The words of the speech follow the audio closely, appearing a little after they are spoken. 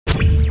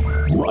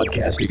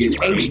Broadcasting in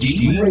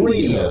HD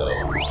radio.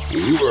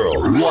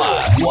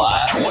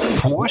 Worldwide.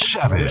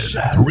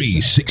 24/7.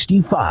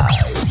 365.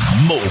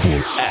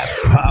 Mobile app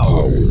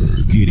power.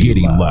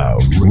 Giddy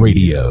Lounge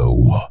Radio.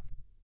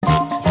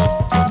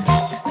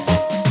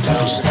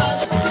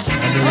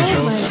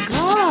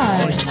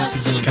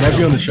 Can I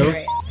be on the show?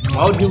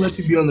 Why would you let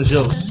you be on the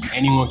show?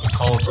 Anyone can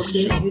call to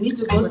the show. You need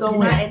to go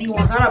somewhere.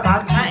 Anyone. It's not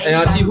about time. And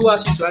Auntie, who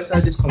asked you to enter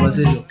this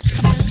conversation?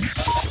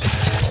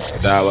 It's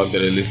a dialogue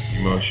that elicits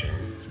emotion,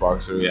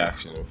 sparks a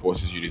reaction, and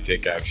forces you to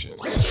take action.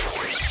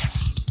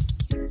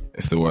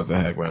 It's the What the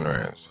Heck Man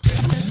Rants.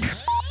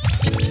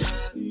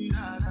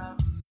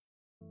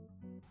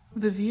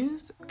 The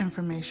views,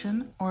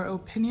 information, or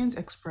opinions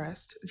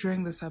expressed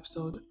during this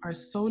episode are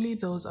solely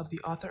those of the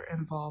author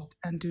involved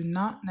and do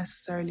not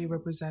necessarily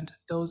represent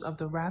those of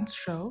the Rants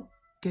Show,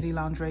 Giddy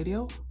Lounge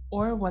Radio,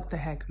 or What the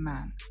Heck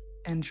Man.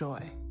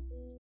 Enjoy.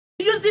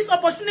 Use this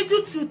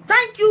opportunity to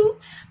thank you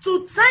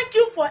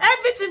for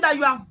everything that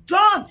you have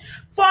done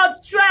for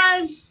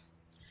Treme.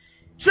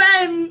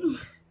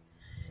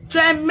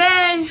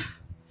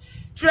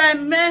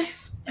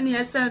 And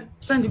he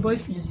send the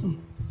boys here.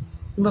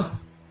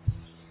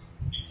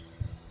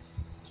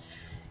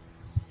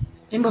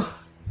 Imbo.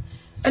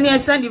 And he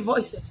send the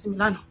voices.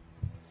 Milano.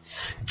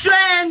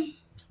 Treme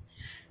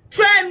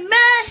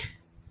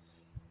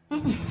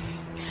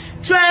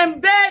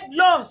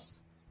loss.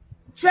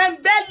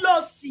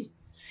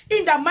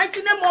 In the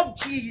mighty name of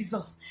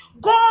Jesus,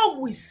 God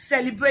will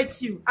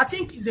celebrate you. I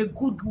think it's a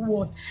good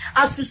word.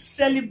 As you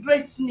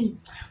celebrate me,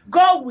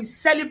 God will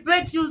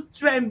celebrate you,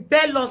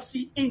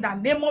 Trembelosi, in the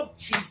name of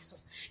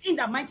Jesus. In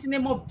the mighty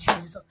name of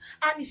Jesus.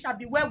 And it shall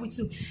be well with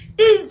you.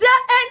 Is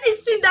there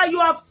anything that you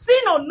have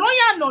seen or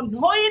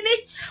knowing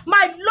it?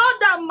 My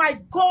Lord and my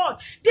God,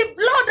 the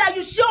blood that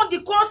you shed on the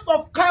cross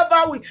of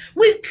Calvary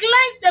will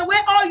cleanse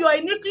away all your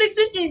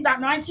iniquity in the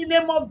mighty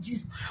name of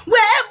Jesus.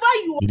 Wherever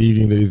you are. Good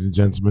evening, ladies and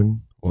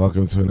gentlemen.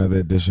 Welcome to another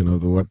edition of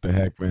the What the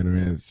Heck Man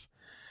Rants.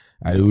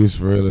 I do this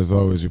for real as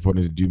always,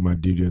 reporting to do my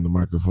duty on the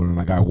microphone. And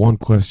I got one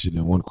question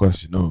and one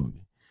question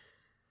only.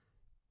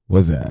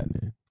 What's that,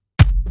 man?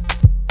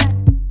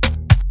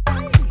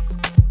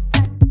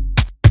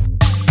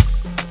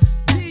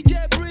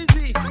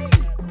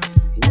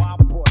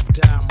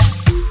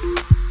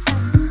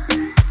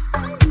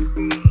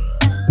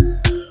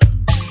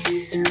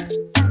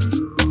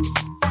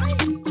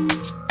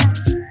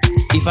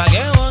 If I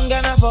get one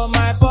Ghana for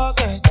my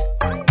pocket,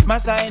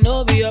 Massa,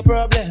 no be a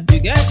problem. You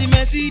get the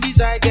Mercedes,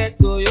 I get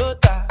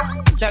Toyota.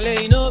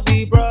 Chale, no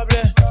be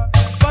problem.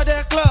 For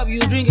the club,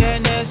 you drink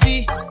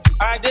Hennessy.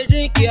 I dey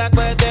drink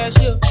Yakbete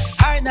show.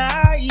 I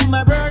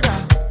my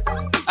brother.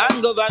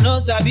 I'm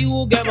governor, Sabi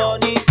who get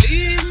money.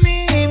 Leave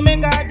me,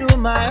 make I do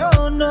my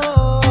own,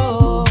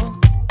 no.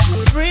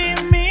 Free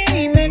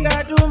me, make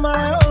I do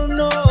my own,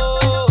 no.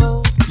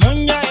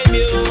 Munja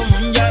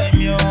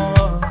emio.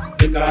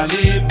 Make I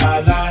live my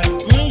life.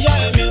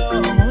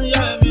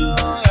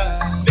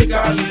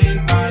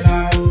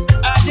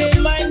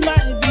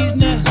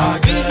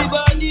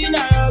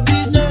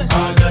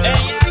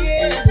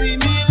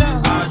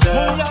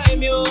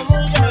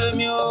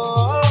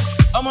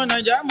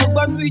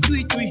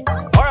 Tweet.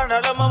 Or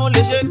another mama,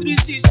 let's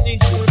 360.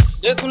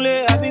 They could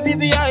lay happy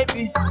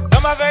VIP.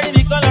 Come a very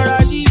big color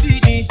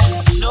DVD.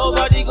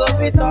 Nobody go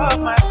face up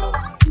my flow.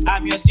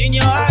 I'm your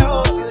senior, I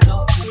hope you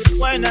know.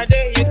 When a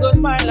day you go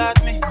smile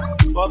at me.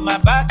 For my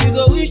back, you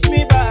go wish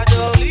me bad.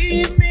 Oh,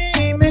 leave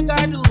me, make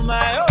I do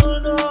my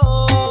own.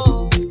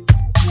 No.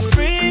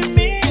 Free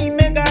me,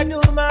 make I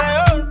do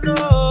my own. No.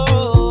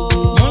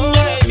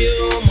 Munja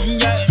emio.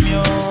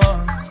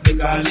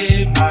 Make I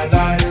live my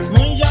life.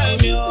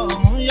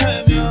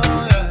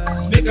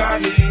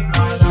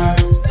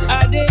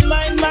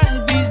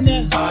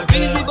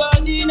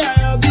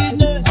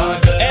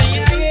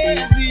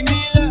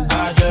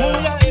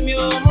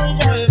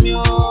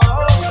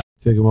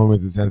 Take a moment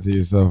to center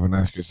yourself and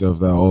ask yourself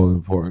that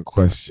all-important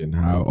question.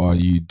 How are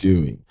you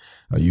doing?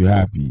 Are you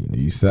happy? Are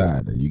you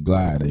sad? Are you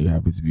glad? Are you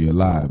happy to be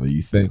alive? Are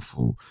you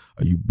thankful?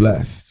 Are you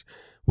blessed?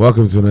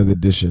 Welcome to another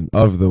edition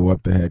of the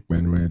What the Heck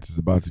Man Rant. It's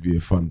about to be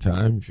a fun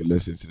time. If you're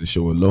listening to the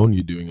show alone,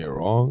 you're doing it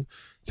wrong.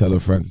 Tell a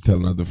friend to tell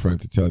another friend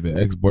to tell their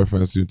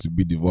ex-boyfriend,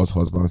 soon-to-be divorced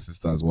husband,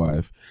 sister's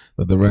wife,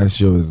 that the Rant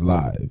Show is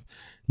live.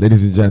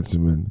 Ladies and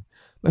gentlemen,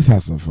 let's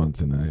have some fun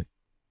tonight.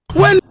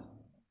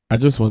 I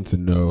just want to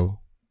know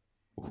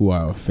who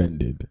I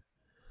offended,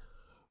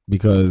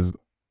 because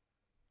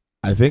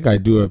I think I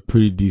do a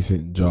pretty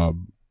decent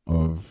job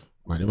of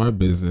minding my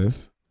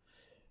business,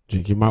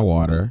 drinking my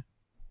water,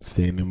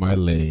 staying in my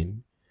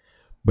lane,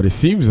 but it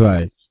seems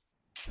like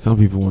some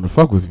people want to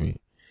fuck with me,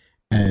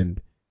 and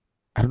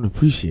I don't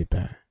appreciate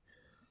that.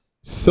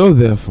 So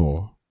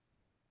therefore,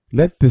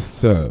 let this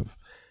serve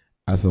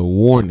as a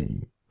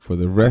warning for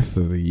the rest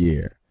of the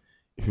year.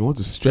 If you want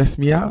to stress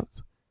me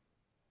out,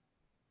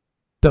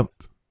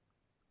 don't.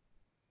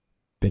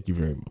 Thank you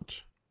very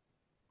much.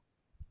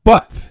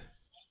 But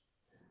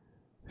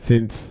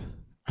since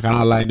I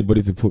cannot allow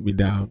anybody to put me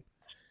down,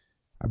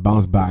 I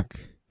bounce back.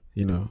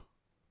 You know,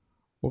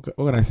 what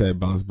can I say? I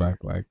bounce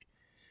back. Like,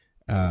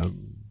 I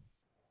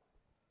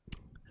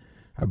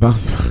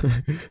bounced.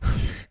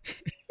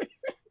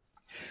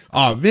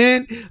 Oh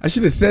man, I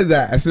should have said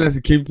that as soon as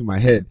it came to my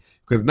head.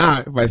 Because now,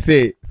 if I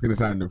say it, it's gonna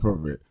sound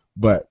inappropriate.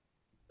 But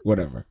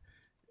whatever.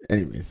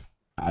 Anyways,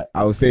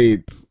 I will say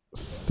it's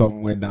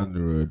somewhere down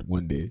the road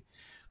one day.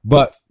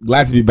 But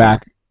glad to be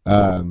back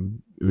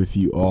with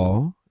you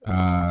all.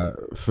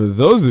 For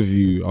those of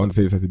you, I want to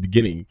say this at the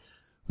beginning.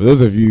 For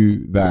those of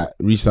you that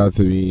reached out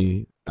to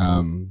me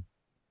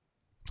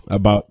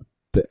about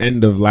the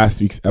end of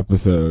last week's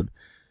episode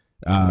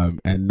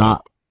and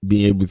not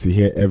being able to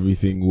hear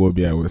everything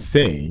Wobia was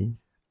saying,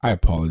 I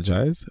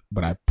apologize,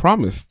 but I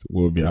promised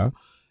Wobia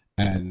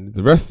and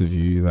the rest of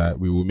you that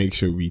we will make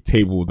sure we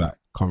table that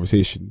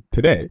conversation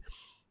today.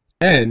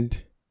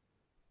 And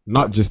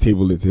not just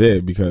table it today,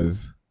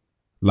 because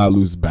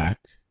Lalu's back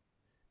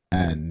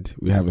and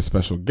we have a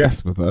special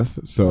guest with us.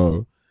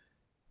 So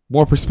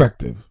more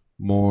perspective,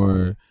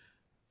 more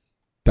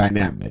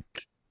dynamic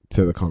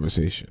to the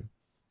conversation.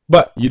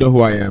 But you know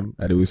who I am,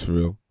 Adeus for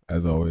real,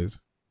 as always,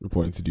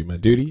 reporting to do my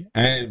duty.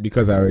 And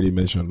because I already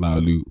mentioned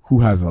Laulu, who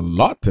has a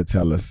lot to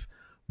tell us,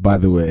 by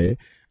the way,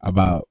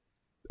 about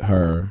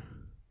her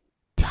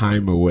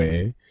time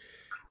away.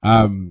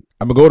 I'm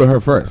gonna go to her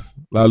first.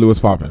 Laulu, what's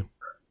popping?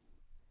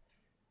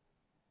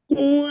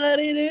 What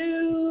do you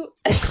do?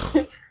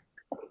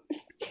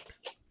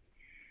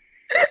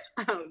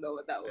 I don't know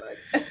what that was.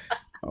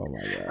 Oh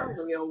my god. I'm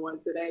really on one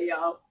today,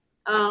 y'all.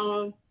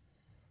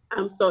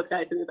 I'm so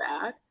excited to be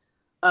back.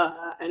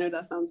 I know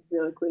that sounds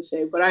really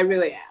cliche, but I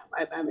really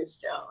am. I miss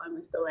Joe. I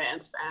miss the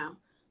Rants fam.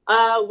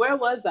 Where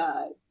was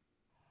I?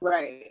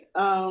 Right.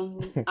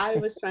 I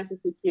was trying to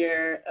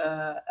secure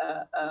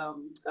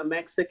a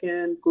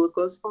Mexican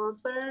glucose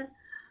sponsor.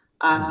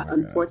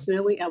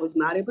 Unfortunately, I was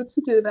not able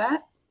to do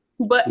that.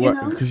 But you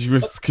know, because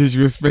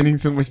you were spending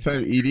so much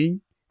time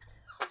eating.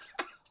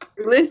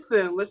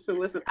 Listen.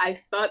 I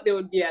thought they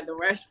would be at the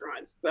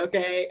restaurants.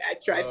 Okay, I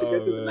tried to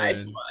go to the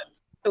nice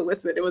ones.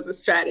 Listen, it was a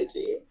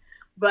strategy.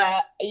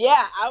 But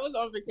yeah, I was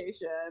on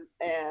vacation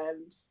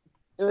and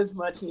it was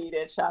much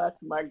needed. Shout out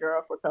to my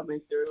girl for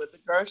coming through. It was a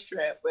girls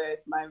trip with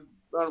one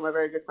of my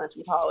very good friends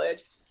from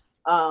college.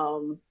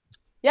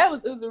 Yeah,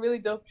 it was a really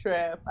dope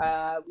trip.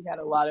 We had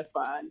a lot of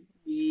fun.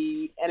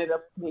 We ended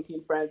up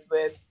making friends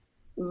with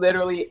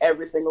literally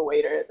every single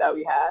waiter that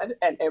we had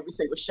and every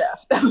single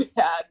chef that we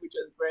had, which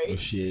was great. Oh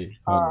shit,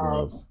 hot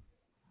girls.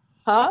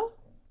 Huh?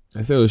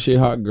 I said, oh shit,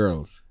 hot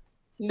girls.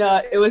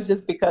 No, it was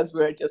just because we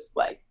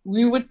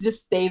would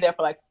just stay there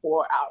for like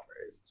 4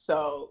 hours.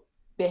 So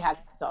they had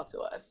to talk to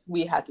us.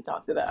 We had to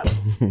talk to them.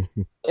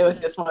 It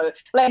was just one of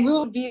we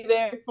would be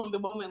there from the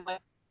moment like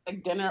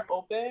dinner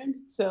opened.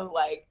 So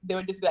like they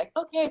would just be like,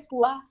 okay, it's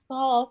last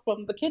call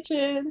from the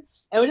kitchen.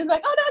 And we're just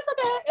like, oh no, it's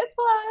okay. It's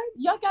fine.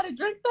 Y'all got a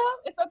drink though?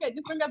 It's okay.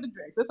 Just bring out the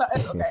drinks. It's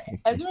okay.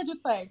 And we were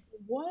just like,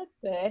 what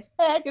the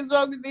heck is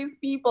wrong with these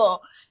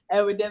people?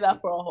 And we did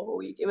that for a whole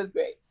week. It was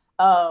great.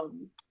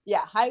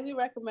 Yeah, highly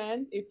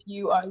recommend if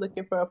you are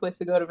looking for a place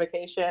to go to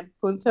vacation,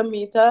 Punta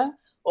Mita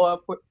or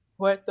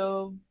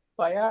Puerto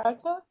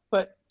Vallarta.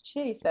 But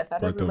Jesus, I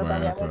don't remember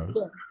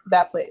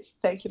that place.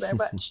 Thank you very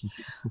much.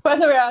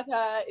 Puerto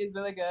Vallarta is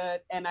really good,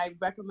 and I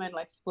recommend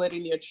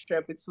splitting your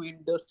trip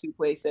between those two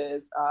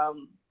places.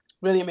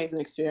 Really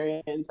amazing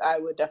experience. I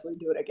would definitely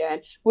do it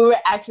again. We were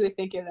actually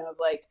thinking of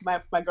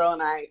my girl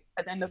and I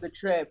at the end of the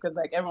trip because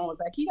everyone was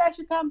like, you guys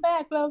should come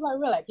back. But I was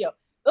we're like, yo, it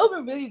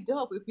would be really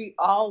dope if we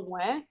all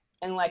went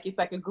and it's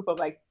a group of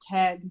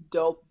 10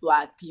 dope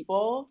Black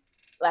people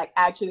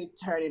actually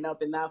turning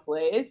up in that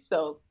place.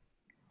 So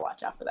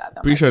watch out for that.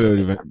 I'm pretty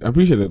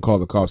sure they'll call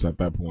the cops at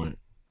that point.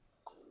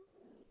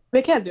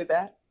 They can't do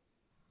that.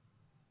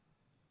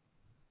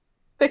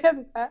 They can't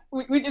do that.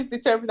 We just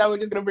determined that we're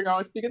just gonna bring our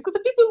own speakers because the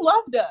people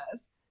loved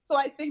us. So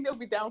I think they'll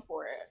be down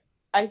for it.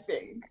 I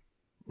think.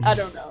 I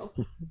don't know.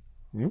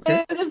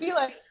 Okay. It'll just be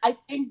I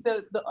think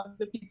the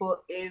other people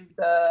in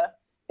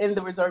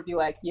the resort be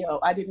like, yo,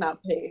 I did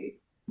not pay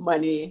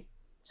money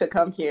to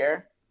come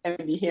here and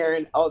be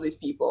hearing all these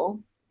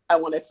people. I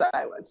wanted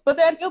silence. But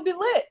then it'll be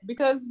lit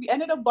because we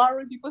ended up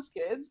borrowing people's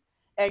kids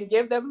and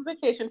give them a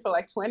vacation for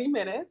 20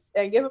 minutes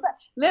and give it back.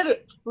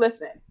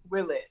 Listen,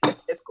 we're lit.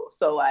 It's cool.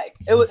 So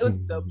it was a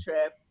dope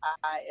trip.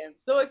 I am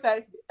so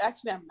excited to be.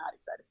 Actually, I'm not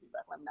excited to be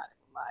back. I'm not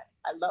even lie.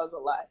 That was a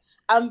lie.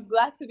 I'm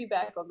glad to be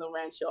back on the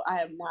Rant Show.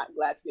 I am not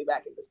glad to be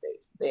back in the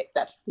States.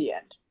 That's the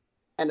end.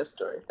 End of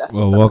story.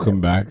 Well,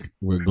 welcome back.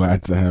 We're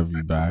glad to have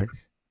you back.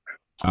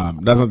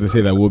 That's not to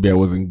say that Wobia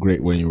wasn't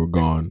great when you were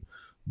gone,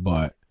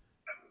 but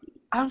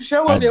I'm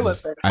sure Wobia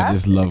was fantastic. I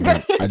just love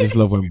it. I just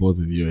love when both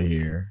of you are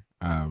here.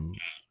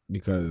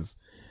 Because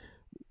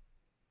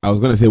I was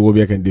gonna say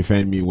Wobia can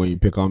defend me when you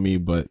pick on me,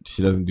 but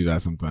she doesn't do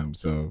that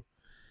sometimes. So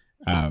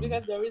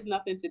because there is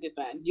nothing to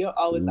defend. You're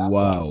always out.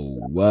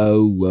 Whoa.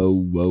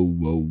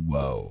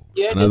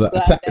 You're Another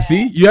just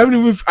See, you haven't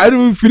even. I didn't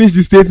even finish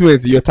the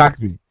statement. You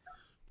attacked me.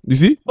 You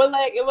see? But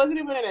it wasn't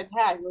even an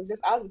attack. It was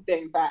just I was just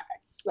staying back.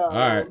 So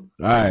all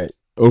right,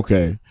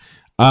 okay.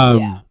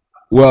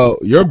 Well,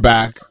 you're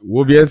back.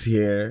 Wobia's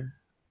here.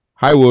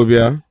 Hi,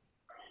 Wobia.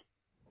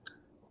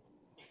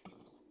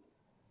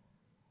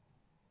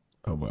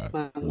 Oh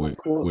my.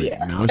 Cool, Wait.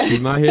 yeah. Now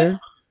she's not here.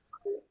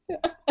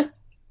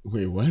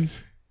 Wait,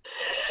 what?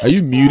 Are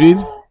you muted?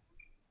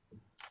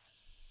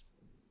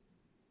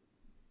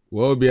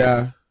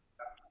 Wobia.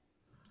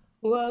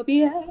 Well,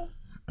 yeah.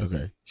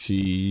 Okay,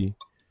 she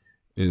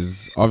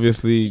is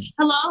obviously.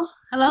 Hello.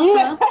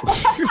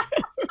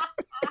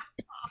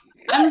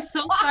 I'm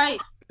so sorry.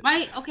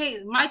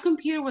 My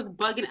computer was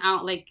bugging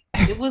out. Like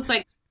it was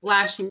like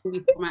flashing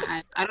before my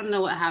eyes. I don't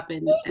know what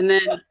happened. And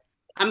then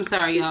I'm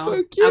sorry, She's y'all. so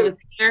I cute. was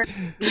here.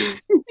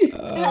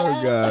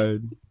 Oh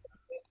God!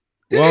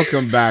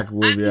 Welcome back,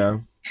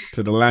 Wobia,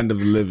 to the land of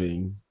the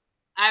living.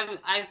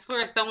 I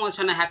swear someone's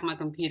trying to hack my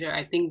computer.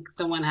 I think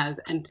someone has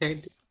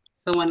entered.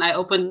 I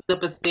opened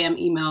up a spam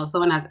email.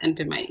 Someone has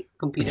entered my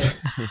computer.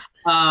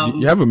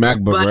 You have a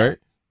MacBook, right?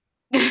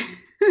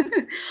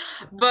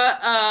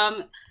 But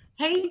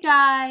hey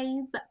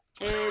guys,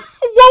 it's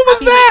What was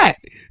that?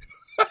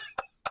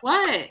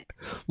 what?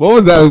 What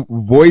was that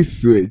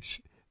voice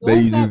switch that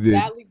What's you just did?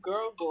 Valley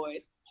girl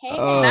voice? Hey,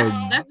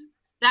 Oh.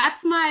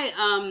 That's my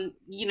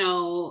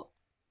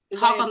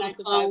talk on the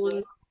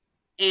phone,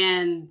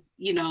 and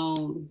you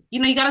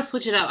gotta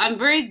switch it up. I'm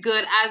very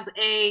good as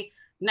a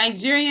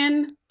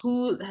Nigerian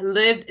who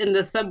lived in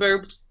the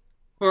suburbs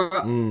for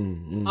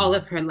all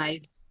of her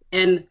life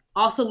and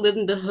also lived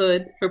in the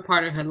hood for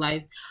part of her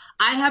life.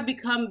 I have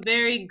become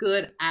very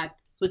good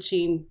at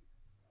switching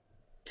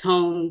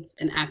tones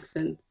and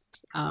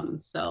accents.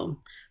 So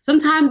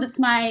sometimes it's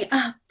my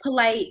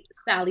polite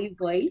Sally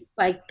voice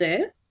like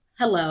this.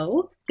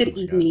 Hello, good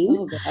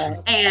evening.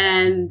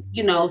 And,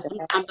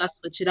 sometimes I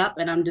switch it up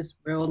and I'm just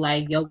real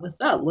like, yo,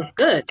 what's up? What's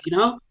good?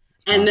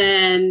 And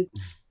then,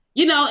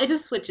 it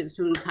just switches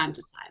from time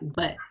to time.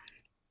 But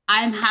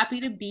I'm happy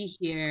to be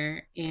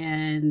here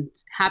and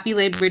happy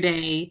Labor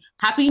Day.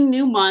 Happy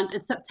new month.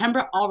 It's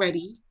September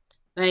already.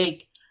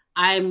 Like,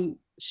 I'm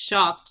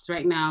shocked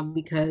right now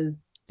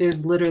because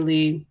there's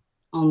literally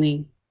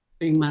only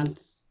 3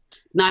 months,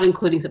 not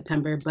including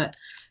September, but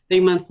 3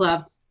 months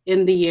left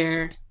in the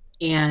year.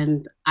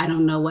 And I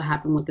don't know what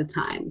happened with the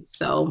time.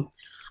 So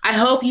I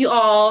hope you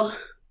all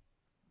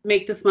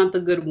make this month a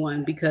good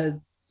one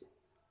because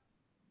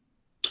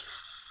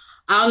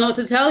I don't know what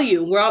to tell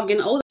you. We're all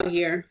getting older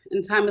here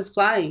and time is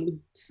flying.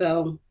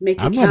 So make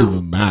it I'm count. not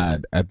even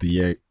mad at the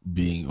year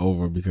being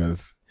over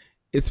because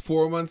it's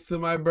 4 months to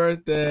my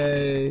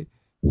birthday.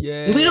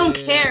 Yeah. We don't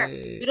care.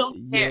 We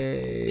don't care.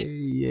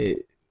 Yeah.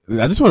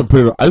 I just want to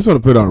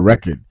put it on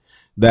record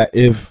that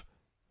if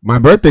my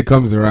birthday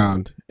comes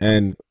around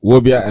and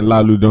Wobia and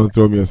Lalu don't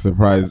throw me a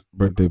surprise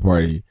birthday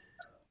party,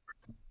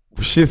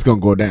 shit's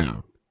gonna go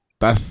down.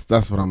 That's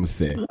what I'm gonna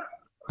say.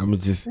 I'm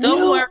just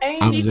Don't worry.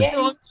 I'm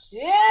just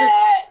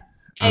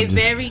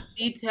Very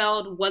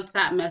detailed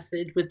WhatsApp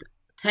message with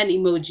 10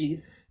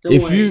 emojis.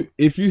 Don't worry.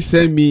 if you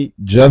send me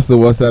just a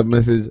WhatsApp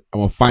message,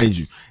 I'm gonna find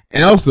you.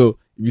 And also,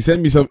 if you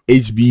send me some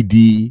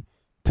HBD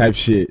type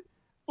shit,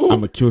 I'm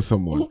gonna kill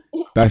someone.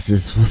 That's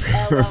just what's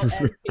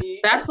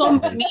That's gonna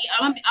be me.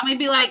 I'm gonna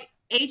be like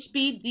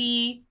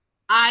HBD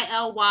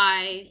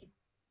ILY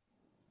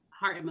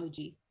heart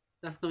emoji.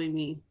 That's gonna be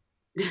me.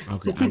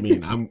 Okay, I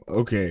mean,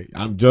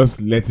 I'm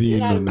just letting you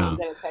know now.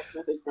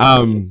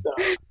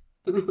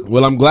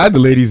 Well, I'm glad the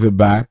ladies are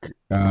back.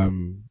 I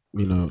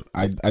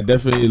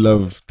definitely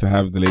love to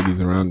have the ladies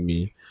around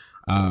me.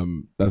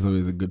 That's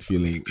always a good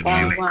feeling.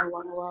 Wow.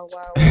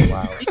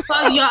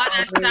 Because y'all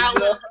in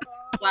shower.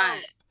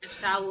 Why?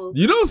 Shower.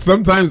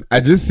 Sometimes I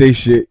just say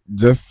shit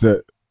just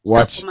to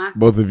watch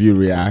both of you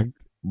react,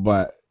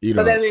 but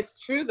But then it's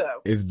true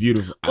though. it's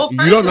beautiful. Well,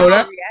 You don't know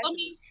that?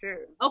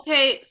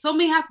 Okay, so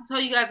me has to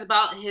tell you guys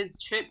about his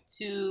trip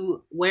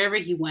to wherever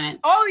he went.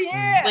 Oh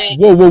yeah.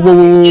 Whoa. With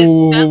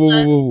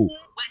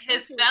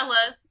his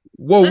fellas.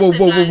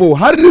 Whoa.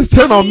 How did this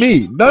turn on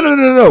me?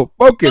 No.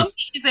 Focus.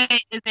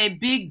 Is a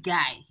big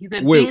guy. He's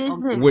a Wait. big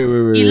uncle.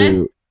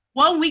 Wait.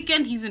 One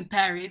weekend he's in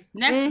Paris.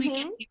 Next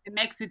weekend he's in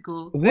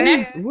Mexico. What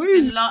is I'm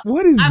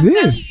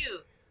this? telling you.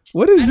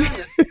 What is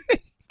this?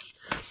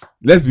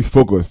 Let's be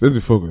focused.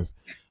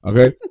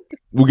 Okay?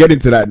 We'll get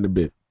into that in a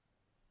bit.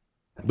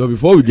 But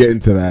before we get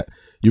into that,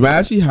 you might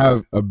actually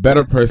have a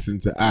better person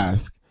to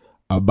ask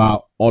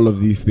about all of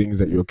these things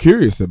that you're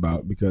curious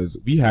about because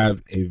we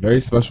have a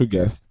very special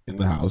guest in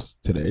the house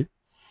today.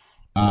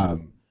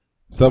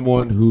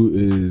 Someone who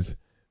is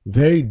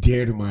very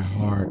dear to my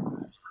heart.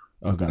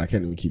 Oh God, I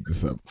can't even keep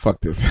this up.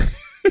 Fuck this.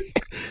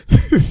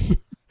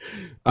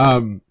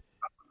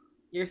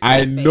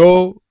 I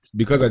know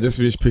because I just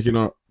finished picking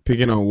on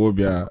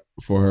Wobia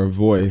for her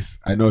voice.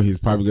 I know he's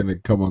probably gonna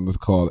come on this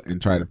call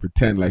and try to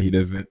pretend like he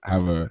doesn't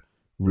have a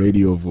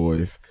radio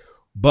voice.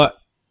 But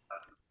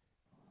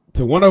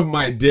to one of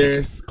my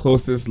dearest,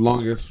 closest,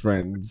 longest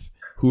friends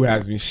who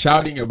has been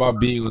shouting about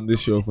being on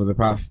this show for the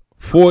past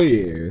 4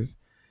 years,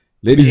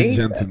 ladies and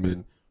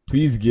gentlemen,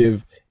 please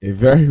give a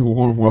very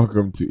warm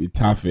welcome to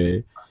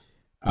Itafe,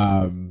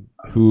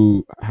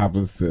 who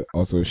happens to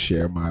also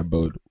share my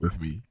abode with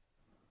me.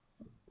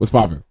 What's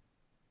poppin'?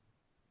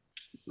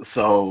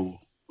 So,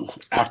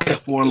 after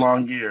 4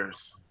 long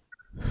years,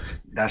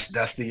 That's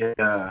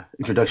the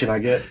introduction I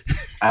get.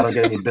 I don't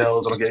get any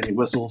bells. I don't get any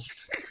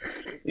whistles.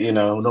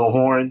 No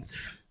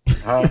horns.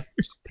 Huh?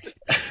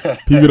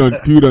 People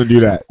don't do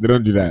that. They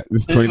don't do that.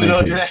 This is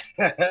 2019.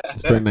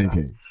 It's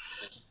 2019.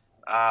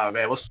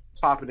 Man, what's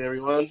poppin',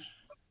 everyone?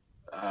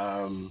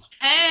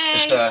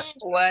 Hey,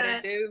 What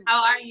it do?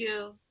 how are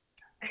you?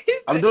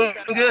 I'm doing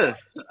good.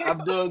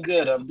 I'm doing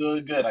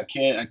good. I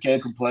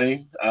can't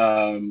complain.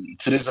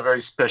 Today's a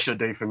very special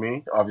day for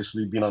me.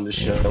 Obviously, being on this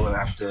show and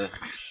after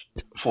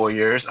 4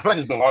 years, I feel like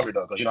it's been longer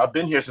though, because I've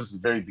been here since the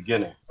very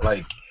beginning.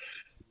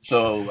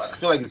 So I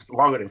feel like it's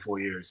longer than 4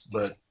 years.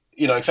 But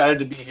excited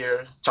to be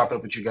here, chop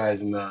up with you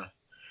guys, and We're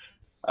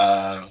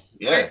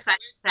yeah. excited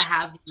to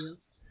have you.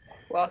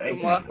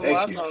 Thank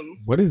Welcome. you.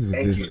 What is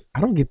Thank this? you.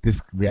 I don't get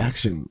this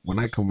reaction when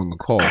I come on the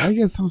call. I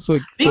get sound so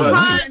Because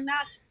nice.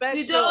 Not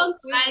special. We don't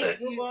Please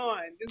like move you. on.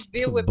 Just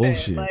deal Some with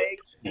bullshit. it.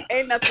 Like,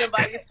 ain't nothing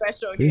about you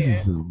special This here.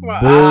 is some Come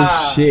on.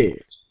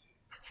 bullshit.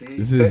 See,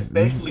 This is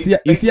thankfully-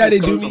 you see how they thankfully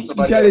do it's me? coming You see from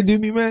how they somebody do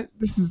else. me, man?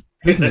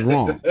 This is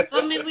wrong.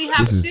 I mean, we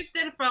have This is-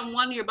 shifted from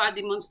one year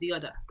body month to the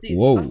other. Please,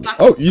 Whoa. let's not-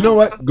 Oh, you know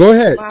what? Go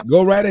ahead.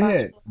 Go right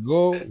ahead.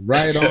 Go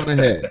right on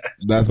ahead.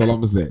 That's all I'm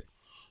gonna say.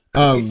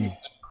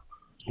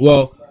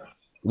 Well,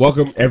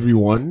 welcome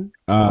everyone.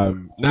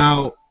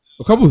 Now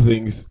a couple of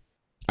things,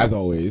 as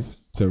always,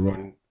 to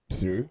run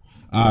through.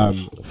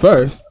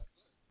 First,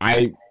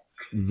 I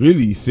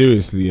really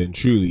seriously and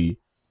truly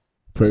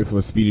pray for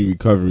a speedy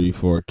recovery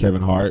for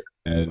Kevin Hart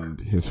and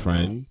his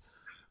friend.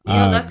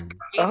 That's crazy.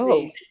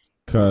 Oh.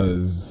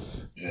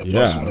 Cause Yeah,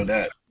 plus you know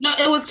that. No,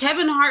 it was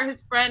Kevin Hart,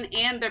 his friend,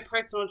 and their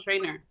personal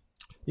trainer.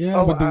 yeah,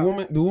 Oh, but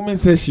wow. the woman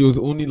said she was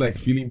only like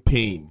feeling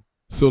pain,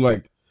 so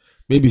like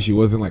maybe she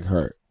wasn't like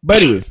hurt.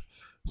 But anyways,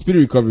 speedy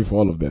recovery for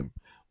all of them.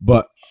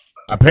 But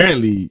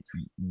apparently,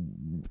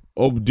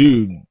 old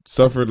dude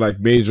suffered like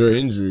major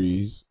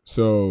injuries,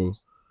 so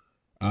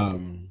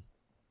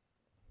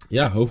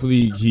yeah,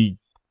 hopefully he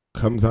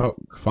comes out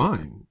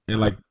fine. And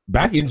like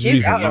back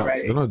injuries are out not,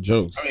 already. they're not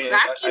jokes. I mean,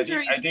 Back I think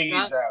injuries he's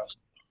suck. out.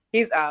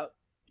 He's out.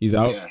 He's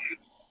out. Yeah.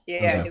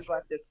 Yeah, Okay.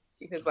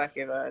 his wife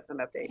gave an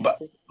update. But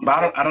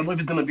I don't know if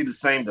it's gonna be the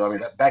same though. I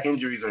mean, back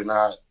injuries are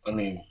not. I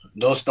mean,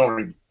 those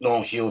don't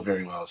heal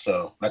very well.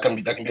 So that can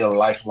be a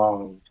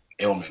lifelong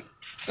ailment.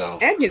 So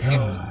and he's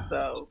young,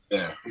 so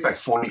yeah, he's like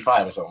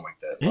 45 or something like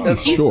that. And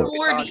he's He's short.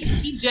 40.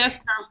 He just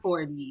turned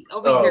 40.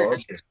 Over Oh, here,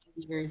 okay.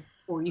 here,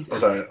 40. I'm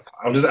sorry.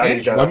 I'm just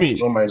adding I mean,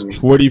 don't mind me.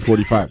 40,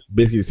 45,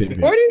 basically the same thing.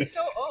 40 is so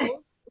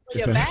old. It's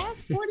Your a- back?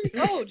 40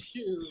 is old.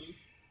 Shoot.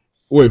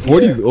 Wait,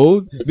 40 is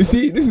old? This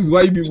is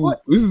why people.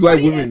 This is why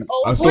 40 is women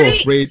old. are so 40,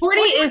 afraid. 40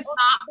 is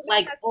not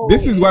like old.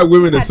 This is why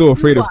women are so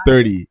afraid of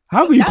 30.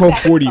 How can you call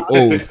 40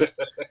 old?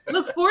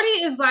 Look, 40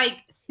 is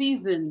like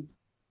seasoned.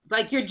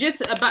 Like you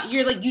just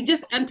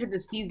entered the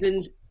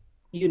season,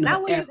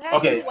 Not when era. you've had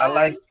Okay, two I wives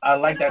like and a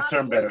lot that of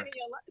term better. women in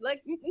your life.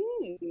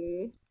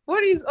 Like,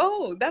 40 is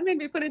old. That made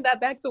me putting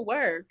that back to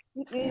work.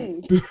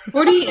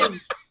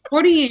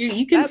 40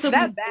 you can still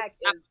That be back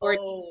is 40.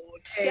 old.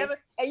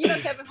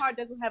 Kevin Hart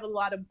doesn't have a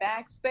lot of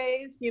back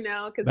space,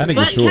 because That nigga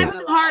But short.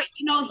 Kevin Hart,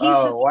 he's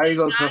Oh, why you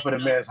gonna guy, come for the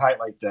man's height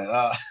like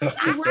that?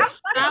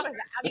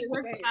 it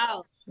works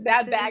out.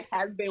 that back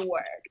has been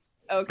worked.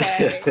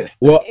 Okay.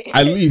 Well,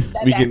 at least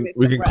That we back can is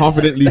we can depressed.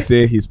 confidently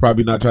say he's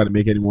probably not trying to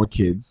make any more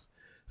kids.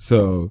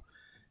 So,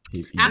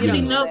 Actually,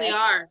 you know. no, they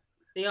are.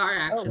 They are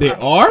actually. They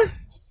are.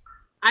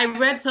 I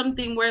read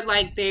something where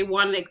like they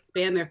want to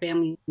expand their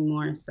family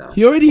more. So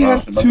He already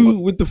has 2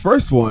 with the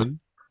first one,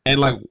 and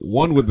like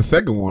 1 with the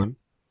second one.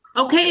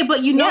 okay,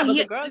 but Yeah, but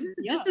the girl is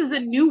this is a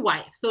new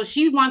wife, so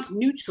she wants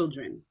new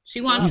children. She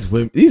wants.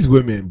 These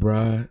women,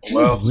 bruh. These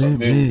Well, I women.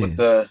 mean,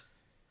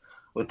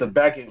 with the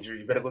back injury,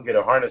 you better go get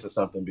a harness or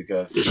something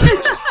because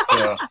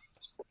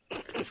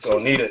it's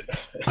gonna need it.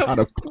 Out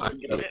of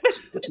pocket.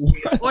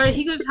 What? Or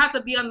he just have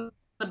to be on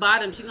the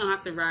bottom. She's gonna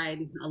have to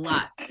ride a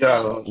lot.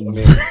 Yeah, I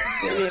mean,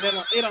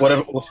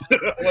 whatever works.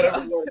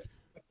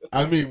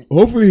 I mean,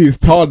 hopefully he's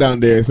tall down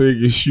there so he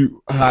can shoot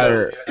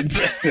higher.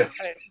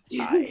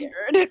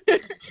 tired.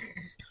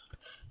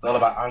 It's all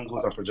about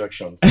angles and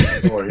projections.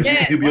 Don't worry.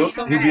 He'll be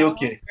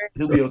okay.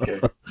 He'll be okay.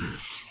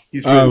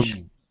 He's rich.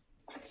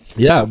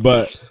 Yeah,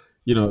 but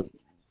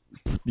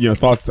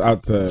thoughts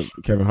out to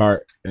Kevin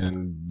Hart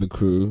and the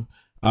crew.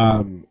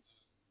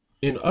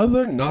 In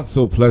other not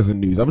so pleasant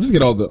news, I'm just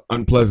get all the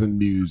unpleasant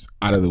news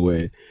out of the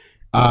way.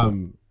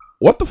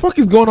 What the fuck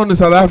is going on in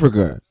South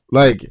Africa?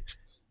 Like,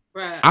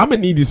 Bruh. I'm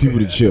gonna need these people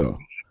to chill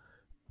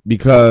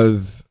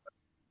because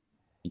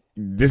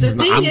this The is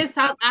not. thing is,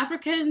 South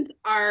Africans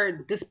are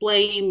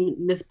displaying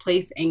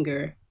misplaced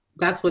anger.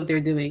 That's what they're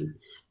doing.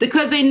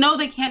 Because they know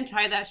they can't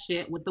try that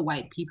shit with the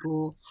white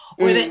people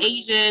or the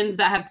Asians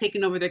that have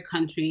taken over their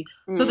country.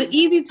 So the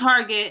easy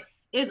target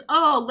is,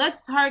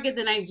 let's target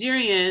the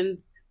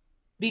Nigerians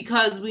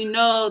because we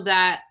know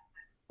that,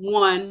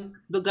 one,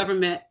 the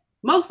government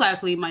most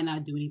likely might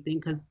not do anything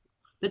because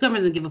the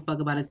government doesn't give a fuck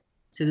about its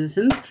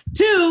citizens.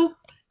 2,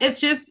 it's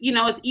just,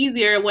 it's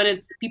easier when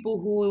it's people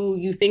who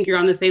you think you're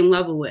on the same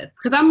level with.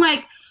 Because I'm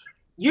like,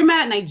 you're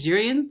mad at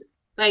Nigerians?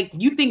 like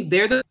you think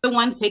they're the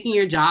ones taking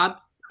your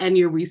jobs and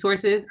your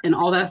resources and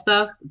all that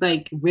stuff?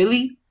 Like,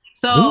 really?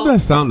 So doesn't that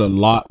sound a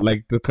lot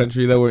like the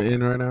country that we're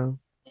in right now?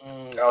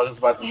 I was just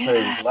about to say,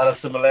 there's a lot of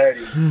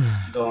similarities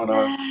going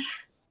on.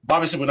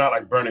 Obviously, we're not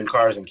like burning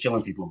cars and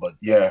killing people, but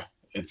yeah,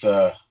 it's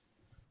And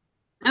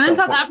then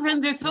South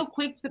Africans, they're so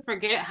quick to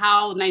forget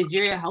how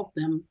Nigeria helped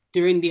them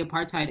during the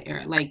apartheid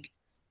era. Like,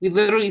 we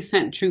literally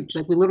sent troops.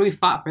 Like, we literally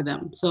fought for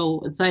them.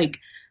 So it's like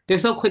they're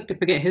so quick to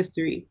forget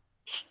history.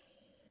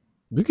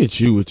 Look at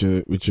you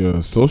with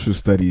your social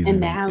studies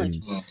and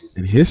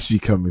history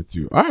coming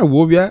through. All right,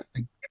 Wobia,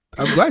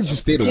 I'm glad you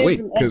stayed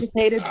awake because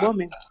educated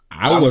woman.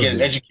 I'm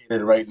getting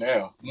educated right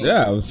now.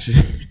 Yeah, I was.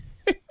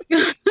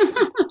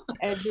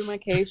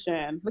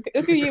 Education. Look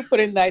at you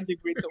putting that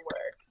degree to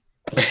work.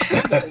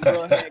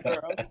 Go ahead,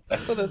 girl.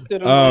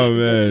 Oh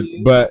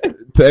man! But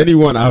to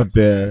anyone out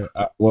there,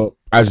 well,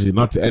 actually,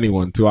 not to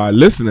anyone, to our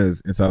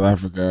listeners in South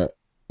Africa,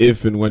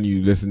 if and when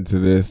you listen to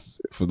this,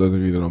 for those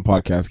of you that are on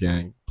Podcast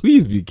Gang,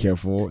 please be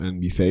careful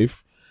and be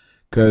safe,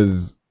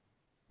 because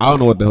I don't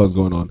know what the hell's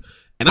going on,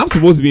 and I'm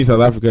supposed to be in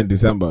South Africa in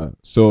December,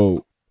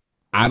 so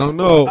I don't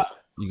know.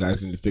 You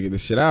guys need to figure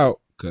this shit out,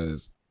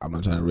 because I'm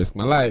not trying to risk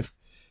my life.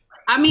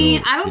 I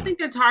mean, I don't think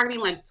they're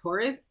targeting like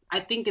tourists. I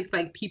think it's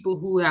like people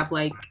who have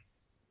like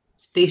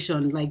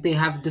stationed, like they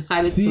have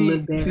decided to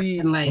live there.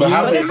 And like, but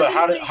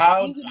how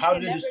do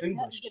they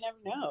distinguish? You never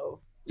know.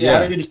 Yeah,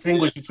 how do they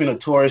distinguish between a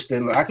tourist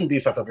and I can be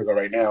in South Africa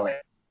right now,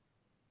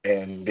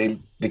 and they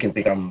can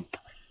think I'm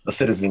a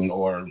citizen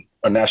or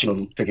a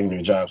national taking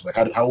their jobs. Like,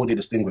 how would they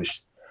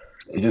distinguish?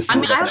 It just I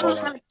mean, I don't know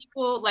the kind of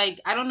people. Like,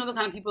 I don't know the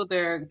kind of people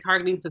they're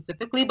targeting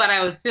specifically, but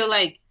I would feel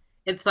like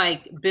it's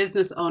like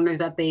business owners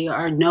that they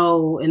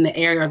know in the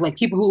area, like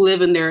people who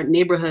live in their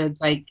neighborhoods,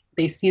 like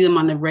they see them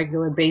on a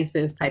regular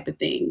basis type of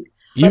thing.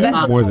 Even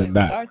more than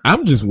that,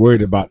 I'm just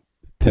worried about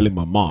telling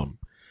my mom,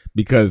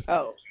 because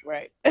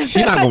she's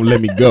not gonna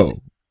let me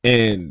go,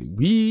 and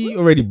we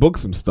already booked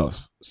some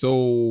stuff,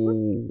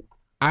 so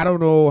I don't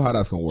know how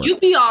that's gonna work. You'll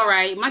be all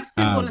right. My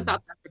sister's going to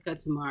South Africa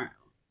tomorrow.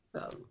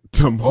 So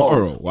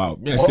tomorrow, wow.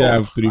 I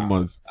have 3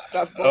 months.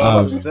 That's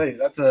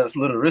a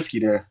little risky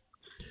there.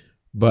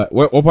 But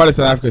what part of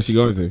South Africa is she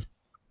going to?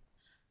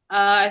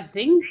 I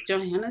think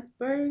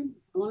Johannesburg.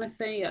 I want to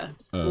say, yeah.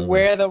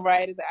 Where the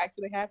riot is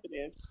actually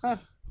happening. Huh.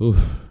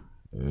 Oof,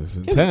 it's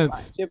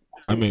intense.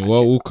 I mean,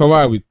 well, we'll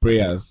cover it with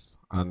prayers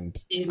and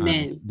the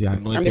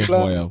anointing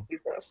oil.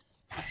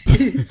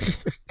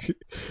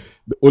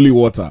 The holy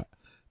water.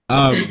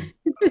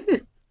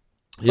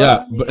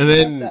 Yeah, but and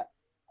then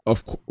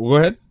go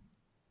ahead.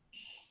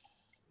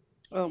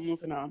 Oh,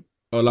 moving on.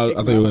 Oh, I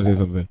thought you were going to say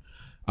something.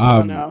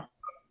 No.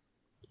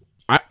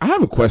 I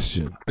have a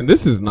question, and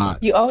this is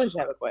not. You always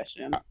have a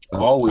question.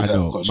 Always. I know.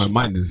 Have a question.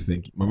 My mind is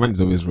thinking. My mind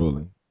is always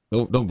rolling.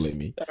 Don't blame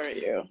me. Sorry,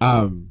 you.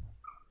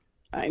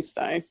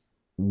 Einstein.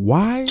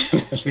 Why?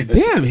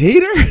 Damn,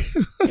 hater.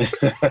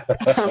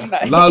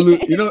 Lalu,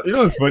 you know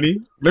what's funny?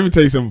 Let me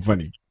tell you something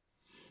funny.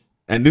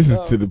 And this is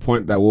to the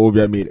point that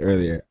Wobia made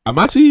earlier. I'm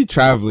actually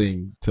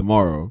traveling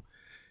tomorrow,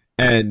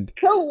 and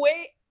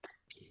wait.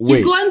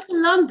 You're going to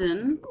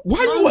London? Why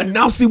are you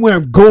announcing where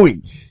I'm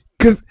going?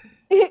 Because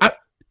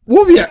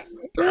Wobia.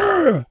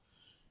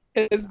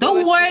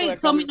 Don't worry,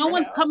 Tommy. No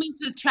one's coming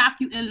to track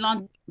you in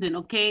London,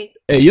 okay?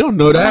 Hey, you don't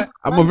know that.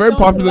 I'm a very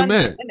popular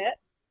man.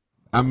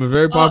 I'm a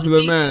very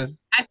popular man.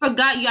 I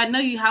forgot you. I know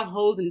you have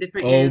holes in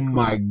different areas. Oh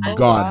my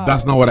God,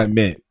 that's not what I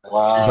meant.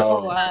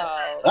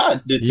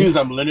 Wow. The things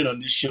I'm learning on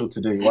this show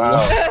today.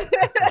 Wow.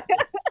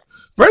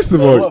 First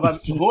of all,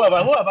 who have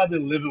I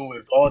been living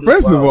with all this?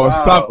 First of all,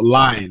 stop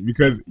lying,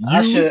 because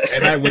you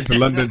and I went to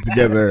London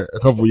together a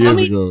couple years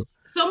ago.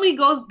 Somebody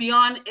goes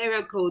beyond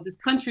area code. It's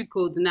country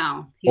codes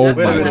now. Oh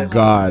my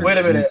God! Wait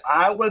a minute.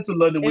 I went to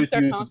London with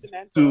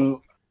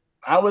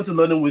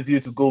you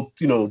to go,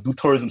 do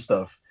tourism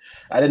stuff.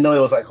 I didn't know it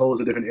was like holes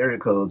in different area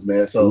codes,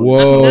 man. So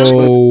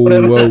whoa.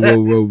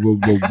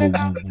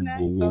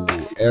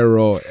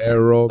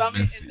 Error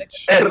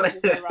message.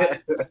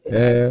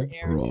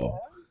 Error.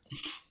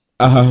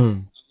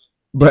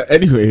 But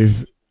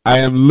anyways, I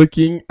am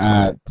looking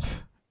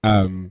at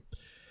a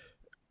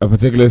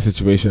particular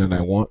situation, and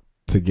I want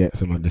to get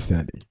some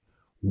understanding.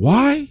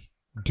 Why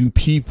do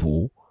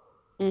people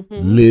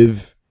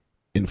live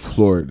in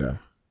Florida?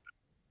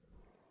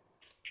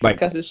 Like,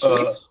 because it's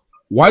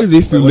why do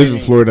they still live in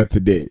Florida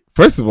today?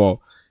 First of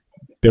all,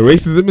 the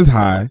racism is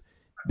high.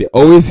 They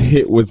always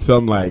hit with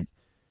some like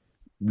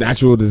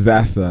natural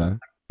disaster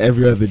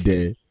every other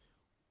day.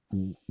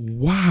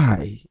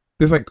 Why?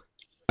 There's like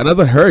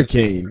another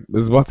hurricane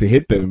that's about to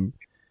hit them,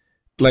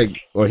 like,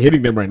 or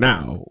hitting them right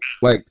now.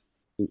 Like,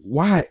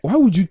 why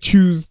would you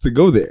choose to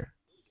go there?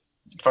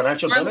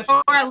 Financial benefit,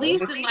 or at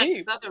least in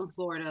like southern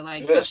Florida,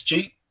 like it's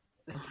cheap.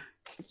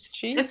 It's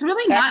cheap. It's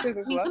really not. I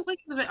mean, some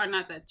places of it are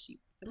not that cheap.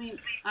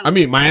 I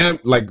mean, Miami,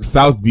 like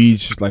South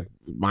Beach, like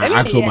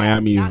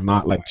Miami is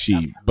not like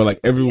cheap, but like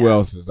everywhere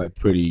else is like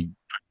pretty,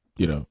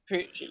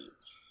 pretty cheap.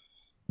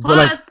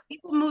 Plus,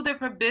 people move there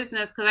for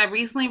business, because I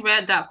recently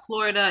read that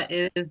Florida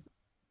is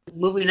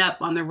moving up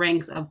on the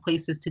ranks of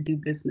places to do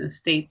business,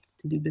 states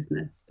to do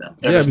business. So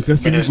yeah,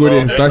 because people go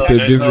there and start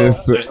their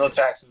business. There's no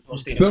taxes, no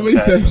state. Somebody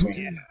said,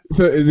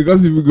 so is it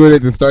because people go there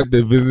to start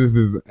their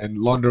businesses and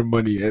launder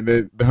money, and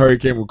then the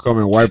hurricane will come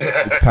and wipe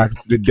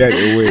the debt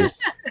away,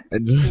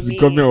 and just the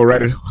government will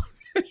write it off.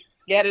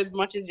 Get as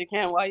much as you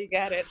can while you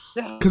got it.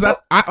 Because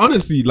I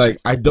honestly, like,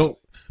 I don't,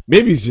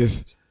 maybe it's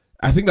just,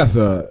 I think that's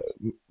a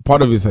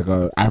part of it's like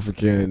a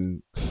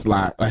African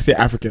I say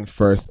African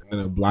first and then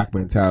a black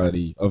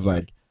mentality of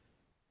like,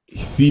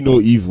 see no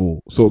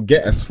evil, so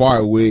get as far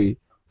away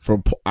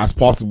from as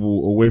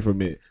possible away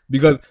from it.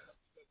 Because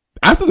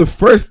after the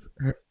first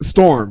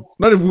storm,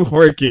 not even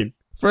hurricane,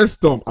 first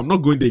storm, I'm not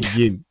going there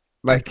again.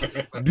 Like,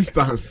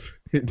 distance.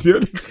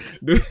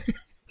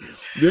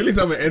 The only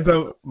time I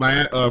enter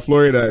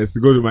Florida is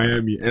to go to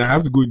Miami, and I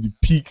have to go in the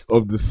peak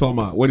of the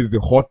summer. What is the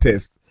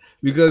hottest?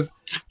 Because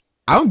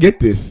I don't get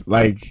this.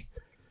 Like,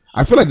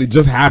 I feel like they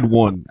just had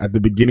one at the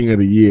beginning of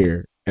the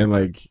year, and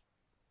like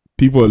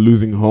people are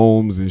losing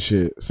homes and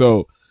shit.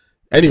 So,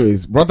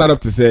 anyways, brought that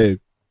up to say,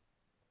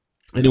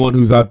 anyone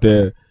who's out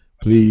there,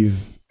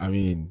 please, I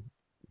mean,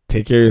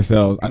 take care of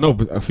yourselves. I know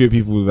a few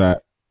people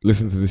that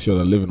listen to this show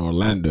that live in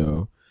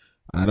Orlando.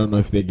 I don't know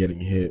if they're getting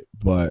hit,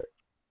 but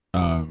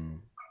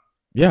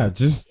yeah,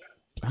 just,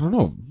 I don't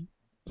know,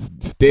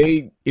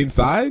 stay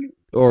inside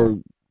or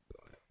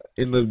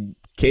in the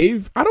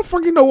cave. I don't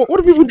fucking know. What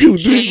do people do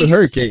during the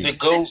hurricane? They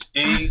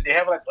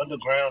have like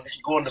underground. They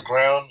can go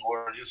underground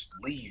or just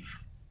leave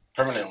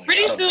permanently.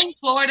 Pretty soon,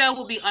 Florida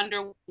will be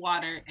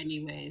underwater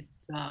anyways.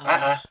 So.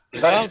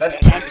 Is that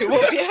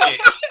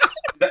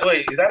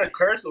a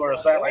curse or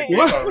is that like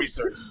based on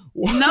research?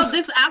 No,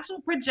 this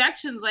actual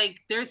projections, like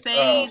they're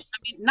saying. I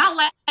mean, not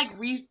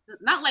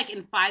like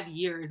in 5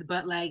 years,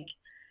 but like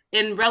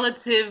in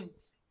relative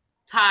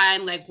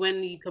time, like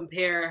when you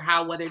compare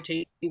how weather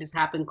changes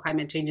happen,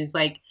 climate changes,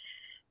 like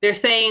they're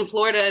saying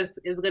Florida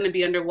is going to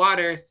be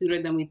underwater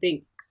sooner than we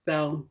think.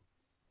 So,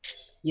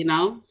 you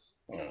know,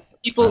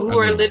 people who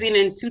are living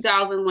in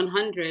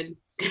 2100,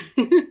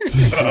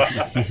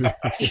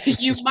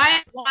 you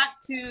might want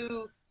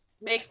to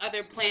make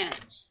other plans.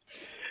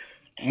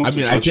 I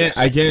mean, I can't,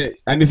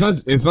 and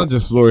it's not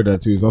just Florida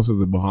too. It's also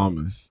the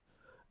Bahamas,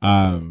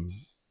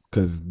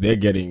 because they're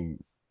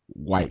getting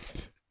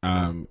wiped.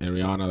 And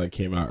Rihanna that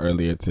came out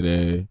earlier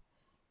today,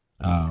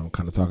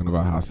 kind of talking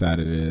about how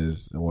sad it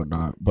is and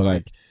whatnot. But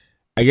like,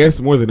 I guess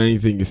more than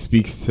anything, it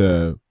speaks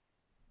to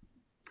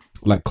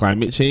like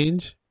climate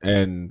change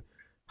and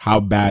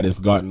how bad it's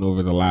gotten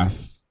over the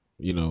last,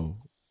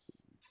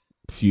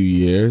 few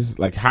years.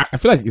 Like, I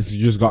feel like it's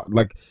just got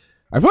like,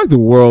 I feel like the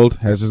world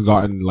has just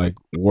gotten like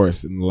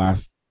worse in the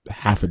last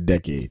half a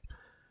decade.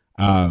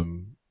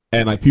 And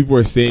like people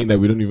are saying that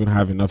we don't even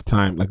have enough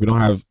time. Like we don't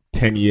have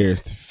 10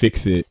 years to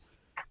fix it.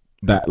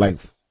 That like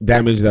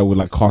damage that would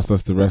like cost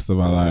us the rest of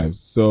our lives.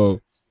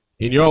 So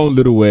in your own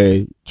little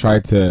way,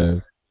 try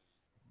to,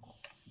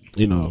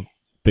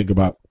 think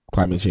about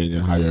climate change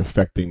and how you're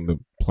affecting the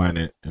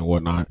planet and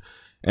whatnot.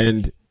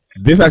 And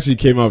this actually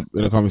came up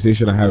in a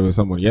conversation I had with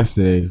someone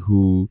yesterday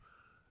who,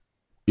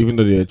 even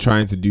though they're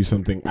trying to do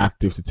something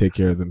active to take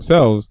care of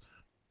themselves,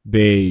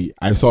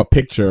 I saw a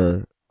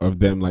picture of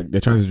them, like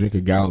they're trying to drink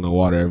a gallon of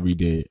water every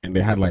day. And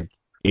they had like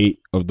 8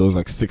 of those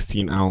like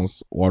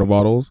 16-ounce water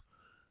bottles.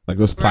 Like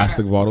those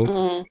plastic bottles,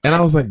 and I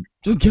was like,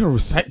 just get a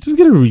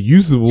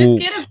reusable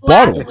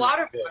bottle.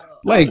 Water bottle.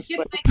 Like,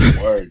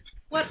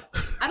 what?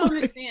 I don't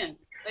understand.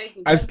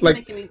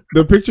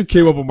 The picture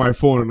came up on my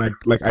phone, and I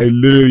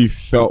literally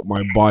felt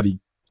my body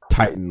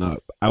tighten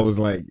up. I was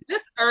like,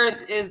 this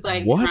earth is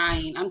like what?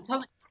 crying.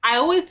 I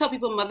always tell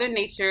people, Mother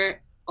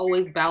Nature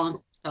always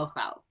balances itself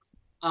out.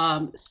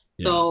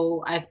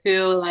 So I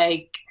feel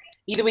like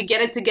either we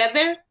get it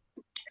together,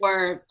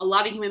 or a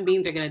lot of human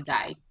beings are gonna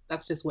die.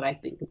 That's just what I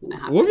think is going to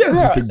happen. What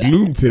is with the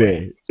gloom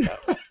today?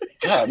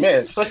 God, man,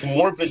 it's such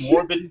morbid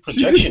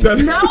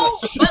projection. No,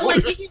 but like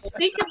if you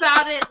think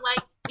about it,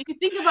 like if you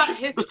think about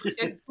history,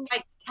 there's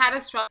like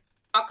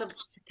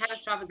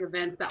catastrophic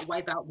events that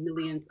wipe out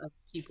millions of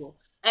people,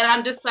 and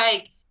I'm just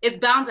like, it's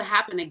bound to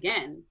happen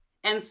again.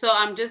 And so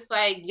I'm just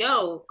like,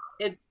 yo,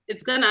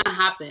 it's gonna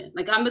happen.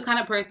 Like I'm the kind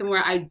of person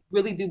where I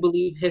really do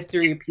believe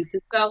history repeats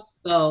itself.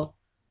 So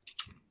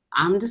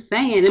I'm just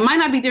saying, it might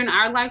not be during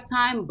our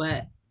lifetime,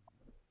 but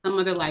some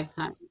other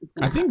lifetime.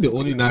 I think the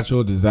only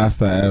natural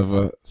disaster I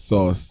ever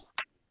saw us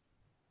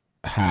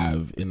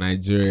have in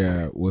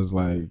Nigeria was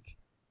like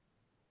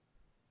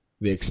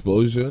the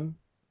explosion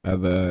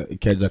at the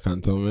Ikeja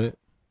cantonment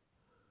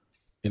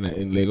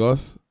in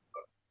Lagos.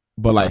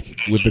 But like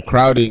with the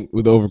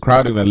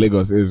overcrowding that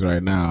Lagos is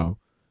right now,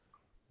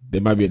 there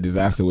might be a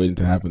disaster waiting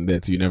to happen there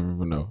too. You never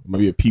even know. It might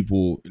be a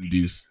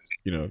people-induced,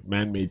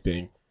 man-made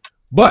thing.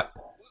 But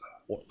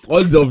all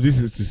of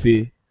this is to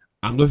say,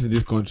 I'm just in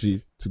this country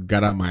to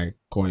gather my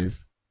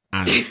coins,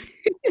 and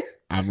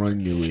I'm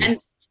running away.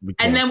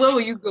 And then where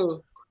will you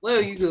go?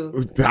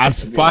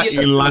 As far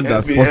inland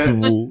as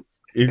possible.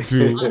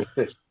 into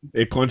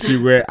a country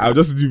where I'll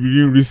just do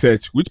doing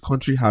research. Which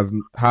country has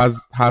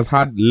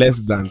had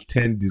less than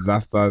 10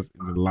 disasters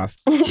in the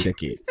last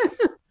decade?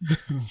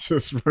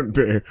 Just run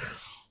there.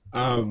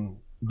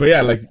 But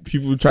yeah, like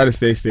people try to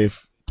stay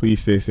safe.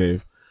 Please stay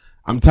safe.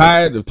 I'm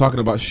tired of talking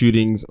about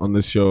shootings on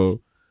the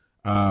show.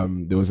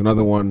 There was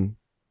another one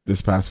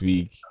this past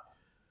week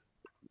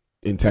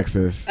in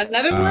Texas.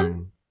 Another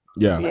one?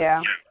 Yeah.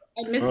 Yeah.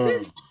 I missed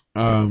it.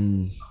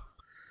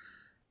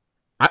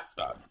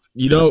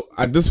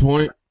 At this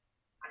point,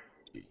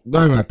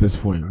 not even at this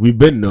point, we've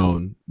been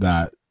known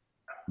that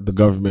the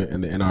government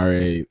and the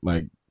NRA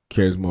like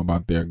cares more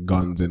about their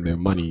guns and their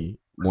money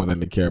more than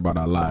they care about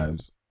our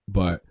lives.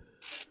 But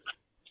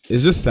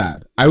it's just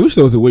sad. I wish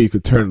there was a way you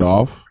could turn it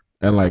off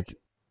and like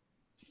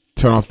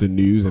turn off the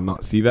news and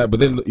not see that. But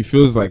then it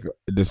feels like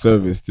a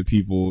disservice to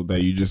people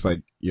that you just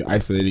like you're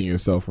isolating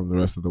yourself from the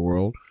rest of the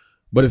world.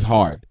 But it's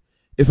hard.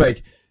 It's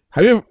like,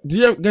 do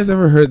you guys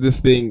ever heard this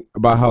thing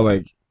about how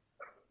like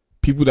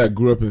people that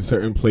grew up in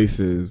certain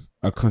places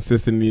are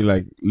consistently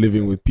like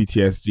living with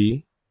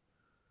PTSD?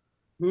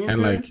 Mm-hmm.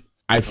 And like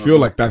I feel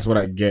like that's what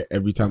I get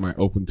every time I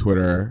open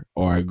Twitter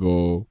or I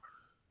go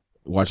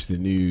watch the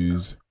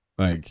news.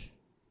 Like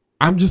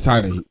I'm just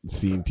tired of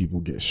seeing people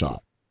get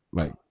shot.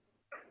 Like,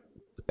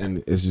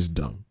 and it's just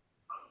dumb.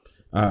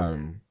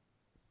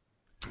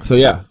 So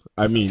yeah,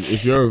 I mean,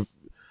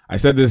 I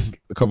said this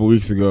a couple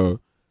weeks ago.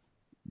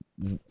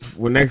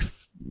 For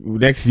next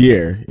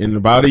year, in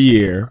about a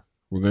year,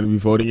 we're going to be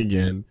voting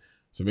again.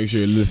 So make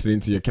sure you're listening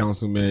to your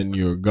councilmen,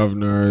 your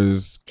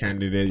governors,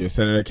 candidate, your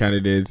senator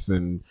candidates,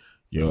 and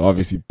your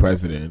obviously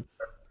president,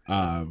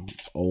 or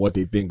what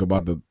they think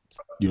about the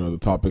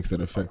topics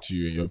that affect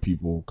you and your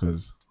people.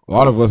 Because a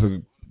lot of us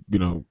are,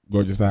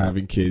 going to start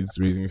having kids,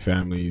 raising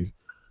families.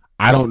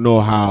 I don't know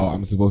how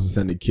I'm supposed to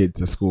send a kid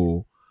to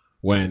school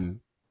with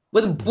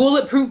a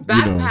bulletproof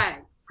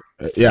backpack.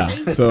 Yeah,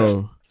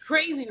 so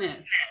craziness.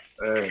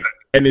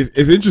 And it's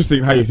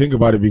interesting how you think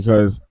about it,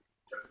 because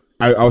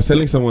I was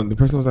telling someone, the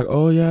person was like,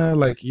 oh yeah,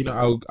 like,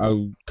 I'll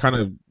kind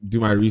of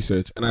do my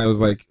research. And I was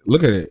like,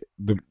 look at it.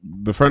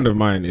 The friend of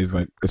mine is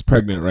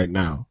pregnant right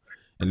now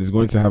and is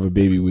going to have a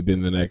baby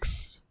within the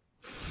next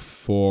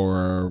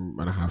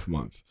 4.5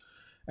 months.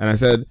 And I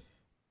said,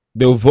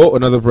 they'll vote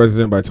another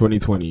president by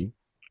 2020.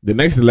 The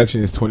next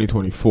election is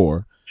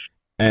 2024.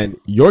 And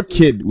your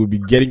kid will be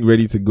getting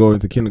ready to go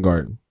into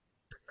kindergarten.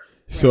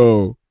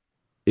 So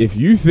if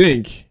you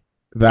think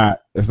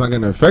that it's not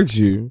going to affect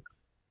you,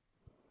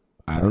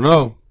 I don't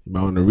know. You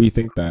might want to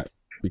rethink that,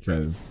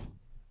 because,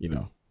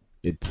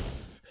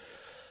 it's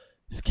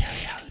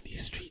scary out in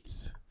these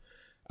streets.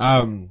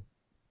 But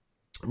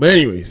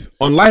anyways,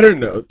 on lighter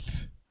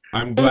notes,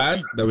 I'm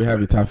glad that we have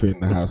Itafe in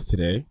the house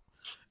today,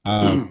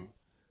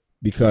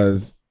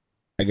 because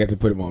I get to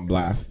put him on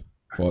blast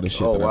for all the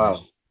shit.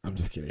 I'm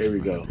just kidding. Here we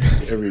go.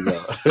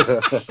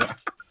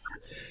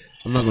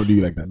 I'm not going to do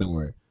you like that. Don't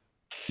worry.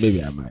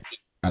 Maybe I might.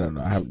 I don't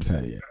know. I haven't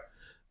decided yet.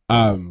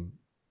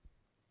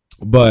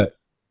 But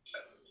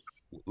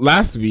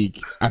last week,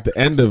 at the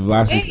end of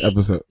last week's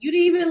episode, you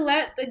didn't even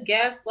let the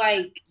guest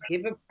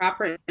give a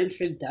proper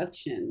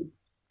introduction.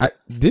 I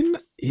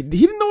didn't. He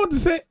didn't know what to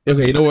say.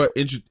 Okay, you know what?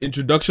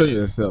 Introduction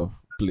yourself,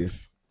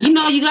 please. You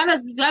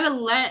gotta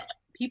let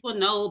people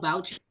know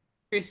about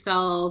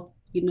yourself.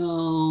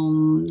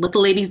 Let the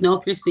ladies know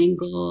if you're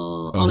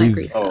single. All that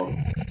great stuff.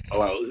 Oh,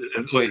 wow.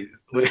 Wait.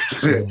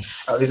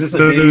 Is this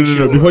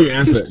no. Before you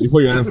answer,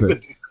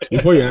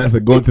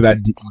 go into that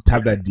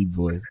tap that deep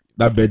voice,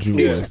 that bedroom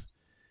voice.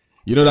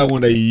 You know that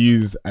one that you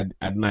use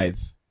at night.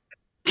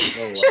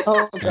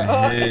 Oh,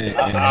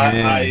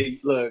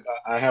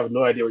 I have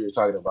no idea what you're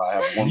talking about.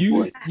 I have one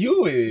voice.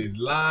 You is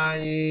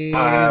lying.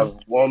 I have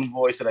one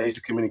voice that I use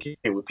to communicate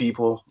with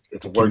people.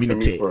 It's worked for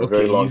me for a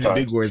very long time.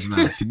 Using big words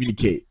now.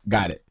 Communicate.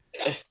 Got it.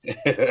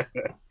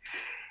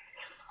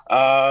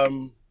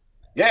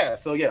 Yeah,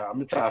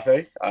 I'm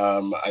Itafe.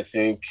 I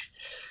think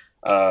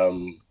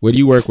where do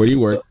you work?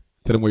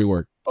 Tell them where you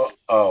work.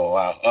 Oh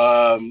wow.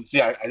 I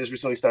just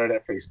recently started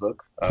at Facebook.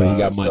 So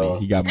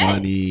he got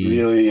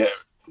money.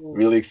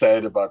 Really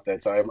excited about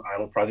that. So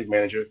I'm a project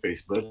manager at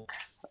Facebook.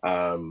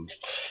 I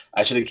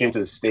actually came to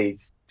the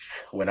States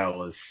when I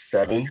was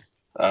 7.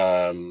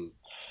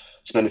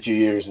 Spent a few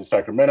years in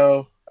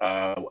Sacramento.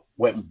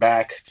 Went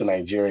back to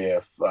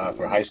Nigeria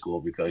for high school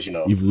because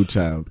evil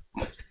child.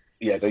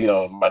 Yeah,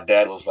 my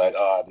dad was like,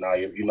 "Oh, no,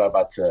 you're not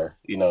about to,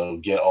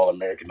 get all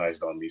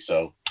Americanized on me."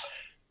 So,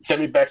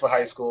 sent me back for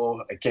high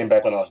school. I came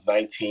back when I was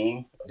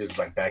 19, just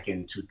back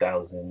in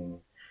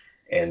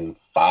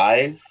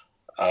 2005.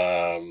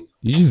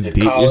 You just date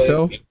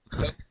yourself?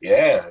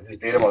 Yeah, I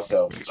just dated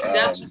myself.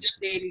 Definitely just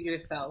dated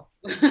yourself.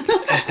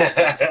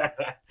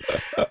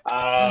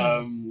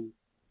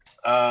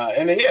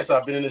 And then so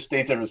I've been in the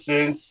States ever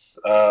since.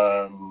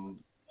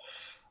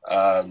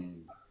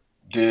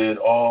 Did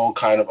all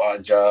kind of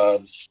odd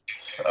jobs.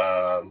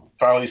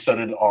 Finally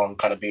started on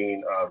kind of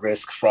being a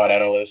risk fraud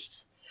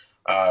analyst.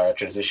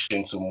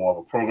 Transitioned to more of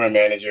a program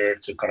manager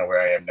to kind of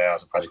where I am now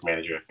as a project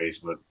manager at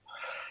Facebook.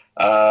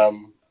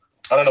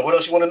 I don't know what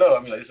else you want to know. I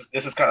mean, like,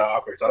 this is kind of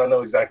awkward. So I don't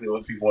know exactly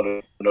what people want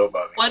to know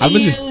about me. What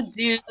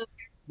do you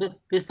do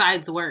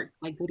besides work?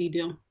 Like, what do you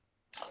do?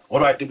 What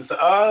do I do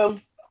besides?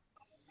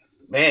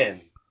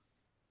 Man,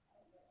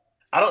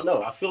 I don't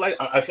know. I feel like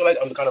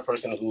I'm the kind of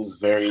person who's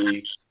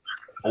very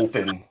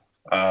open.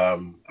 I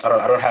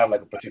don't have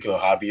like a particular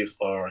hobby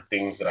or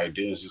things that I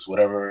do. It's just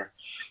whatever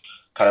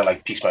kind of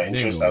like piques my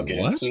interest. I'll get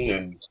into.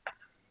 And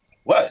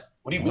what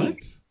do you mean?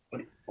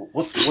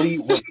 What's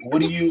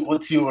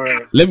your?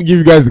 Let me give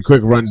you guys a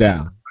quick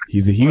rundown.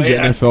 He's a huge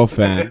NFL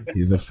fan.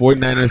 He's a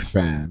 49ers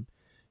fan.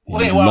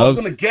 I was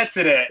gonna get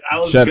to that.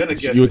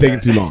 You were taking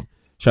too long.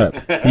 Shut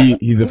up.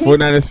 He's a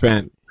 49ers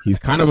fan. He's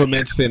kind of a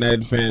Manchester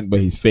United fan, but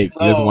he's fake.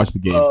 He doesn't watch the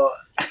games.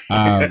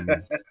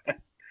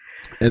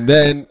 And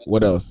then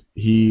what else?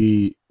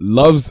 He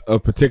loves a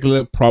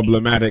particular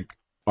problematic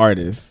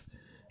artist.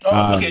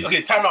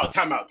 Okay. Time out.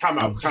 Time out. Time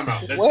out. Time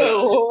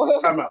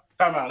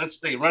out. Let's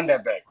run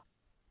that back.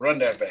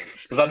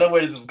 Because I know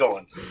where this is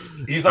going.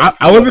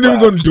 I wasn't even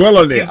going to dwell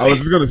on it. I was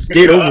just going to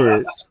skate over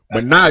it.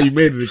 But now you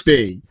made it a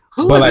thing.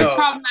 Who is a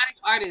problematic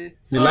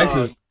artist? He likes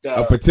a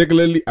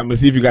particularly. I'm gonna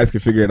see if you guys can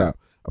figure it out.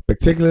 A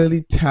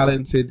particularly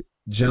talented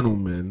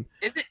gentleman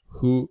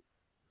who.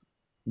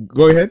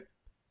 Go ahead.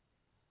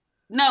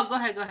 No, go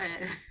ahead.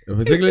 A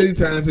particularly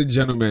talented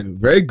gentleman,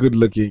 very good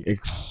looking,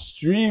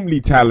 extremely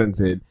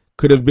talented,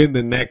 could have been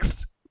the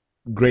next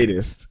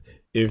greatest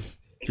if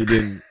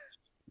he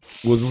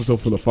wasn't so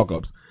full of fuck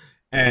ups.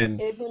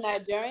 And is he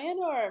Nigerian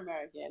or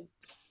American?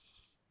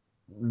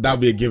 That'll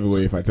be a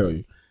giveaway if I tell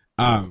you.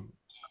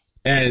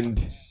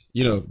 And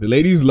you know, the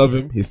ladies love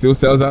him. He still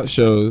sells out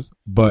shows,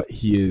 but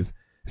he is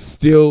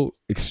still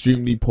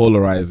extremely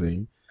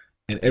polarizing.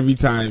 And every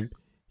time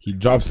he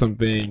drops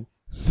something,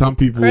 some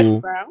people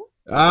Chris Brown?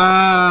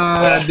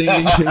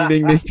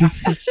 ding.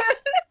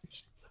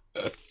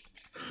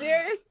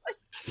 Seriously?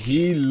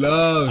 He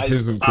loves him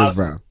some Chris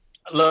Brown.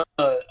 Look,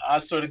 I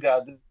swear to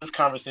God, this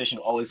conversation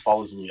always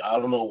follows me. I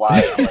don't know why.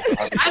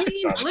 I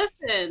mean,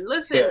 listen.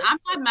 Yeah. I'm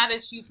not mad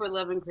at you for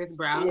loving Chris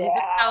Brown. Yeah. He's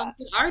a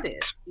talented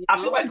artist. You know?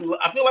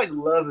 I feel like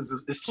love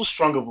is too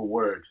strong of a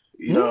word.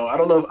 You know, I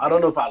don't know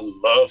if I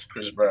love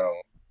Chris Brown.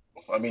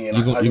 I mean,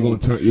 you're gonna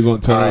turn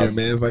on your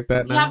mans like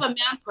that now? You have a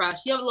man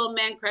crush. You have a little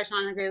man crush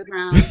on Chris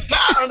Brown. No.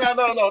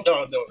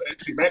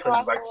 See, man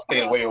crush is like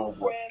staying way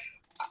overboard.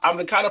 I'm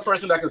the kind of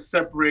person that can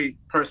separate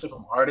person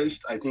from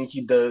artist. I think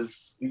he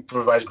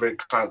provides great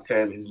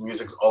content. His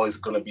music is always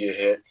going to be a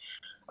hit.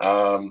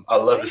 I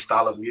love his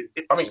style of music.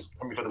 I mean,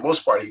 for the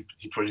most part,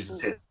 he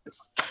produces hits.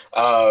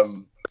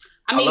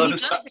 He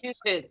does produce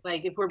hits.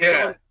 Like, if we're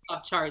going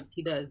off charts,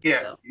 he does.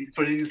 Yeah, so. He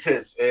produces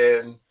hits.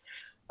 And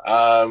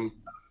I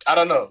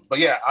don't know. But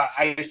yeah,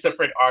 I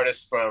separate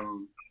artists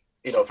from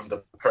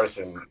the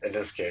person in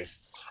this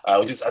case.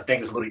 Which is, I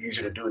think, is a little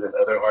easier to do than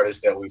other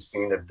artists that we've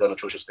seen that have done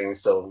atrocious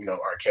things. So,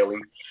 R. Kelly.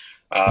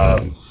 I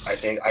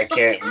think I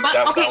can't.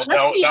 That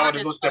one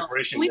is no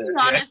separation. Can we be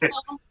honest, though?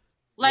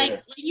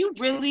 Like, can you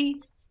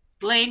really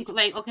blame?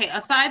 Like, okay,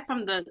 aside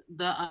from the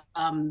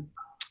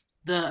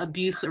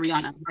abuse of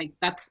Rihanna, like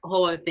that's a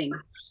whole other thing.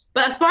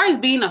 But as far as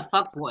being a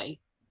fuckboy,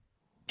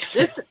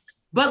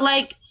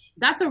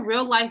 that's a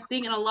real life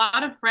thing, and a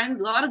lot of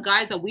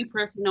guys that we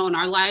personally know in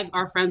our lives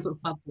are friends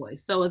with fuckboys.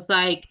 So it's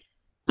like.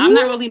 I'm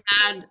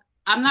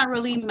not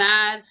really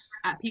mad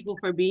at people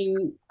for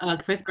being a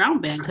Chris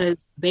Brown fan because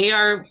they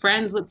are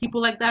friends with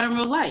people like that in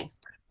real life.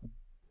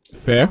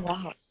 Fair.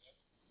 Wow.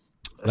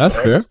 That's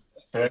fair.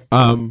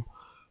 But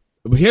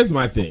here's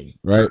my thing,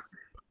 right?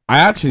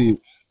 I'm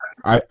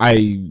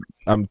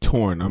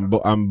torn.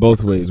 I'm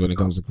both ways when it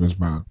comes to Chris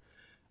Brown.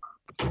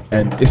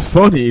 And it's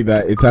funny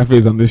that Itafe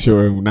is on this show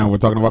and now we're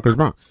talking about Chris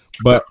Brown.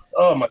 But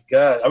oh my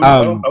God,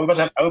 are we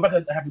about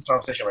to have this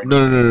conversation right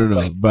now?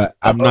 No. But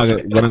we're not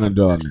gonna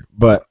dwell on it.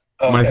 But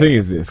my thing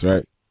is this,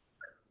 right?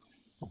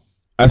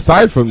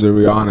 Aside from the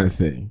Rihanna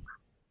thing,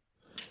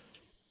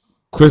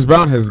 Chris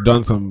Brown has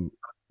done some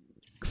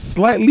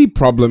slightly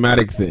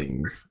problematic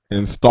things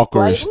and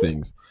stalkerish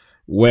things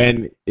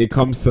when it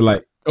comes to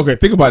like. Okay,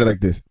 think about it like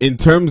this: in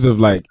terms of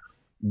like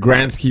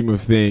grand scheme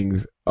of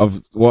things, of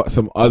what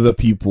some other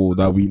people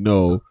that we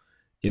know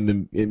in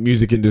the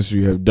music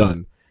industry have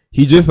done.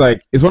 He just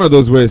like, it's one of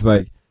those where it's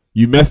like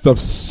you messed up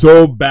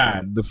so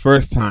bad the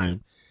first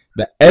time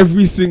that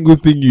every single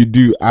thing you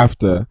do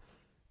after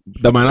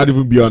that might not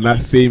even be on that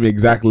same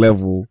exact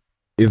level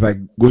is like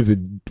going to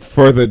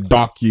further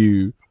dock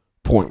you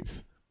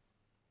points.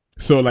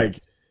 So like,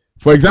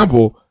 for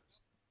example,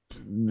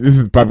 this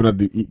is probably not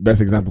the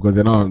best example because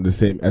they're not on the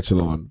same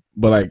echelon,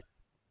 but like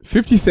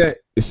 50 Cent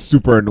is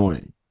super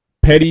annoying.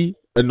 Petty,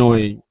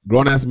 annoying,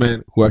 grown ass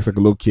man who acts like a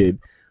little kid.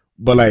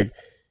 But like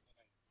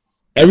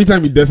every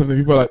time he does something,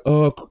 people are like,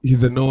 oh,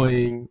 he's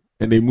annoying,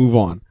 and they move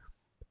on.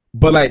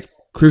 But like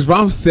Chris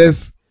Brown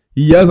says,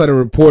 he yells at a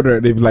reporter,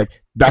 they be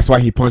like, that's why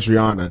he punched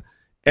Rihanna.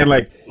 And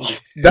like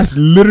that's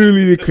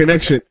literally the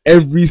connection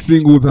every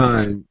single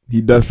time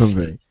he does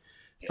something.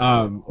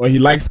 Or he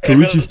likes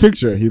Karuchi's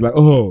picture. He's like,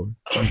 oh,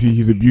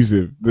 he's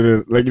abusive.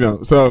 Like,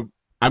 so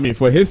I mean,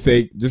 for his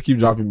sake, just keep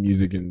dropping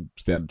music and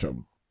stay out of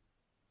trouble.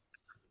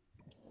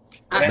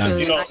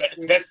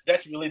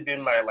 That's really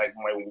been my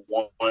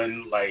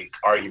one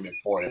argument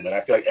for him, and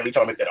I feel like every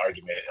time I make that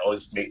argument,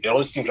 it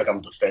always seems like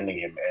I'm defending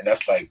him, and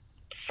that's like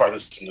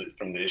farthest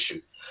from the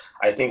issue.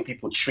 I think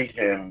people treat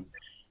him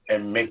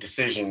and make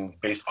decisions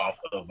based off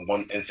of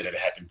one incident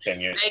that happened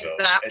 10 years ago.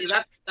 Exactly.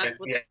 That's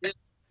what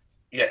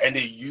and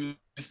they use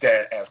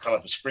that as kind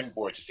of a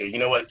springboard to say, you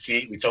know what,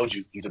 see, we told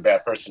you he's a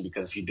bad person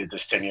because he did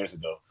this 10 years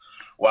ago.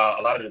 While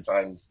a lot of the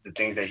times the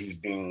things that he's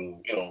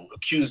being,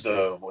 accused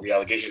of, or the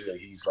allegations that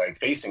he's like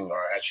facing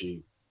are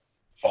actually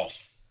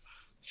false.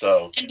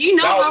 So, and do you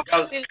know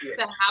how it is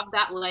to have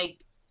that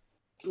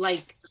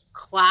like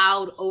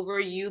cloud over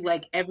you,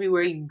 like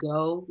everywhere you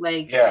go?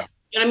 Like, yeah.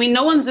 You know what I mean?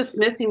 No one's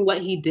dismissing what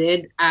he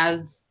did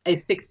as a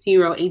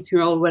 16-year-old,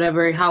 18-year-old,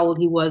 whatever, how old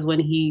he was when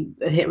he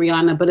hit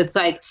Rihanna. But it's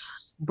like,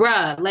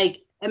 bruh,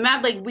 like,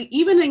 imagine,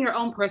 even in your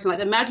own person, like,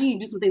 imagine you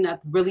do something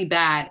that's really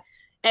bad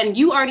and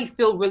you already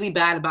feel really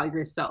bad about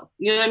yourself.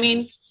 You know what I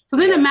mean? So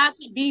then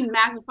imagine being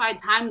magnified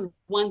times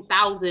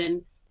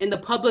 1,000 in the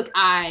public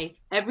eye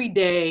every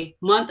day,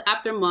 month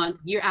after month,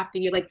 year after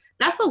year. Like,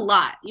 that's a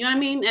lot. You know what I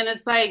mean? And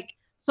it's like,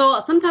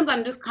 so sometimes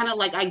I'm just kind of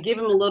like, I give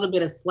him a little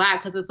bit of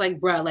slack because it's like,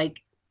 bruh, like,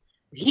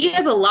 he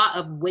has a lot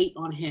of weight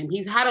on him.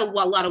 He's had a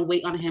lot of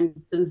weight on him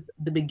since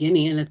the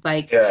beginning. And it's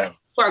like, people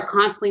are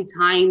constantly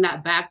tying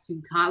that back to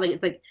time. Like,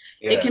 it's like,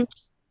 it can be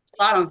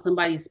a lot on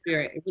somebody's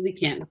spirit. It really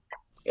can.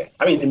 Yeah.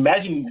 I mean,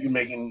 imagine you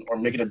making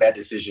a bad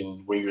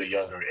decision when you're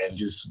younger and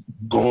just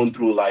going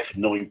through life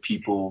knowing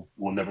people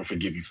will never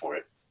forgive you for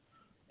it.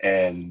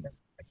 And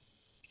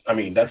I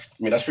mean, that's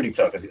pretty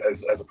tough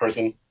as a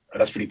person.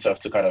 That's pretty tough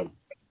to kind of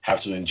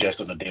have to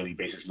ingest on a daily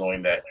basis,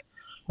 knowing that.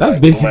 That's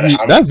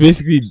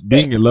basically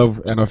being in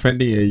love and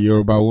offending a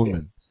Yoruba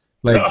woman,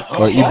 or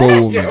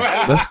Igbo woman.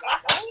 That's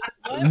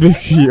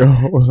basically your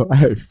whole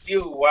life.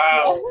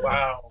 Wow.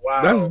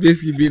 That's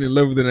basically being in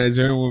love with a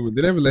Nigerian woman.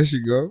 They never let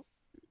you go.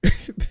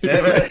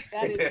 That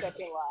is such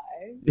a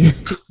lie.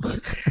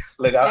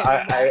 Like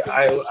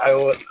I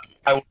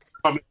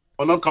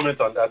will not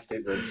comment on that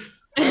statement.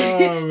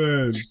 Oh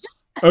man.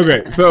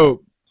 Okay,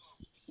 so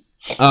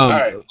all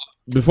right.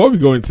 Before we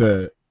go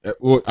into,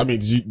 do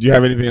you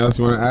have anything else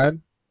you want to add?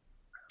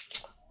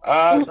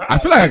 I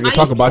feel like I can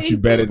talk about you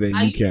better than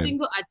you can.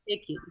 Single, I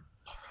take him.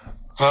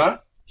 Huh?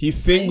 He's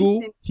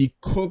single. He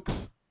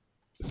cooks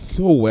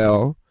so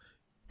well.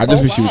 I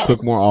just wish he would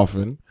cook more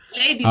often.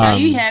 Ladies, are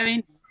you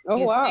having?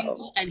 Oh wow.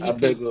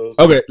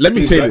 Okay, let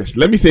me say this.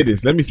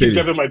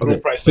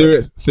 Okay,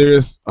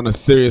 serious. On a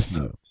serious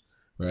note,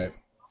 right?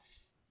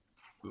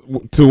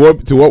 To what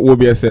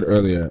Wobia said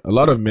earlier, a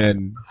lot of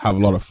men have a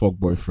lot of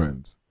fuckboy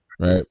friends,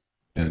 right?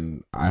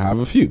 And I have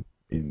a few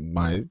in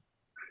my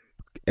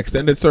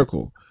extended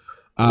circle.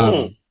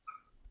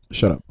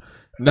 Shut up.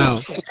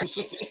 Now,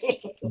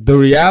 the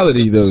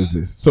reality though is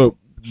this. So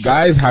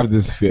guys have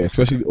this fear,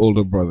 especially the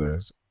older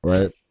brothers,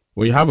 right?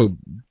 When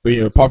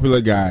you're a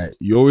popular guy,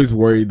 you always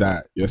worry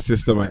that your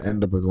sister might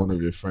end up as one of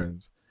your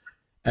friends.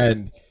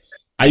 And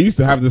I used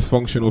to have this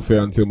functional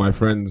fear until my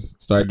friends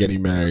started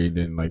getting married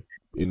and like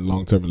in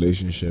long-term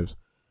relationships.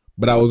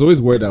 But I was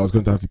always worried that I was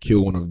going to have to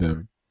kill one of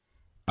them.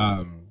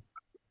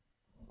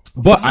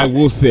 But I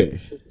will say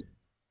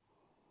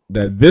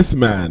that this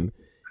man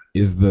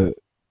is the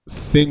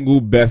single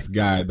best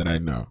guy that I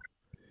know.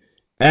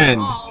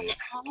 And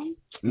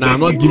now I'm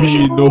not giving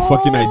you no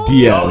fucking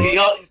ideas.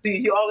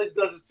 He always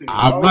does this to me.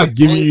 I'm not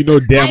giving you no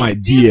damn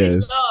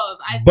ideas.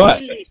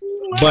 But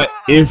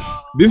if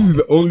this is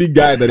the only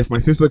guy that if my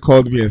sister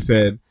called me and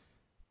said,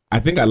 I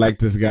think I like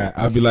this guy,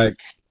 I'd be like,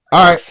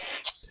 all right,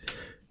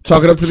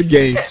 chalk it up to the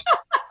game.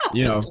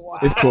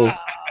 It's cool.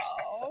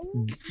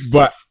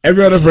 But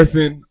every other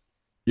person,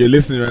 you're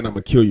listening right now, I'm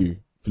gonna kill you.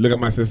 If you look at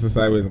my sister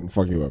sideways, I'm gonna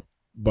fuck you up.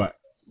 But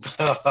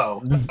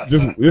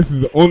this is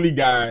the only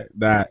guy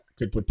that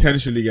could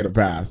potentially get a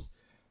pass.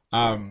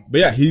 But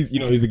yeah, he's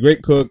a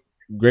great cook,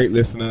 great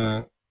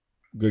listener,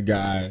 good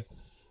guy.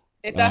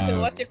 It's after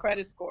what's your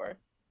credit score?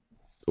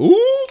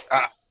 Ooh.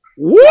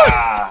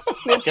 What?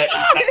 Okay.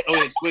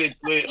 Wait.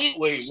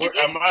 Where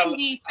am I?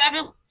 Is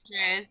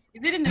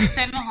it in the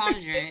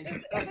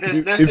 700s?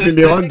 It's in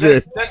the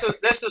 100s.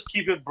 Let's just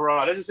keep it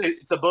broad. Let's just say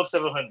it's above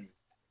 700.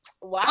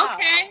 Wow.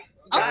 Okay.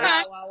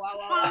 Wow.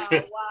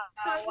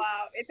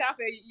 It's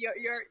happening.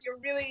 You're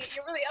really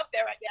up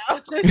there right now.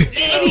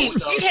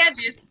 Ladies, you hear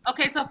this?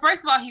 Okay, so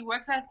first of all, he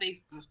works at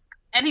Facebook.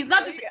 And he's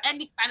not just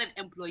any kind of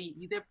employee.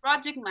 He's a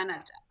project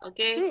manager,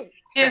 okay?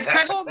 His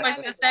credit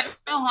score is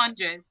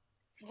 700.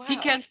 Wow. He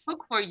can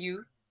cook for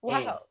you.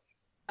 Wow.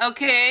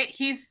 Okay,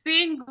 he's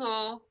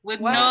single with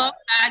no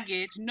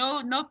baggage.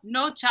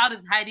 No child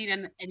is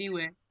hiding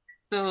anywhere.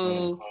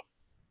 So,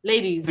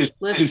 ladies,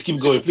 please keep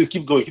going.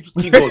 Keep going. Keep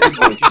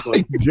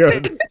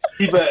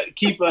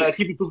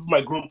improving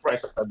my groom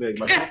price. I beg.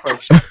 My groom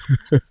price.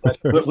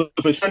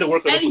 We're trying to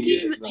work on it. And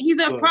he's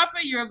a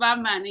proper Yoruba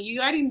man, and you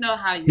already know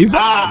how you. He's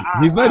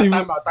not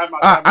even.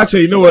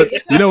 Actually, you know what?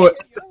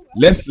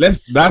 Let's.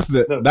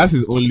 That's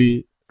his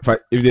only.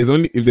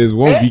 If there's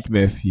one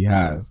weakness he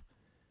has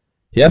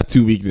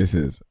two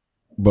weaknesses,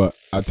 but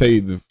I'll tell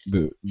you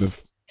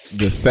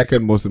the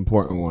second most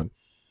important one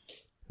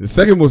The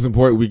second most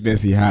important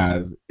weakness he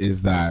has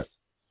is that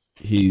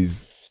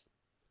he's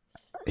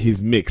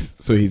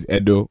mixed. So he's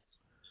Edo.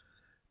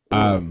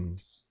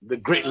 The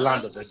great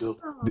land of Edo.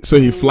 So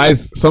he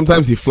flies.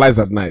 Sometimes he flies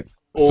at night.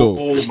 So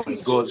Oh my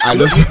God! I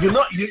you, just- you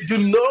know,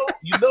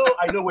 you know.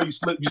 I know where you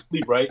sleep. You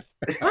sleep, right?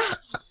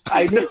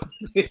 I know.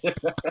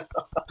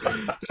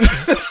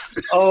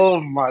 Oh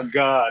my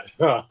God!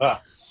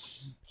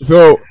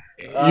 So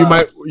you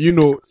might,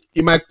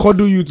 it might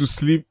cuddle you to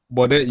sleep,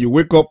 but then you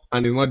wake up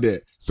and it's not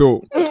there.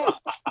 So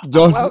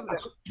just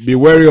be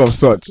wary of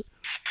such.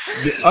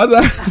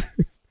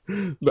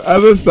 The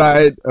other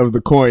side of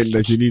the coin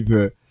that you need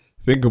to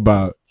think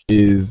about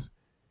is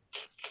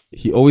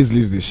he always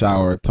leaves the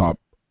shower top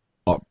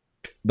up.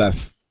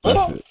 That's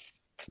it.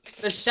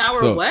 The shower,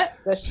 So- what?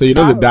 So you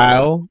know the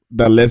dial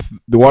that lets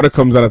the water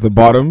comes out at the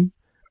bottom,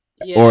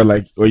 Yeah.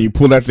 or you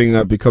pull that thing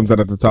up, it comes out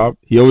at the top.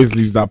 He always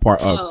leaves that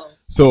part up. Oh.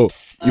 So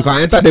you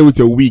can enter there with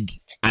your wig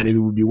and it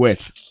will be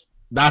wet.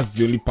 That's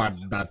the only part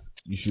that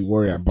you should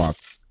worry about.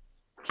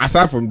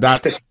 Aside from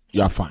that,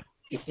 you're fine.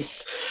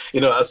 You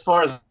know, as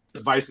far as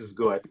vices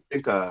go, I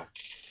think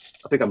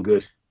I'm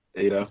good.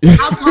 You know.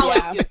 How tall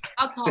are you?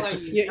 How tall are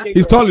you?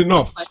 He's tall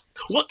enough.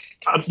 What?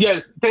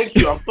 Yes, thank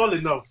you. I'm tall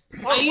enough.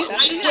 Are you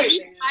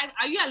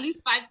at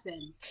least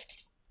 5'10"?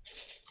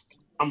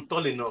 I'm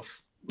tall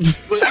enough.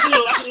 Wait,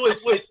 actually,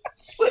 wait.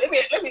 Let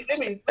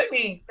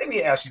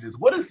me ask you this.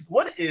 What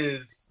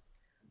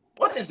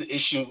is the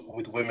issue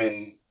with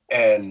women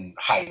and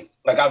height?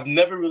 Like, I've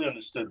never really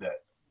understood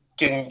that.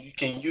 Can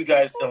you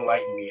guys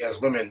enlighten me as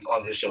women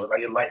on this show?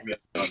 Like, enlighten me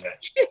on that.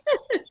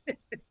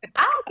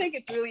 I don't think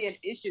it's really an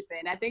issue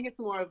thing. I think it's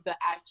more of the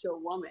actual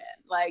woman.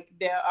 Like,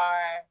 there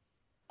are,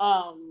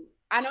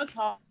 I know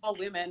tall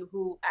women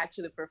who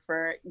actually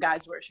prefer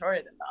guys who are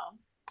shorter than them.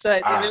 So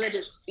it really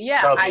just,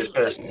 yeah. That would be a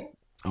person.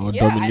 Oh,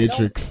 Yeah, I know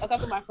dominatrix. a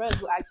couple of my friends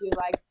who actually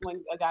like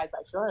when a guy's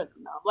like shorter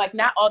than them. Like,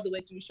 not all the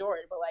way too short,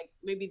 but like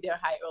maybe their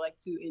height or like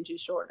 2 inches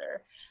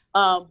shorter.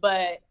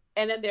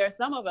 And then there are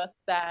some of us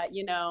that,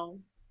 you know,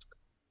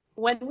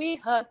 when we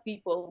hug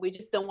people, we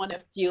just don't want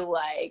to feel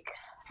like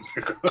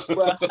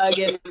we're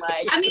hugging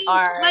like, I mean,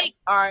 our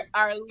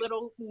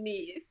little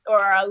niece or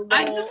our little.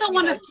 I just don't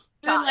want to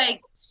feel child.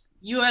 like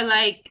you are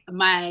like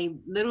my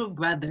little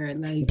brother.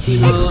 Like, you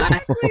know.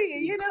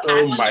 You know.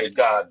 Oh my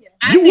God.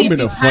 You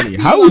women are funny.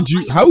 How would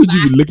you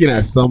be looking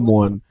at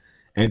someone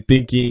and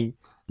thinking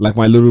like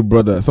my little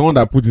brother, someone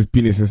that put his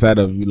penis inside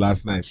of you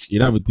last night?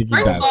 You're not even thinking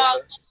First that. of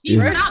all, he's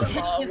Yes. not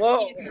putting his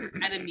Whoa. penis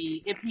inside of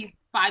me if he's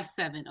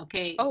 5'7",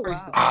 okay? Oh,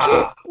 First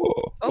wow. of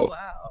all. Oh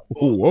wow.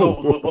 Oh,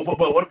 whoa. So, but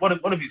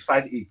what if he's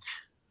 5'8"?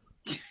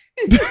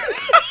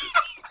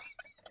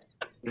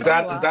 Is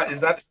that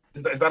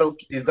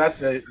okay? Is that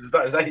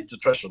hit the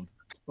threshold?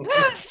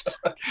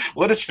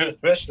 What is your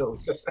threshold?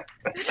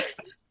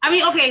 I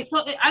mean, okay,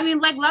 so I mean,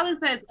 like Lala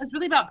says, it's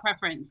really about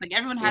preference. Like,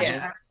 everyone has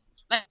Yeah.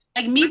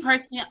 like me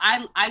personally,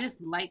 I just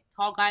like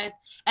tall guys.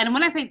 And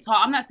when I say tall,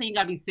 I'm not saying you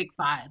gotta be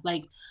 6'5".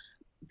 Like,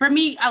 for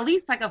me, at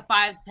least like a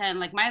 5'10".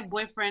 Like, my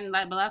boyfriend,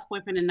 like my last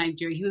boyfriend in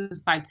Nigeria, he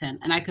was 5'10",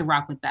 and I could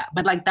rock with that.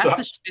 But like, that's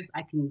the shortest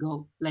I can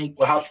go. Like,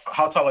 Well,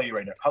 how tall are you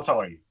right now? How tall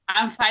are you?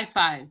 I'm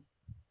 5'5".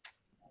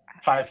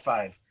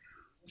 5'5".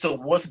 So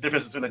what's the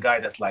difference between a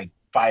guy that's like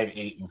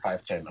 5'8" and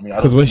 5'10"? I mean,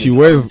 Because when she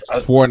wears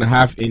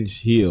 4.5-inch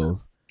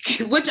heels,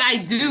 Which I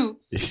do.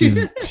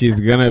 she's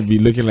gonna be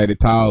looking like the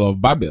Tower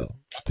of Babel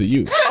to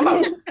you.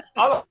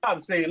 all I'm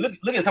saying,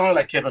 look at someone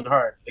like Kevin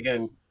Hart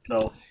again. You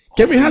know,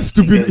 Kevin has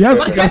stupid. He But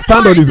can Kevin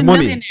stand Hart on is his a money.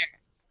 millionaire,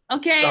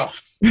 okay. oh.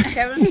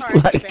 Kevin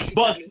Hart. Like-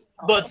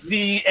 But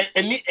the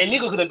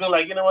Nico could have been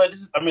like, you know what?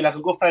 I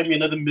could go find me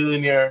another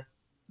millionaire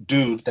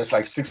dude that's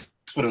like 6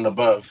 foot and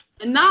above.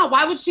 Nah,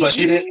 why would she? But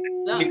she do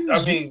didn't. that?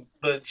 I mean,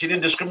 but she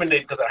didn't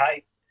discriminate because of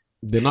height.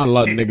 They're not a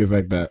lot of niggas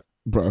like that,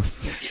 bro.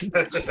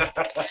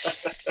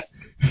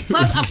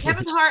 Plus,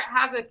 Kevin Hart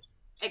has an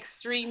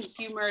extreme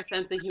humor,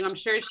 sense of humor. I'm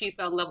sure she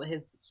fell in love with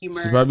his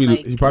humor. He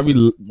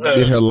probably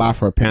made her laugh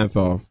her pants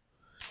off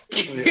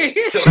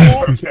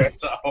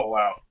Oh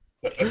wow.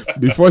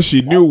 before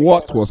she knew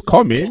what was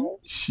coming.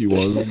 She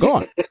was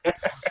gone.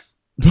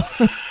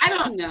 I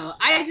don't know.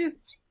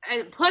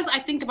 Plus, I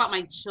think about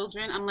my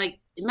children. I'm like,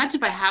 imagine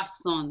if I have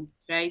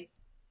sons, right?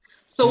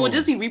 So we'll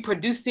just be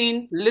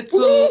reproducing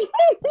little ones.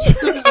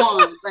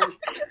 Like,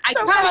 I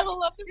kind of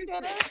love to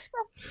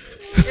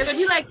it'll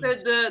be like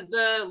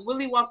the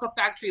Willy Wonka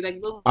factory, like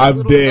little. I'm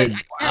little, dead.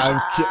 Like,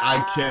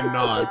 I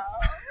cannot.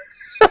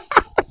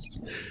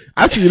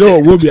 Actually, you know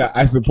what, Wobia,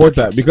 I support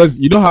that because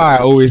you know how I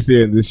always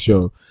say in this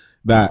show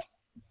that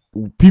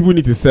people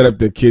need to set up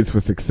their kids for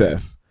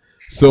success.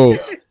 So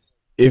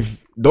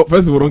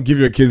first of all, don't give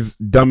your kids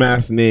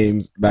dumbass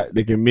names that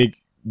they can make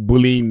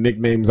bullying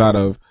nicknames out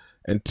of,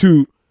 and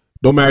 2,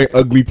 don't marry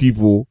ugly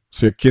people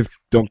so your kids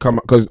don't come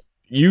out, because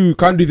you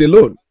can't do it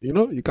alone. You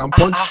know, you can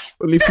punch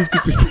only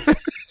 50%.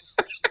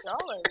 Y'all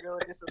are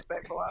really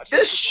disrespectful out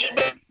This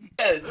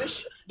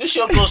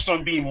show goes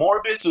from being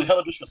morbid to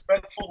hella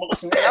disrespectful. But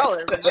what's Y'all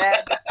next? are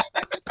bad.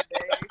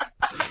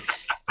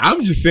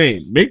 I'm just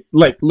saying,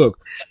 look,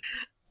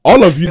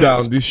 all of you that are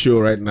on this show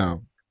right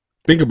now,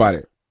 think about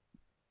it.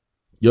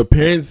 your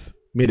parents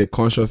made a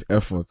conscious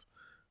effort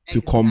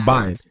to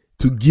combine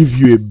to give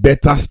you a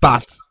better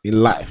start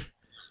in life.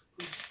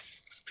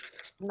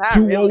 Not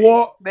To really.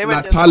 what They were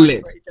na just talent,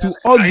 going for each to other.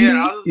 ugly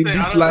Yeah, I was in saying,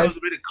 this I don't know, life. it was a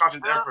really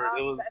conscious effort.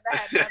 It was. That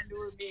had nothing to do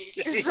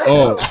with me.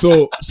 Oh,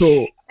 so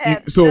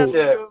Had so nothing to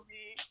Yeah. do with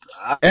me.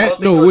 I don't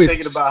think no, I was wait.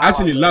 thinking about how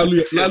Actually, I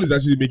was- Lalu is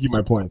actually making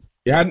my point.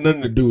 It had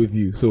nothing to do with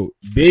you. So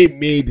they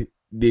made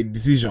the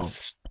decision,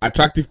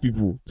 attractive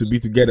people, to be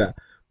together.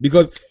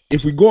 Because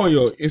if we go on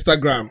your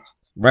Instagram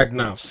right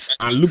now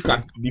and look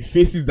at the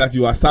faces that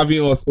you are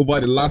serving us over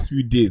the last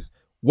few days,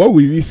 what will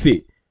we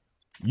say?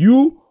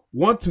 You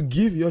want to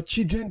give your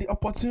children the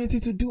opportunity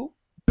to do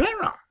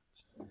better,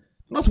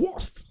 not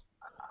worst.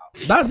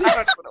 That's I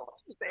it. don't know what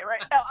to say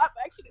right now. I'm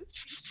actually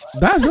speechless.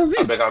 That's just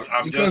I it. beg, I'm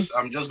Because-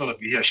 just gonna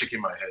be here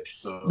shaking my head.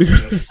 So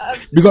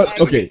Because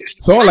okay,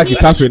 someone like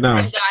Itafe now.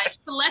 Guys,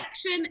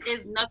 selection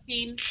is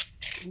nothing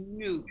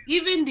new.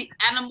 Even the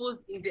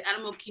animals in the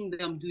animal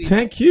kingdom do it.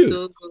 Thank you.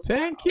 So,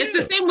 Thank it's the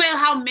you. same way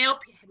how male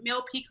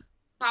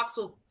peacocks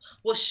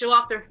will show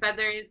off their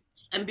feathers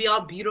and be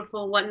all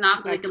beautiful and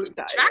whatnot, so they can look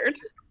attractive.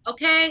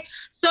 Okay,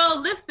 so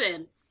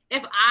listen,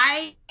 if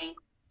I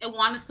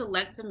want to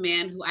select a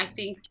man who I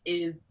think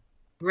is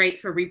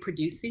great for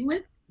reproducing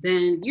with,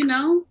 then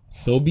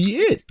So be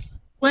it.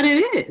 what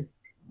it is.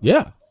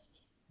 Yeah.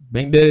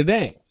 Bang da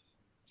dang.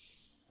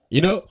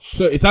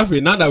 So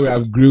Itafe, now that we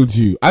have grilled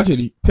you,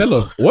 actually tell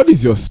us, what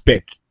is your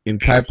spec in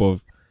type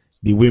of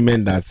the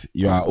women that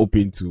you are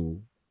open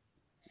to?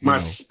 my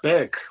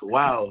spec,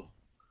 wow.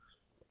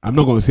 I'm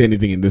not gonna say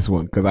anything in this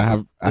one because I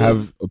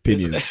have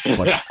opinions,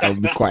 but I'll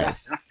be quiet.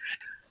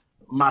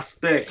 My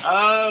spec,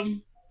 I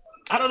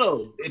don't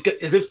know.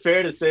 Is it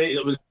fair to say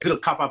is it a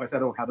cop out if I said I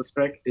don't have a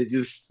spec? It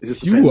just You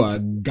depends. are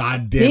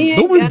goddamn. He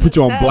Don't ain't let me got put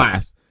you no on type.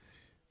 blast.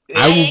 I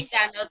I will, ain't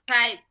got no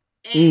type.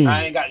 I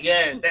ain't got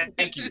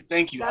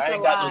thank you. That's I a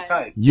ain't got no lie.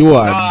 type. you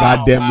are a Oh,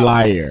 goddamn wow.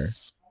 liar.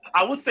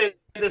 I would say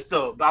this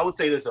though. I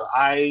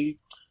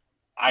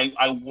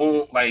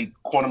won't like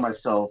corner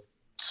myself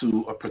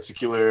to a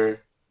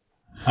particular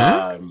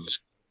Huh?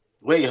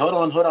 wait, hold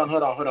on. Like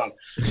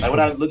when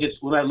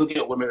I look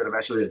at women that I'm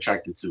actually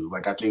attracted to,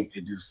 like I think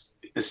it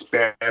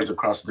spans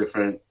across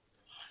different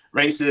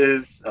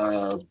races,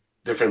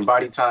 different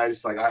body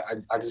types. Like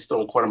I just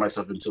don't corner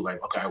myself into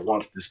like, okay, I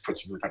want this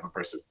particular type of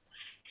person.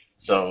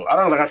 So I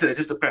don't know, like I said, it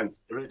just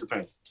depends. It really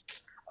depends.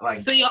 Like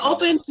So you're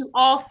open to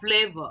all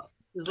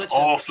flavors, is what you're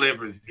all saying.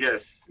 flavors.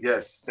 Yes.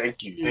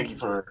 Thank you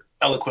for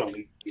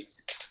eloquently.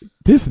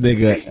 This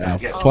nigga a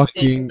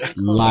fucking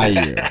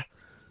liar.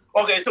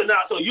 Okay, so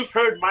you've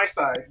heard my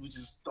side, which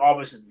is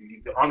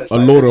obviously the honest A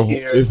side. load Let's of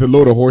hear- it's a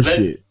load of horse let's-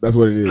 shit. That's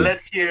what it is.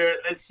 Let's hear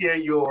the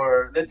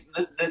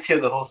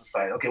whole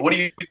side. Okay, what do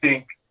you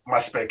think my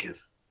spec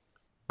is?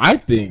 I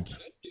think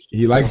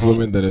he likes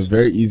women that are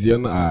very easy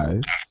on the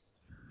eyes.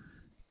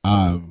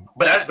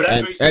 But that's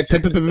very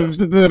subjective.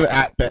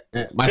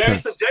 My Very turn.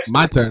 subjective.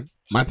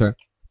 My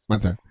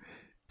turn.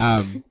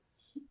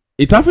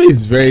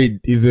 Itafe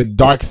is a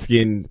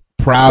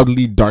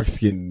proudly dark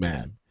skinned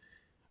man.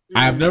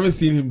 I have never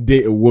seen him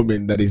date a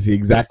woman that is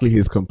exactly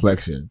his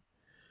complexion.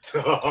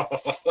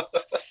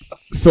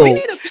 So We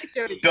need a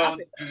picture of the Don't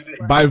topic. do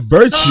that. by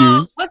virtue,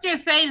 So what you're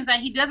saying is that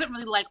he doesn't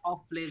really like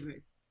all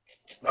flavors.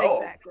 No,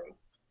 Exactly.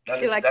 that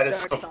He is likes that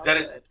is dark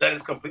chocolate. that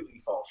is completely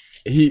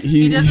false.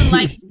 He doesn't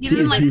like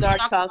Dark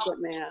dark chocolate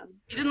man.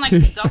 He didn't like the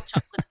dark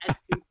chocolate ice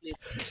cream flavor.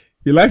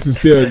 he likes to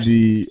stay on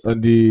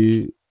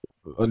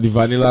the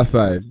vanilla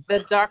side. The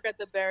darker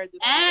the berry, the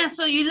And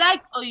so you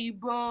like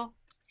Oyibo.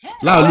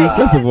 Now,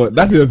 first of all,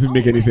 that doesn't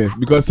make any sense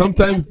because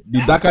sometimes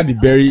the darker the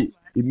berry,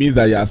 it means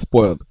that you are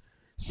spoiled.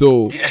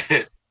 So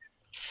Yeah.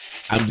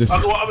 I'm just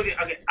Okay, well,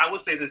 okay, I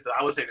would say this though.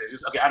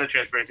 Just out of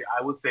transparency,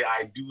 I would say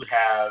I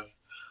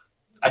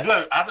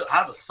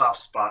have a soft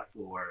spot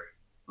for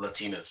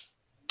Latinas.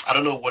 I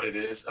don't know what it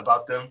is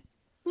about them,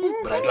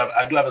 but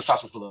I do have a soft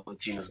spot for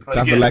Latinas. But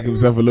Itafe again, like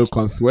himself a little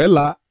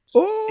Consuela.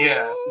 Oh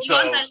yeah. You So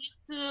want a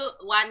little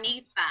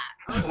Juanita.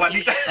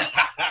 Juanita.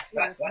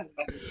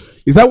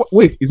 Is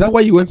that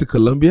why you went to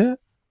Colombia?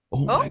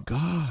 Oh my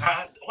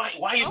god.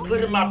 Why are you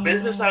putting my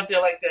business out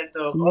there like that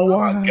though? Oh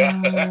Wow. my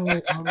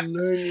god. I'm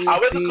learning I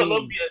went to things.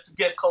 Colombia to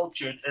get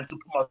cultured and to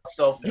put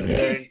myself in a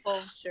very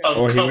culture.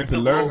 Or he went to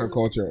learn her uncomfortable-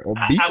 culture or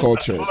be I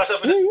cultured. put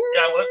myself I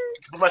went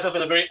to put myself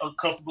in a very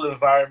uncomfortable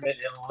environment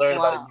and learn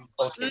about a new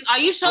culture. Are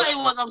you sure it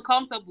was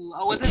uncomfortable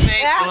or was it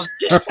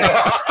very? Are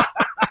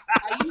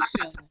you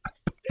sure?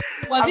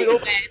 Was it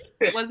wet?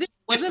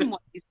 Was it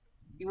moist?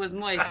 It was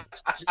moist.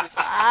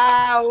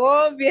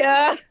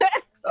 Wobia.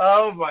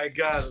 Oh my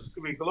god!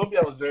 I mean, Colombia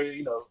was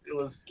very, it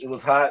was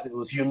hot, it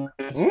was humid.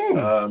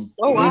 Oh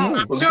wow.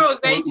 I'm sure it was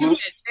very humid.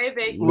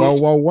 Very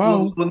humid.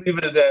 Wow. We'll leave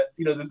it at that.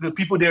 The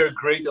people there are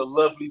great. They're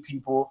lovely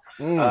people.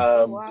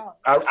 Wow.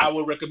 I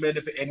would recommend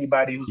it for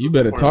anybody who's You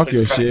better looking for a talk place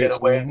your to kinda shit. get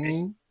away.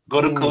 Mhm.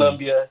 Go to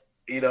Colombia.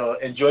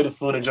 Enjoy the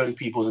food, enjoy the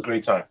people. It's a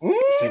great time.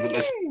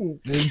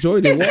 Enjoy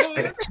the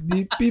what?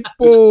 The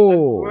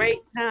people. Great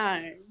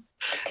time.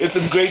 It's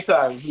a great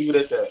time. Leave it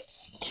at that.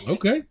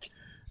 Okay.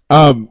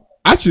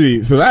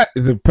 actually, so that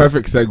is a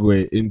perfect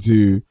segue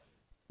into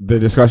the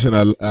discussion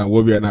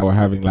Wobia and I were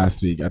having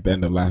last week at the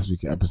end of last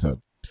week's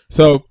episode.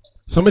 So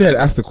somebody had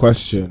asked the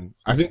question.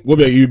 I think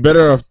Wobia, you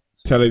better off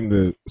telling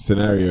the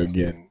scenario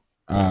again.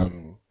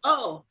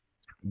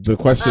 The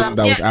question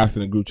that was asked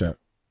in the group chat.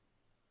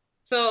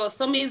 So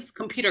somebody's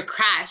computer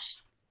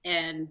crashed,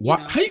 and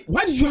why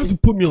did you have to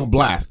put me on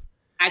blast?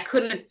 I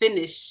couldn't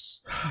finish.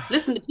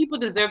 Listen, the people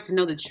deserve to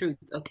know the truth,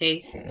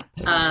 okay?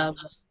 But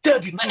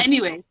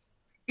anyway,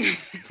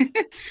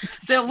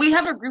 so we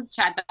have a group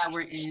chat that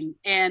we're in,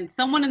 and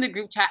someone in the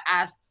group chat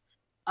asked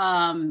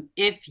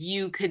if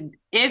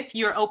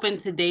you're open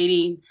to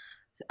dating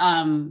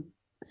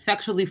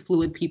sexually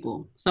fluid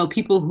people. So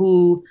people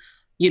who,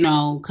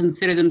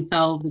 consider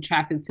themselves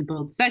attracted to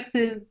both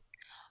sexes.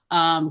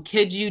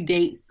 Could you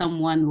date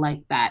someone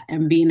like that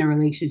and be in a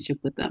relationship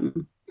with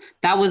them?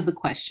 That was the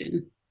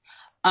question.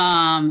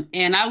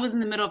 And I was in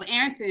the middle of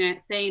answering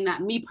it, saying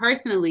that me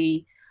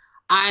personally,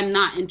 I'm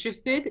not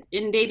interested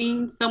in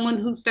dating someone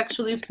who's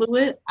sexually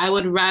fluid. I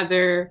would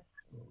rather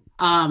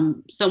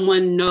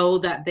someone know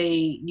that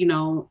they,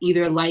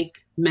 either like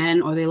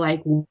men or they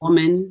like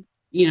women,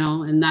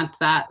 and that's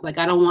that. Like,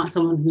 I don't want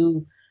someone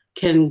who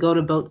can go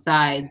to both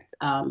sides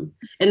in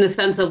the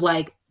sense of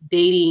like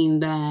dating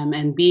them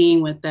and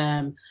being with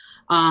them.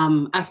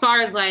 As far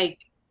as like,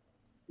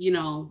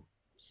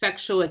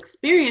 sexual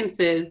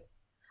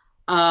experiences,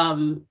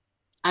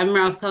 I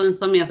remember I was telling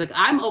somebody, I was like,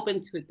 I'm open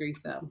to a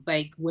threesome,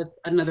 like with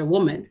another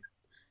woman,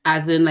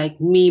 as in like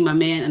me, my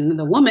man, and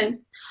another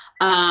woman.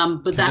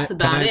 But that's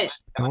about it.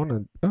 I want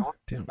to. Oh,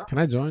 damn! Can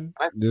I join?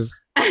 Just.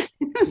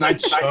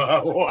 Not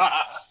sure.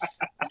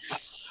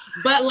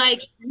 But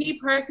like me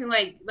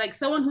personally, like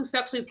someone who's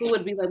sexually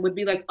fluid would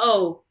be like,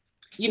 oh,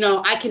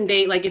 I can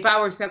date. Like if I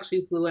were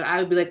sexually fluid, I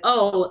would be like,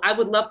 oh, I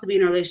would love to be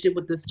in a relationship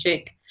with this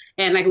chick,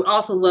 and I would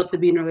also love to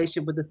be in a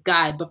relationship with this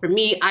guy. But for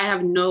me, I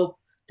have no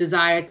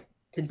desire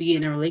to be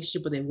in a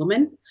relationship with a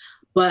woman.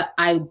 But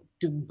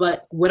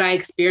would I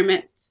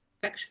experiment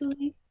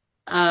sexually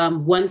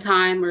one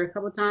time or a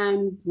couple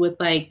times with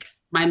like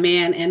my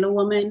man and a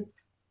woman?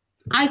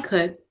 I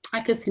could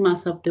see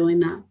myself doing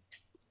that.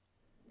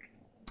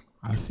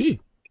 I see.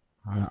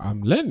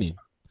 I'm learning.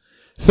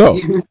 So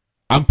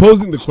I'm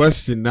posing the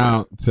question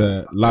now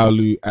to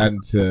Laulu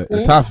and to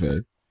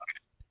Atafe.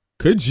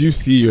 Could you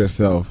see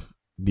yourself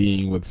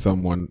being with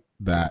someone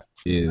that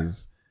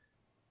is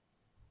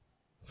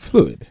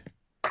fluid?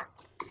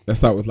 Let's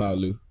start with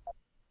Laulu.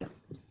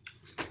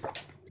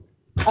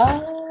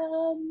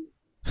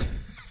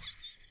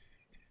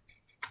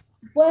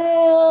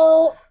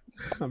 Well,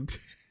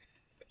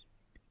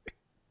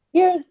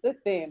 here's the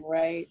thing,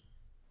 right?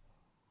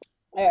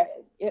 All right,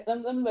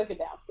 let me look it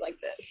down like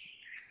this.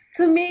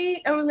 To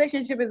me, a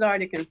relationship is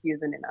already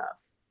confusing enough.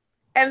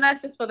 And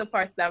that's just for the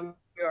parts that we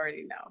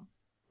already know.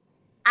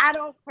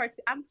 I'm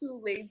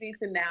too lazy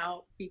to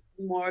now be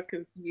more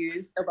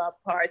confused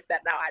about parts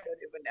that now I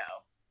don't even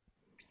know.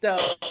 So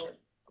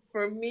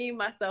for me,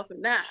 myself,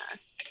 and I,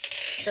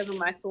 because of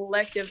my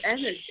selective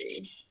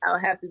energy, I'll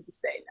have to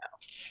just say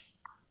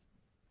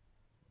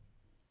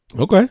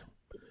no. Okay.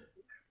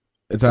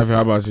 Atafe,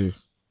 how about you?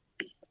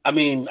 I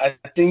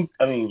think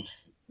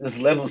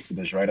there's levels to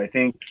this, right? I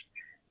think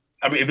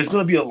if it's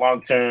going to be a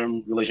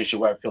long-term relationship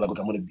where I feel like, look,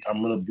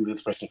 I'm gonna be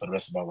this person for the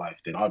rest of my life,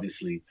 then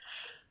obviously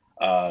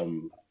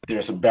there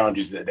are some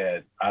boundaries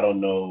that I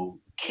don't know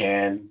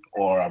can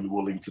or I'm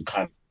willing to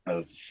kind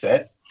of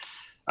set.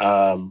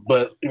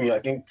 But I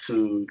think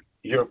to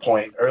your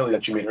point earlier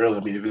that you made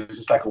earlier, if it's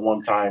just like a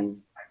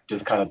one-time,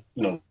 just kind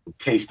of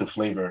taste the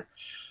flavor.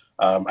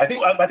 I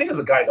think as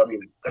a guy,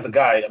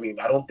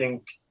 I don't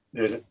think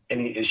there's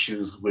any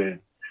issues with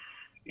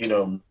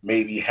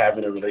maybe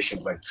having a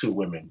relationship with like two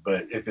women.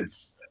 But if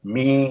it's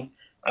me,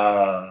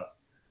 my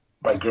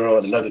girl,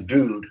 and another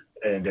dude,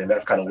 and then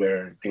that's kind of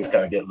where things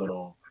kind of get a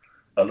little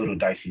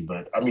dicey.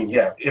 But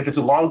if it's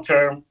a long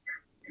term,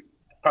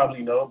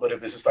 probably no. But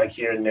if it's just like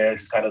here and there,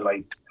 just kind of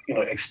like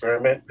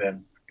experiment,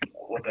 then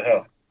what the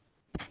hell?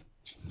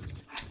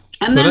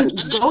 And then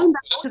going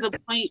back to the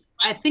point,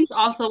 I think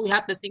also we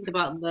have to think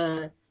about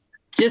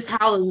just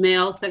how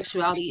male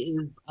sexuality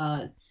is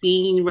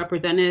seen,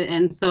 represented.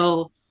 And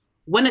so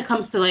when it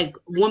comes to like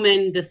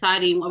women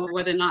deciding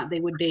whether or not they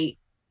would date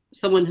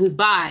someone who's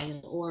bi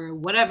or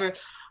whatever,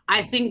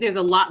 I think there's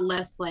a lot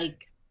less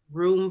like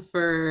room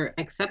for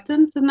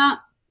acceptance in that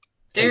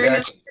area.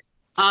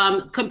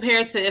 Exactly.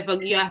 Compared to if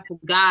you ask a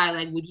guy,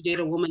 like, would you date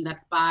a woman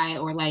that's bi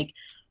or like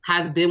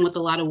has been with a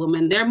lot of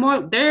women, they're more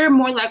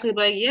likely to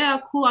be like, yeah,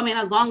 cool.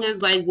 As long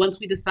as like once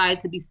we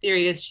decide to be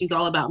serious, she's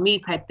all about me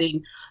type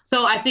thing.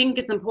 So I think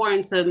it's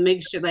important to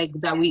make sure like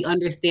that we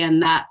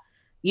understand that,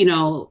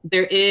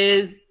 there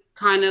is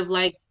kind of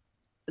like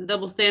a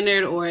double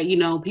standard or,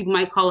 people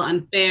might call it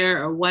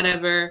unfair or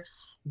whatever,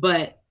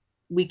 but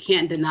we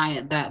can't deny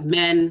it that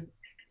men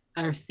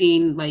are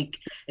seen like,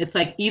 it's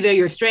like either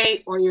you're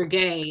straight or you're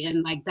gay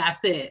and like,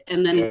 that's it.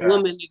 And then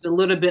women is a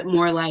little bit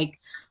more like,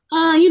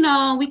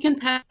 we can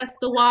test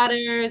the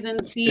waters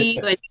and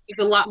see. Like,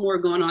 there's a lot more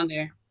going on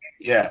there.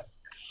 Yeah,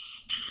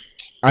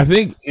 I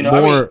think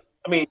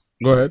I mean,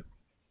 Go ahead.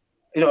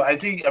 I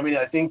think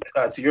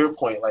to your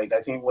point, like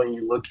I think when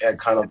you look at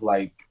kind of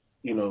like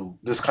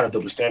this kind of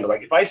double standard,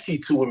 like if I see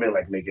two women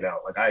like making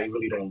out, like I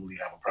really don't really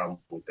have a problem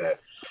with that.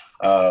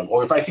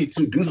 Or if I see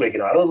two dudes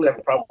making out, I don't really have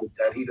a problem with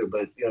that either.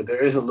 But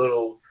there is a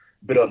little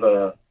bit of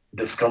a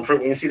discomfort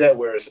when you see that,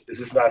 where it's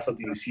just not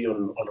something you see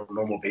on a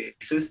normal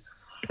basis.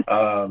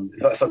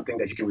 It's not something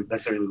that you can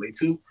necessarily relate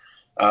to.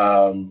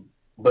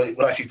 But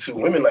when I see two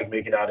women like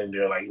making out and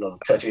they're like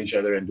touching each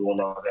other and doing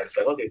all that, it's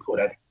like, okay, cool,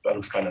 that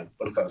looks kind of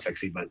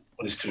sexy. But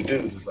when it's two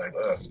dudes, it's like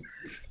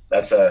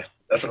that's a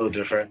little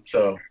different.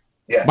 So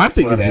yeah. My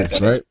thing is this,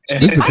 right?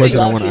 This is the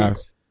question I want to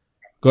ask.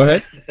 Go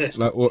ahead,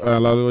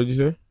 Lala, what did you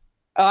say?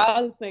 Oh,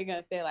 I was just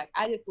gonna say, like,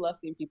 I just love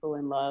seeing people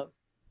in love.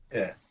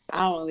 Yeah.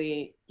 I don't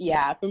really,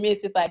 for me,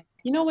 it's just like,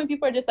 when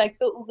people are just like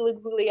so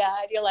googly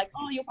eyed, you're like,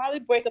 oh, you'll probably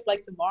break up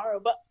like tomorrow,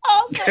 but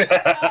oh my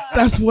God.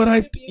 That's what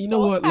you know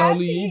what, Laulu,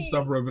 you need to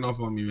stop rubbing off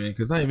on me, man,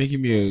 because now you're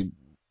making me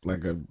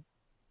a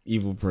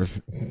evil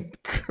person.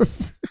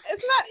 It's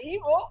not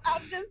evil.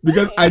 I'm just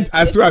because saying.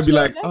 I swear I'd be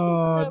like,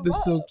 oh, this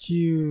is so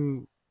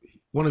cute.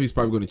 One of you's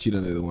probably going to cheat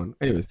on the other one.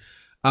 Anyways,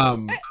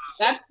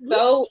 that's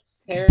so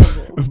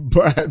terrible.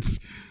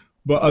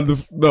 but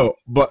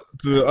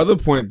to the other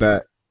point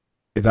that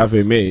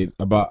Itafe made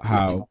about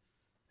how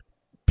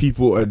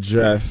people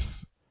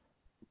address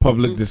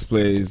public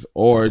displays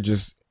or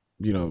just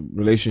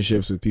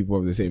relationships with people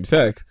of the same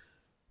sex,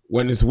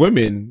 when it's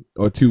women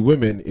or two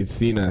women, it's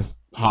seen as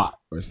hot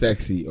or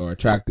sexy or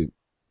attractive,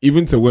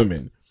 even to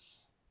women.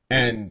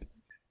 And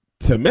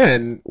to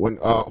men, when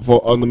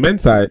on the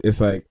men's side, it's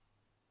like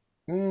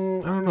I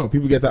don't know,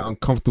 people get that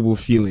uncomfortable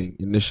feeling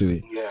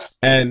initially. Yeah.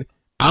 And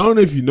I don't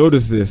know if you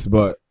noticed this,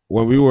 but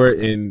when we were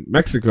in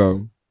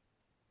Mexico,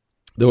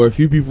 there were a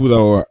few people that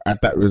were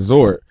at that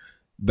resort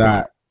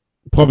that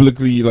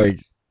publicly or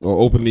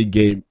openly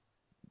gay,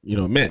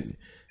 men.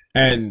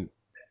 And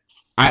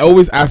I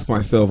always ask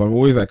myself, I'm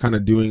always kind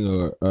of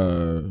doing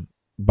a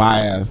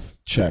bias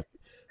check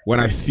when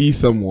I see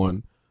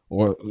someone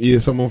or either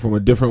someone from a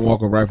different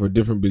walk of life or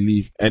different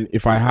belief. And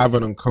if I have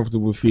an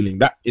uncomfortable feeling,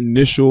 that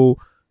initial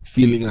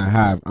feeling I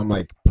have, I'm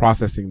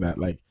processing that.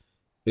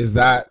 Is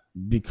that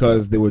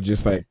because they were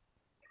just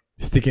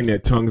sticking their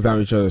tongues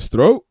down each other's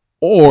throat?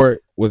 Or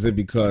was it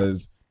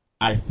because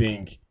I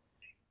think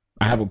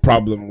I have a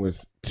problem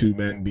with two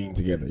men being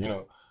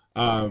together,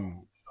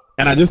 And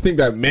I just think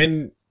that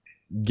men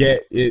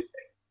get it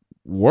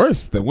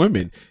worse than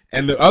women.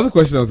 And the other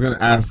question I was going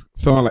to ask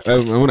someone, I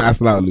want to ask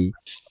Laulu.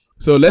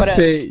 So let's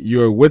say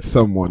you're with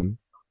someone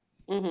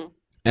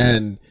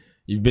and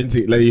you've been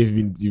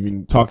you've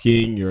been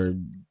talking, you're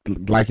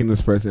liking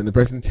this person, and the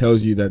person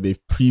tells you that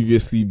they've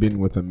previously been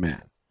with a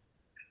man.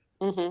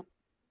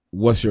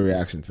 What's your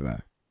reaction to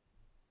that?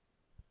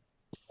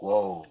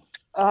 Whoa.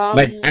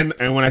 And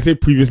when I say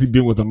previously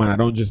been with a man, I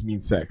don't just mean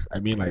sex. I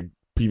mean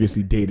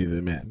previously dated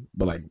a man,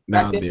 but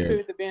now they're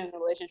previously been in a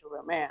relationship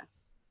with a man.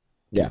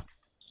 Yeah.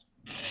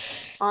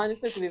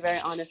 Honestly, to be very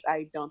honest,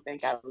 I don't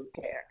think I would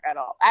care at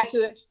all.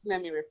 Actually,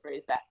 let me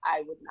rephrase that.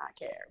 I would not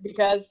care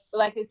because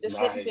it's just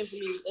different for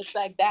me. It's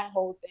that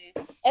whole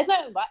thing. It's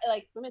not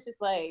for me. It's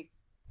just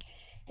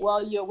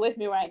well, you're with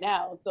me right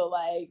now, so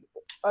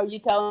are you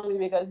telling me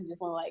because you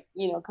just want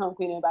to come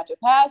clean about your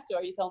past, or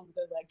are you telling me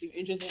because you're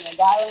interested in a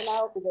guy right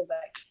now? Because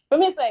for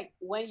me, it's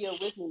when you're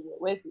with me, you're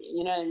with me.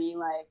 You know what I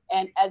mean?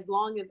 And as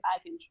long as I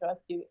can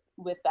trust you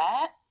with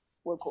that,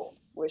 we're cool.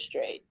 We're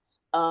straight.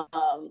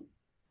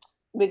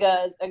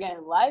 Because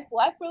again, life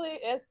really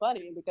is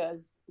funny because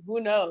who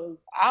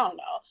knows? I don't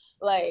know.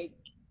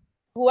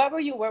 Whoever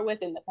you were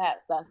with in the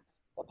past,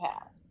 that's the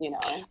past.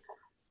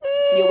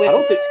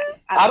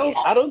 I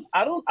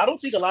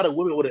don't think a lot of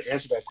women would have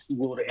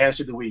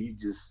answered the way you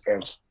just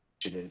answered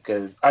it,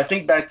 because I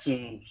think back to,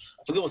 I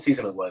forget what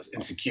season it was,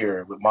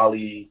 Insecure, with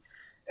Molly.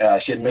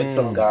 She had met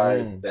some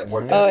guy that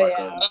worked at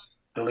a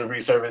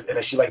delivery service, and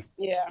then she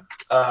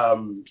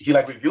he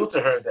revealed to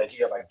her that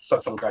he had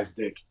sucked some guy's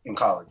dick in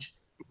college,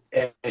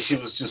 and she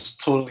was just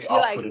totally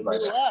off-putted by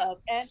that.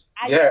 Love. And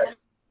I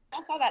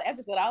saw that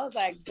episode. I was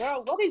like,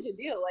 girl, what is your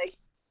deal?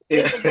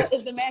 Is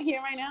the man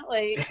here right now?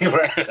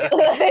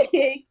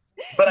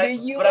 But do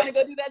you want to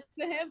go do that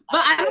to him?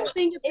 But I don't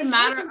think it's a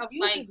matter of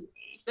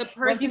the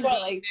person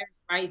being there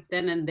right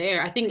then and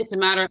there. I think it's a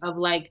matter of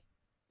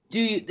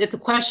it's a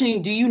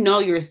questioning, do you know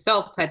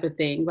yourself type of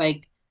thing.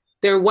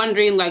 They're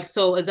wondering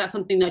so is that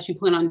something that you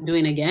plan on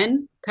doing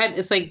again?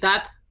 It's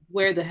that's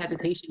where the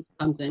hesitation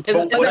comes in.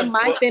 Because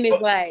my thing is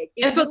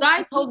if a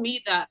guy told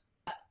me that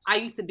I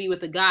used to be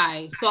with a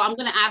guy, so I'm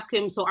gonna ask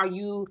him, so are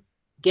you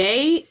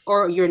gay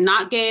or you're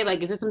not gay?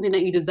 Is this something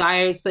that you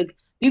desire? It's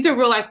these are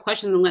real life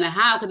questions I'm gonna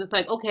have, because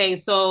it's okay,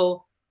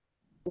 so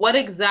what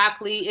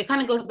exactly? It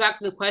kind of goes back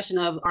to the question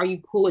of, are you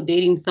cool with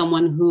dating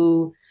someone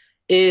who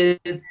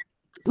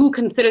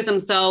considers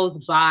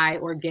themselves bi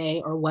or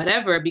gay or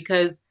whatever?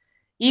 Because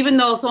even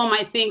though someone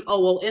might think,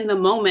 oh well, in the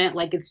moment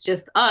it's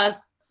just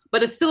us,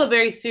 but it's still a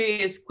very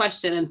serious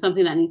question and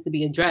something that needs to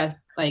be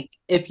addressed.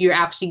 If you're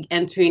actually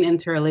entering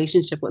into a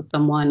relationship with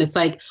someone, it's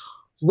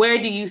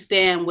where do you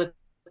stand with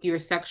your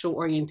sexual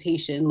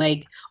orientation?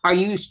 Like,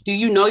 do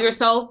you know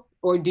yourself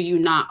or do you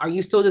not? Are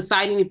you still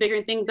deciding and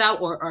figuring things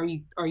out, or are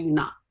you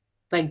not?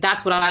 Like,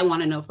 that's what I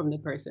want to know from the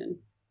person.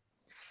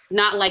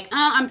 Not like,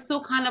 I'm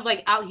still kind of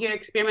like out here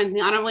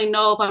experimenting. I don't really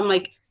know if I'm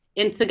like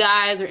into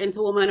guys or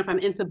into women, if I'm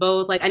into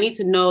both. Like, I need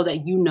to know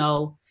that you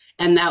know,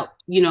 and that,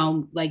 you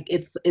know, like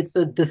it's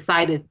a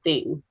decided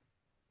thing.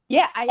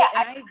 Yeah,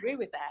 I agree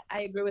with that.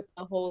 I agree with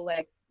the whole,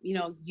 like, you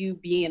know, you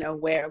being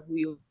aware of who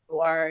you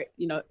are,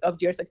 you know,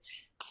 of your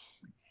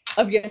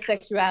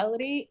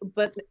sexuality.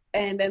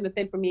 And then the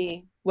thing for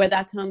me where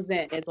that comes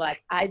in is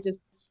like, I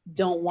just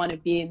don't want to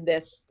be in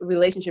this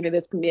relationship, in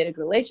this committed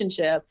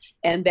relationship,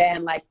 and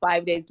then like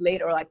 5 days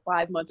later, or like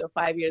 5 months or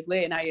 5 years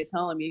later, now you're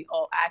telling me,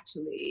 oh,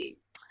 actually,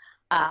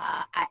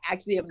 I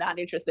actually am not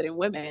interested in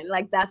women.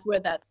 Like, that's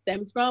where that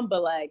stems from.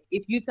 But like,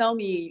 if you tell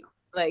me,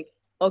 like,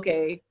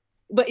 okay,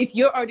 but if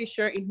you're already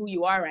sure in who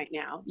you are right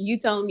now, you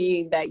tell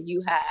me that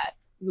you had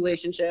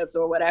relationships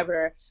or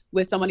whatever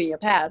with someone in your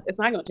past, it's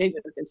not going to change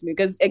anything to me.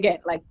 Because again,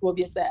 like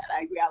Wobia said,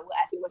 I agree. I will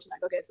ask you a question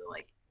like, okay, so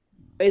like,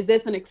 is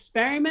this an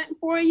experiment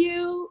for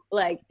you?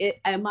 Like,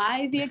 am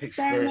I the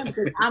experiment?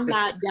 Because I'm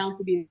not down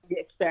to be the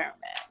experiment.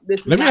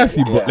 Let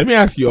me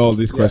ask you all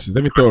these questions.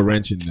 Let me throw a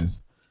wrench in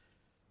this.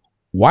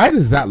 Why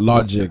does that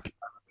logic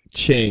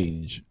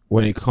change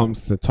when it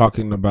comes to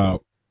talking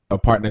about a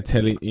partner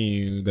telling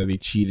you that they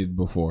cheated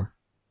before?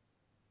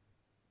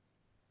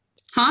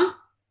 Huh?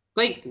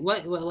 Like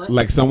what?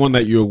 Like someone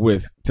that you're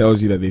with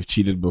tells you that they've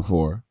cheated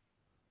before.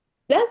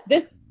 That's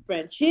different.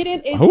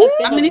 Cheating is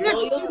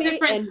these are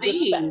different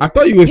things. I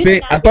thought you were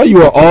saying. I thought you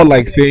were all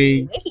like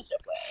saying,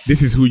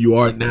 "This is who you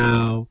are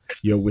now.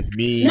 You're with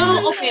me."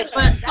 No, okay,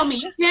 but tell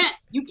me,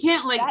 you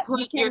can't like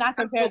put your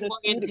sexual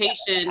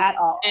orientation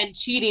and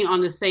cheating on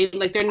the same.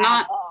 Like, they're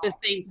not the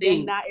same thing.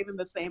 They're not even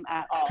the same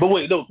at all. But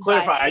wait, no,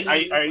 clarify.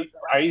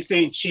 Are you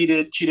saying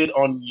cheated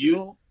on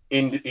you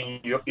in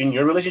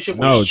your relationship?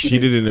 No,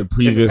 cheated in a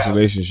previous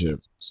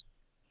relationship.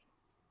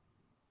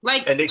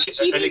 Like,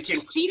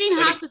 cheating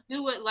has to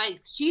do with, like,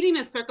 cheating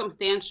is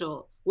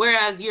circumstantial,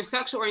 whereas your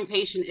sexual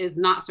orientation is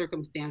not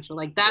circumstantial.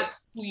 Like,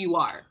 that's who you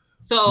are.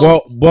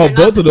 So well,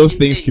 both of those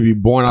things can be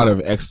born out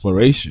of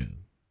exploration.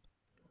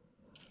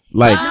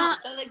 Like,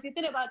 like the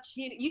thing about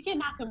cheating, you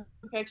cannot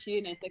compare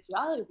cheating and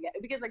sexuality together,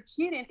 because like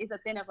cheating is a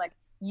thing of like,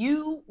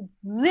 you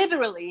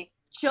literally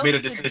chose to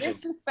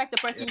disrespect the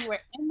person you were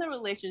in the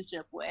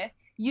relationship with.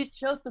 You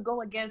chose to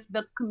go against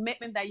the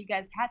commitment that you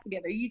guys had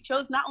together. You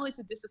chose not only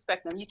to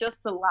disrespect them, you chose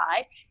to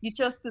lie. You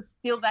chose to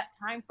steal that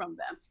time from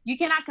them. You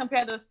cannot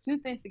compare those two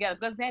things together,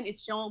 because then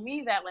it's showing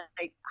me that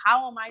like,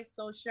 how am I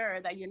so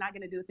sure that you're not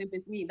going to do the same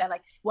thing to me? That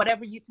like,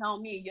 whatever you tell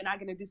me, you're not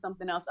going to do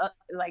something else,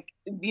 like,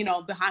 you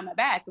know, behind my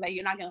back. Like,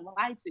 you're not going to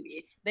lie to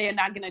me. That you're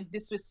not going to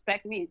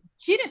disrespect me.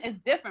 Cheating is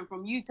different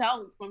from you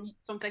telling from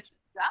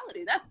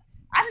sexuality.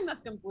 I think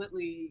that's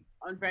completely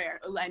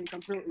unfair and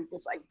completely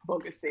just like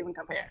bogus to even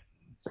compare.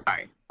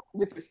 Sorry,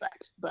 with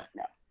respect, but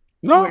no.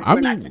 No, I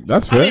mean,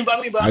 that's fair.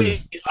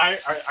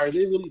 Are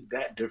they really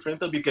that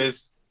different though?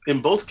 Because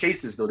in both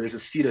cases, though, there's a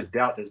seed of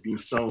doubt that's being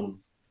sown.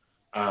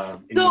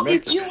 So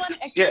if you want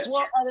to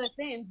explore other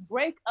things,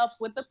 break up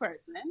with the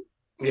person.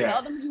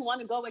 Tell them you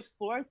want to go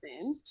explore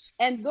things,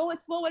 and go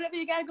explore whatever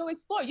you gotta go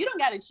explore. You don't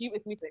gotta cheat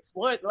with me to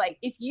explore. Like,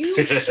 if you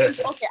think,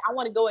 okay, I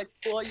want to go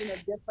explore, you know,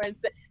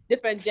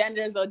 different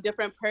genders or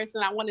different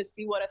person, I want to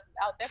see what else is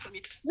out there for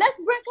me. Let's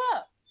break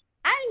up.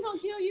 I ain't gonna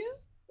kill you.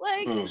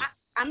 Like,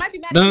 I might be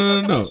mad.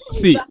 No.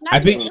 See, I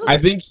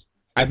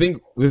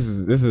think this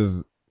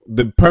is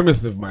the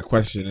premise of my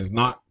question is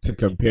not to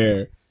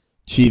compare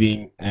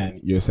cheating and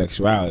your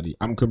sexuality.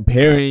 I'm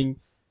comparing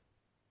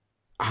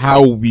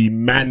how we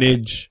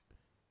manage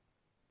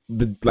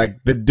the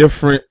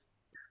different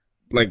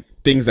like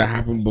things that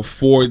happen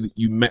before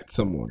you met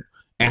someone,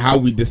 and how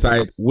we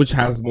decide which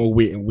has more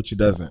weight and which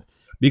doesn't.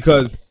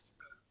 Because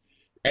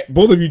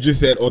both of you just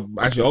said, or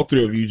actually all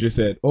three of you just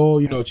said, oh,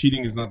 you know,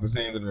 cheating is not the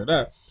same,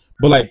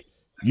 but like,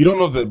 you don't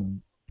know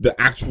the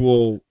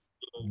actual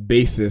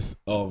basis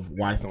of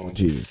why someone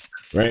cheated,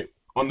 right?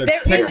 On the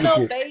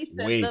technical basis.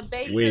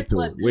 Wait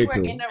till. I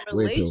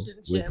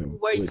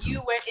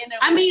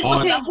mean,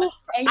 okay,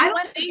 I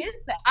don't think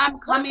I'm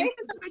coming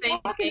to the same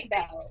thing.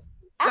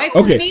 Like,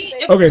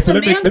 okay. So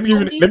let me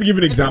give you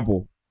an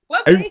example.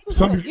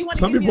 Some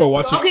people are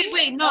watching. Okay,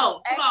 wait,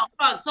 no, hold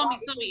on.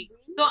 Somi.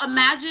 So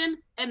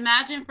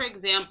imagine, for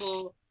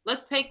example,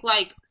 let's take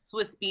like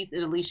Swizz Beatz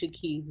and Alicia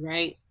Keys,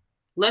 right?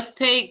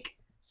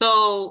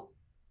 So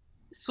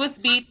Swizz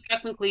Beatz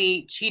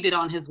technically cheated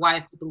on his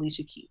wife with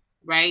Alicia Keys,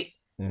 right?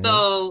 Mm-hmm.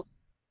 So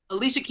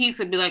Alicia Keys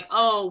could be like,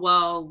 oh,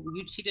 well,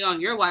 you cheated on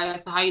your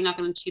wife, so how are you not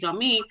going to cheat on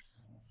me?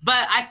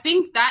 But I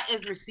think that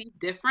is received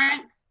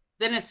different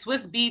than if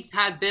Swizz Beatz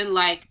had been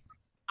like,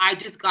 I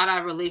just got out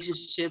of a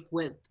relationship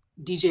with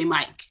DJ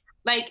Mike.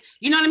 Like,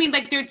 you know what I mean?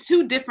 Like, they're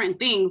two different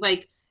things.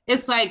 Like,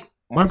 it's like,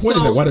 my point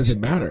is that why does it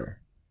matter?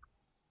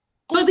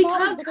 But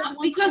because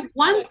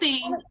one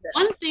thing,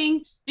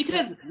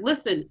 because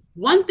listen,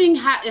 one thing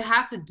it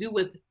has to do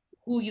with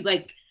who you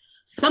like.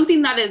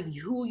 something that is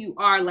who you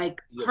are,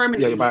 like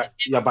permanently. Yeah,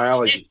 your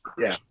biology.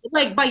 Yeah.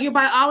 Like by your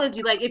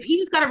biology. Like if he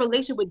just got a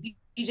relationship with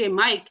DJ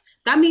Mike,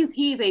 that means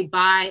he's a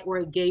bi or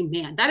a gay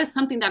man. That is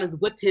something that is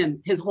with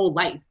him his whole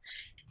life.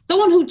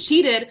 Someone who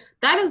cheated,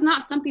 that is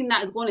not something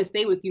that is going to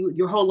stay with you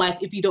your whole life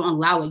if you don't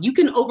allow it. You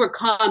can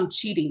overcome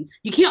cheating.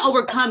 You can't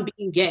overcome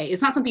being gay.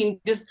 It's not something you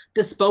just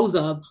dispose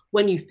of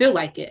when you feel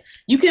like it.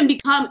 You can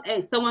become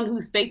someone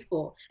who's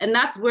faithful. And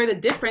that's where the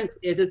difference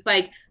is. It's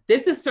like,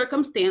 this is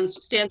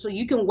circumstantial.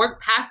 You can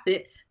work past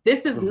it.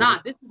 This is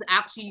not. This is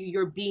actually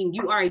your being.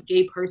 You are a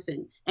gay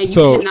person. And you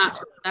cannot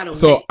put that away.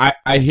 So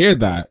I hear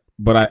that,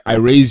 but I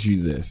raise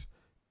you this.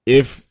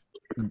 If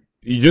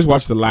you just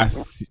watched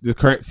the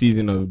current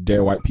season of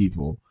Dare White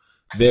People,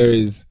 there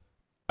is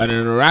an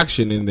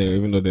interaction in there,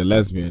 even though they're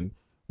lesbian,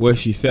 where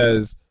she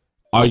says,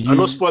 "Are you?"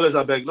 No spoilers,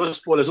 I beg. No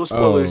spoilers. No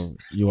spoilers. Oh,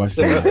 you watched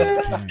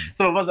that.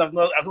 Some of us have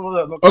not.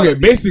 Okay,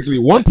 basically,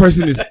 one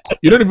person is.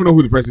 You don't even know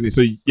who the person is.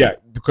 So yeah,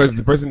 because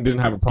the person didn't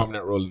have a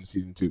prominent role in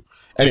season 2.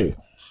 Anyways,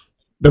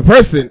 the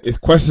person is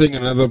questioning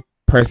another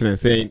person and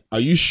saying,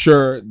 "Are you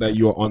sure that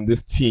you're on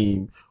this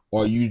team,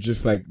 or are you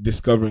just like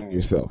discovering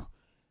yourself?"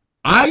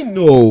 I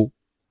know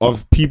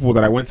of people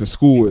that I went to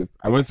school with.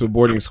 I went to a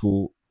boarding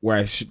school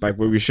where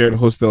where we shared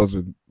hostels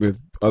with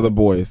other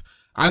boys.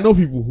 I know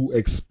people who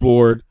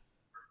explored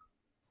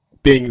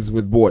things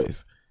with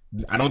boys.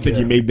 I don't think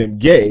it made them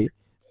gay.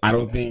 I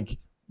don't think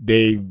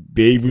they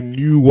even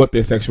knew what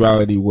their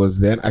sexuality was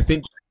then. I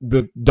think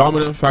the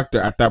dominant factor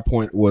at that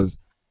point was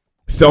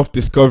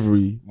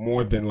self-discovery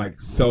more than like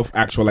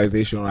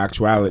self-actualization or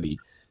actuality.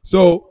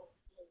 So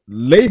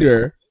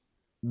later,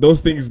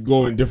 those things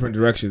go in different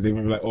directions. They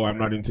may be like, "Oh, I'm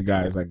not into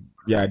guys." Like,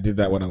 yeah, I did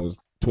that when I was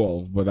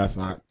 12, but that's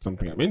not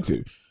something I'm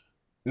into.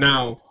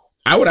 Now,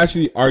 I would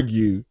actually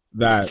argue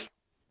that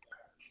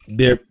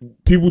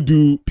people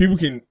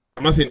can,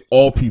 I'm not saying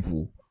all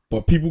people,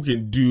 but people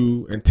can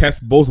do and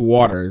test both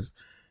waters.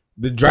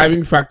 The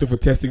driving factor for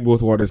testing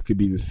both waters could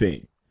be the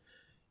same.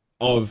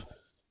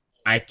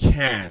 I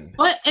can.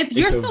 But if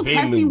you're still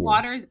testing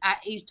waters at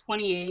age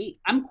 28,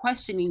 I'm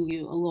questioning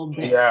you a little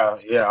bit. Yeah.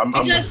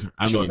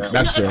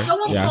 That's fair.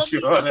 Someone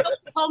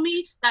told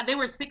me that they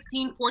were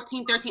 16,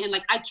 14, 13, and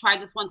like I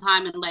tried this one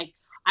time and like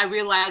I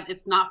realized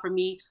it's not for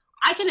me.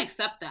 I can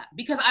accept that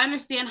because I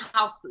understand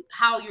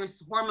how your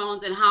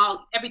hormones and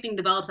how everything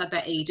develops at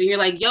that age. And you're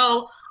like,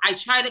 yo, I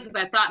tried it because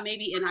I thought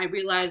maybe, and I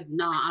realized,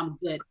 nah, I'm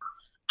good.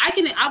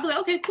 I'll be like,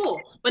 okay,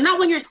 cool. But not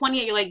when you're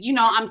 28. You're like,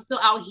 I'm still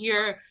out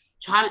here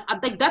trying to,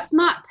 like, that's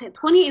not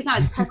 28 is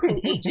not a testing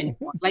age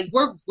anymore. Like,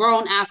 we're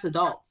grown ass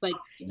adults. Like,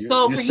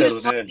 so for you to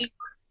tell me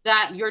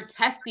that you're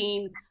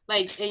testing,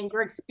 like, and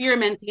you're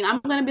experimenting, I'm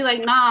gonna be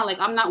like, nah, like,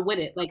 I'm not with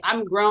it. Like,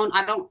 I'm grown.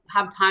 I don't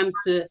have time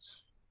to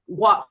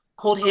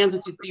hold hands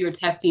with you through your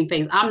testing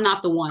phase. I'm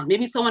not the one.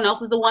 Maybe someone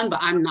else is the one, but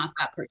I'm not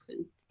that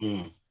person.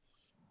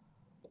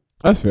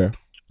 That's fair.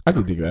 I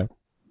can dig that.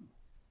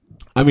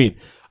 I mean,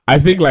 I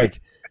think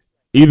like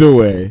either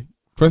way,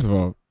 first of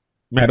all,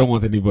 I don't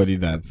want anybody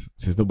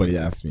since nobody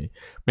asked me,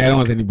 I don't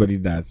want anybody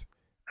that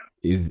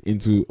is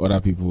into other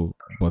people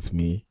but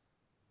me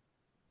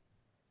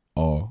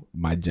or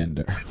my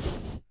gender.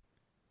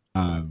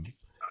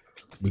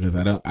 Because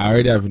I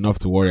already have enough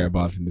to worry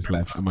about in this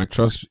life, and my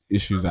trust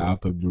issues are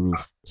out of the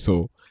roof.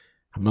 So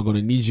I'm not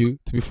gonna need you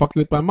to be fucking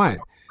with my mind.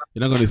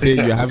 You're not gonna say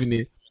you're having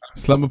a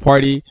slumber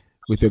party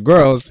with your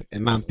girls,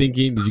 and I'm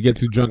thinking, did you get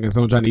too drunk and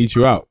someone trying to eat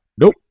you out?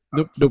 Nope.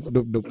 No.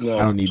 I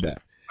don't need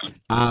that.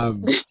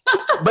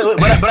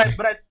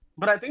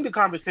 But I think the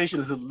conversation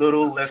is a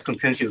little less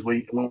contentious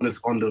when it's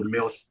on the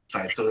male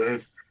side. So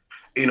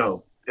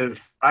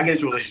if I get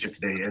into a relationship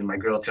today and my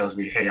girl tells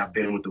me, hey, I've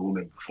been with a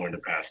woman before in the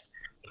past,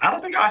 I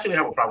don't think I actually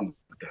have a problem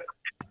with that.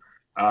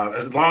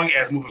 As long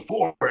as moving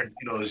forward,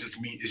 it's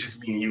just me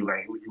and you.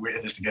 Like, we're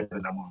in this together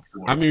and I'm moving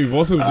forward. I mean, we've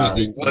also just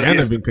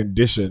been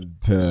conditioned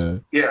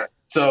to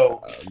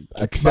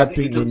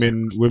accepting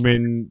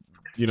women,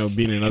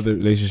 being in other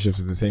relationships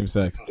with the same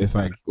sex. It's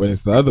like when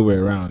it's the other way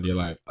around, you're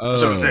like, oh.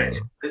 That's what I'm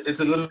saying. It's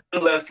a little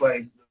less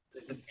like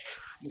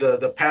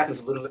the path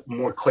is a little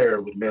more clear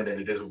with men than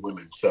it is with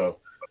women. So,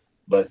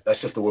 but that's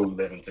just the world we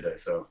live in today.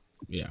 So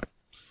yeah.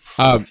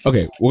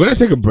 Okay, we're gonna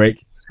take a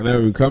break, and then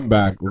when we come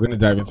back, we're gonna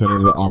dive into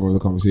another arm of the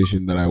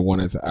conversation that I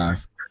wanted to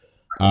ask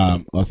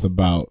us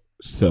about.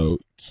 So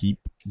keep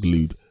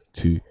glued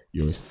to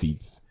your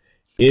seats.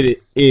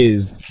 It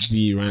is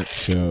the Rant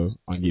Show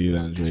on Giddy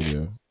Lounge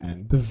Radio,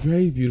 and the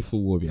very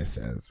beautiful Wobia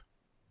says,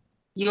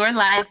 "Your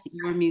life,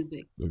 your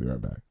music." We'll be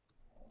right back.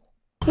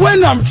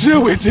 When I'm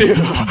through with you,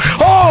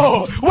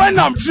 oh my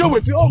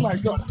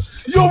God,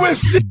 you will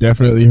see. You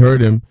definitely heard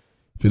him.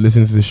 If you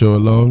listen to the show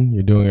alone,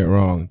 you're doing it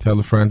wrong. Tell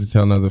a friend to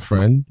tell another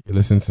friend. You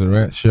listen to the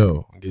Rant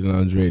Show on Giddy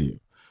Lounge Radio.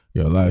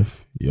 Your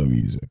life, your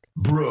music.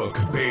 Brooke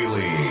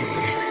Bailey.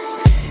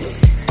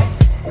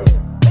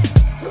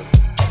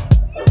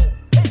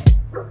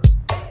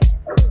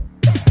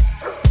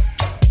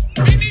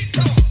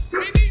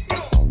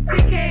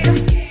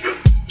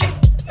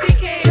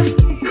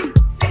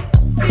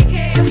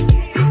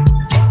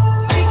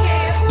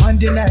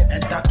 Monday night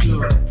at that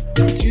club.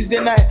 Tuesday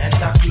Tuesday night,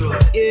 enter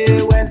club.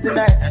 Yeah, Wednesday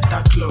night,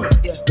 enter club.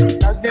 Yeah,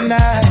 Thursday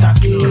night, enter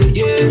club.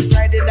 Yeah,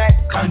 Friday night,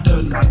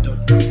 candle.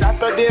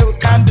 Saturday we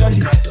candle.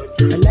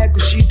 I like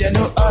Gucci, they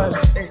know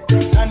us.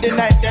 Sunday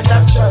night,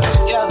 enter church.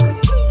 Yeah.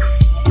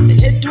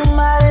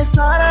 Elédùmarè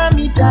sọ̀rọ̀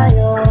mi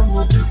dayọ̀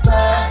mo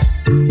dúpẹ́.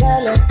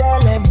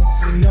 Tẹ́lẹ̀ mo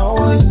ti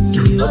náwó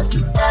yìí ó ti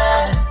pẹ́.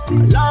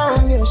 Ọlọ́run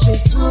mi ò ṣe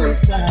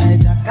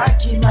suicide, I can't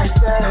keep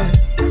myself.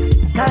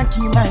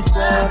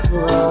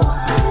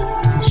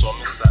 So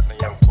me sat na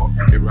yen pop,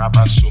 the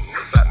rapper so me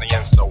sat na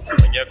yen so.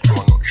 When you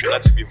chrono, she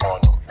not to be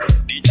mono.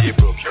 DJ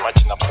broke, you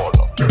matching a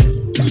polo.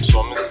 So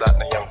me sat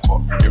na yen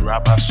pop, the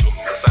rapper so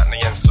me sat na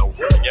yen so.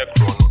 When you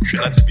chrono, she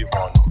not to be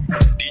mono.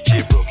 DJ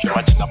broke, you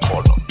matching a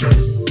polo.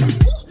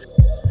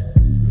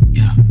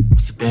 Yeah,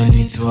 what's the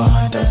belly to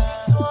 100?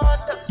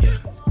 Yeah,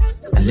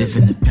 I live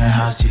in the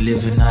penthouse, you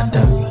live in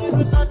under.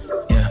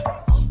 Yeah,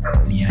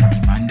 me and the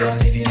man them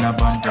live in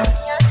abundance.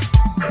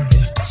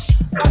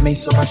 I made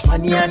so much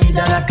money, I need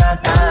that I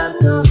can't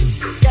do.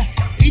 Yeah,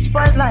 rich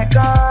boys like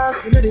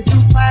us, we know they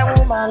too fine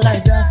woman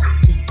like that.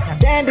 Yeah. And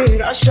then they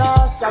rush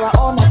us, our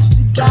own to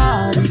sit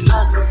down,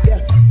 relax.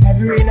 Yeah,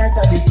 every night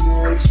I dey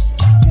flex,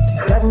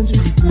 57 to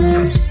the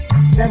place.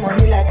 Spend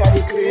money like I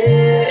dey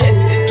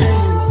craze.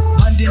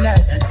 Monday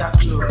night, enter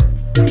club.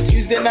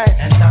 Tuesday night,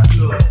 enter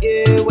club.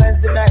 Yeah,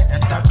 Wednesday night,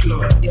 enter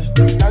club. Yeah,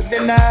 Thursday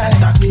night,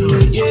 enter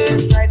club. Yeah,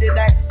 Friday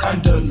night,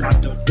 candle.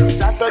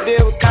 Saturday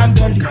we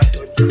candle.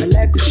 I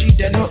like Gucci,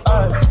 they know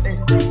us.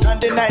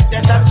 Sunday night,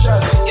 enter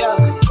church. Yeah.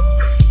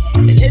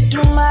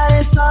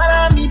 Elédùmarè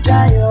sọ̀rọ̀ mi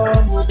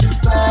dayọ̀ mo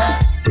dúpẹ́.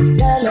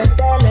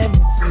 Tẹ́lẹ̀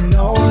mo ti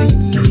náwó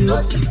yìí ó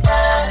ti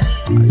pẹ́.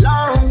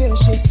 Ọlọ́run mi ò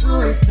ṣe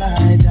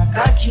suicide, I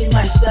can't keep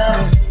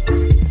myself.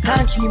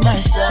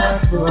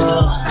 Bro.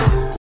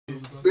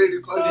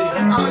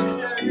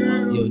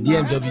 Yo,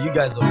 DMW, you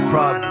guys are a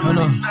problem.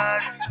 No.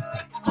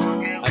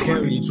 I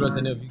can't really trust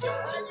any of you guys.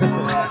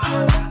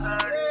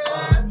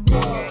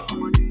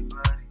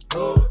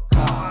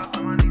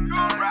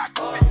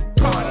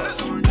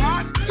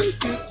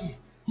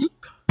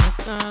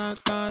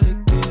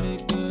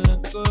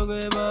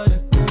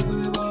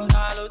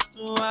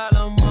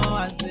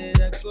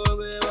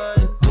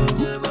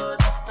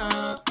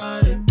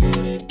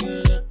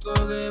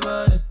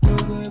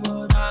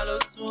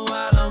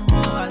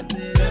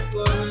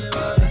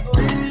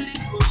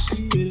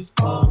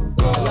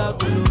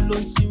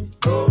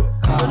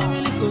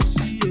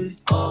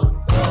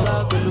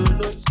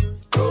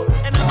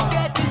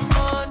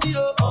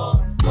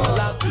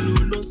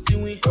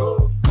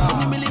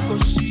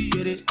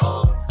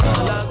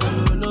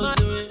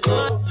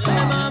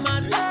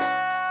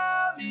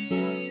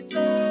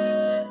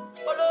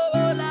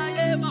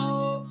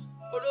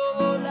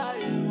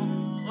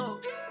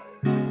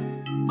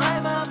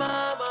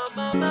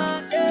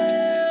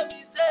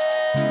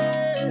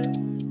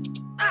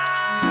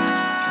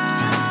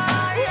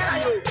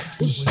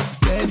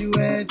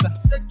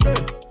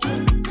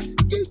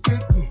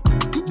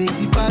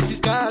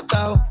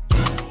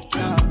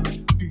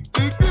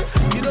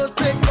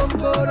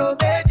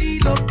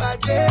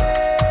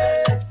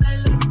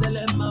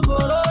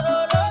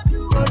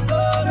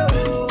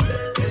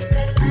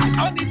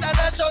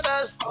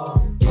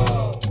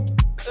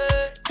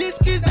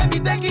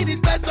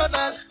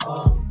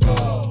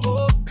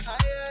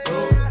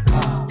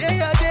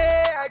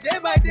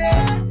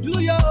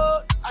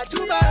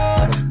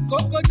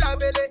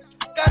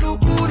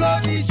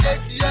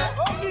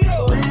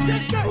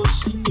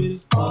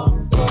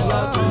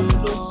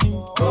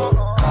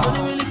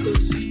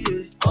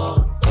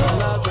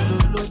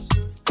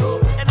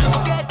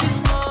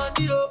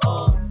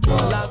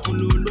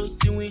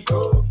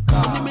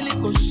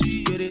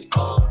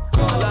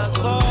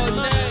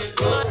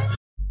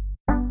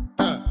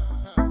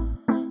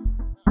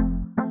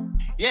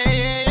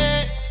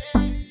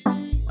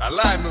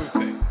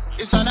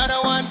 It's another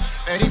one,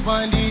 ready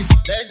for this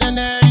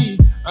legendary,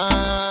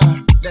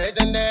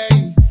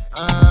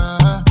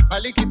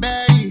 Maliki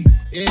Berry,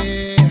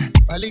 yeah,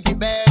 Maliki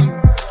Berry.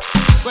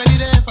 Where did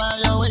they find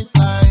your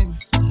waistline?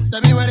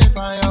 Tell me where they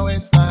find your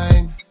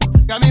waistline.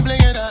 Got me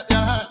blinging up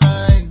your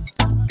hotline.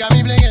 Got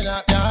me blinging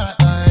up your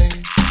hotline.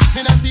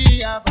 Me not see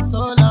ya for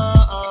so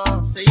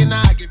long. Say you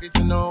not give it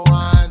to no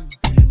one.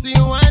 So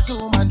you want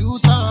to my do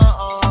song.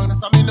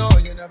 That's how me know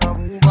you never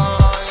move on.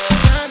 Yeah.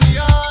 Turn me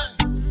on,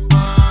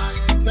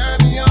 turn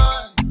me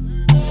on,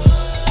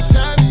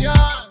 turn me on,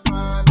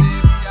 my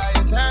baby. Yeah,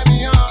 you turn me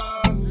on,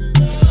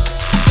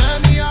 turn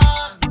me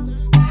on,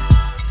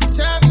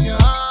 turn me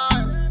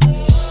on,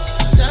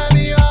 turn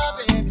me on,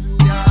 baby.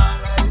 Yeah,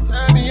 you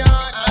turn me on.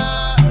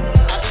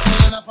 I've been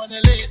pulling up on the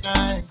late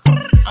nights.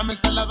 I miss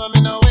the love, I'm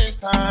in no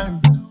waste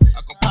time. I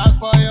go park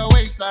for your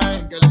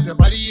waistline, girl. If your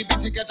body you be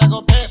ticket, I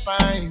go pay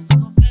fine.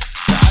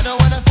 I don't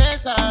wanna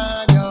face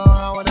on, yo,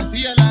 I wanna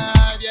see you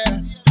live, yeah.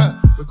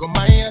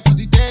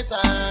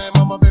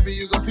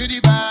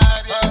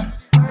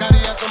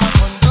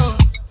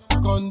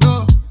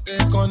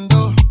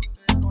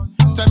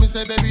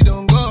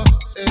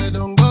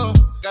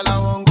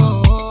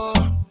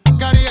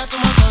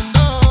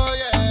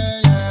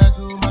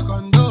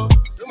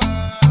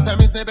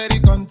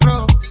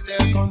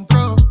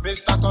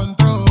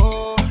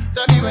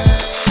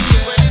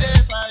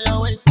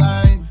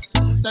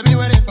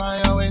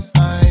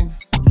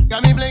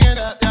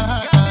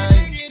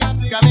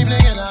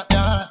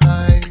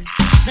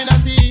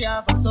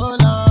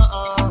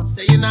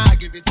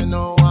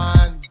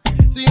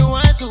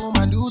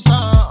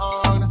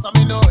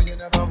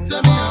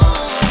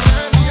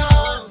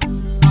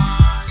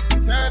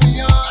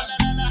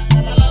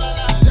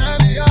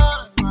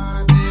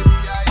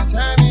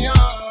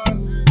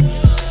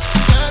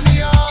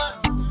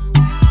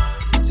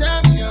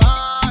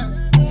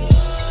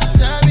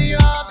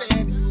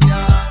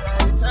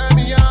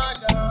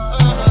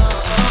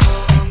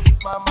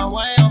 mama,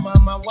 why, oh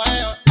mama,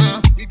 why,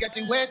 oh, you get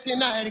it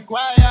waiting, I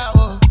require,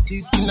 oh,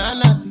 sisi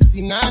nana,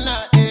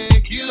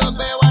 kilo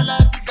be wala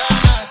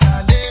chikana,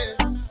 chale,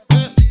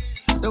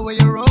 the way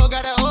you roll,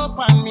 gotta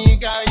open me,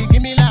 girl, you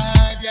give me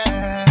life,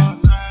 yeah,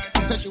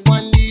 she said she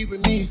want leave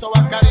with me, so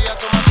I carry her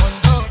to my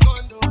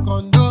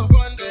condo,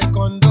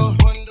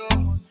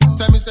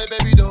 tell me, say,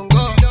 baby, don't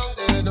go, girl,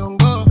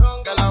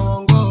 I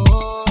won't go,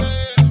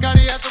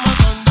 carry her to my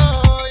condo,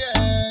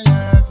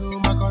 yeah, to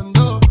my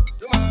condo,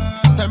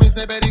 tell me,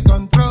 say, baby,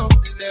 control,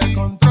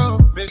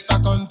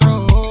 Mr.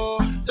 Control,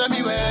 tell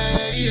me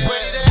where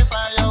they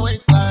find your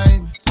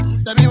waistline,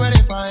 tell me where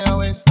they find your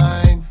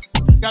waistline,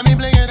 got me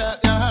blinging up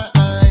your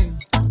hotline,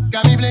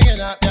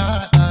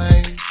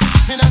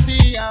 me not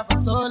see ya for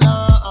so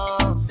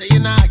long, say you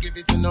not give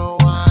it to no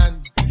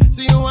one,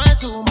 see you want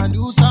to my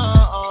new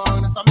song,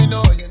 that's how me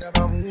know you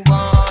never move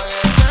on,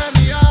 yeah. Turn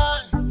me on,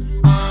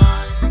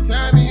 my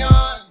baby, yeah,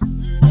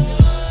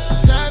 you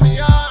turn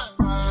me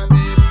on,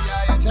 baby,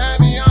 yeah, right,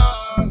 turn me on,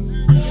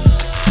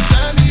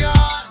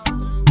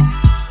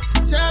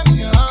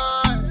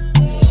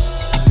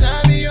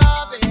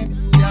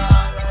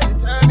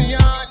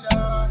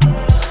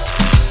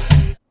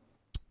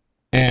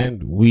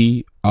 And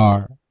we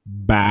are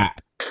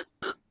back.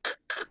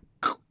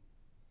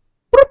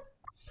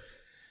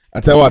 I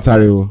tell you what,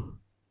 Tario.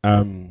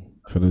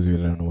 For those of you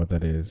that don't know what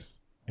that is,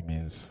 it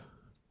means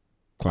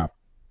clap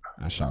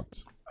and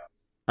shout.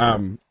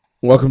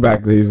 Welcome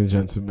back, ladies and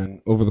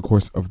gentlemen. Over the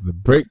course of the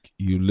break,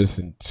 you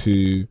listened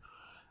to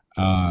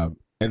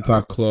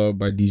Enter Club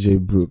by DJ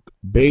Brooke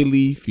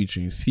Bailey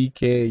featuring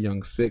CK,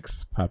 Young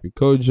Six, Papi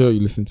Kojo.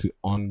 You listened to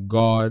On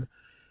Guard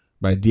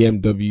by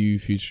DMW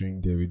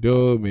featuring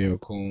Davido,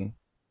 Mayokun,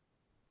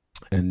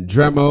 and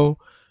Dremo.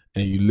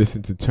 And you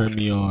listen to Turn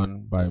Me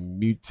On by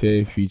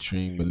Mute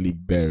featuring Malik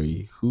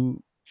Berry,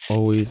 who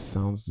always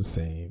sounds the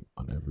same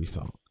on every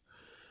song.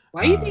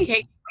 Why do you think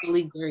hate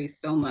Malik Berry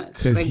so much?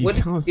 Because Like, he what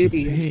sounds the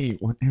same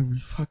on every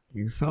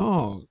fucking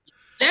song.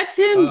 Let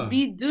him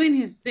be doing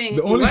his thing.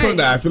 The only song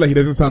that I feel like he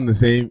doesn't sound the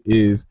same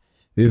is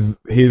his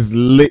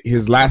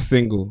last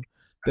single.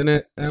 Then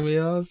it, and we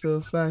all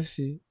so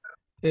flashy.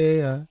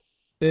 Yeah.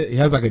 He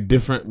has like a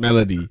different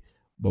melody.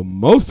 But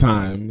most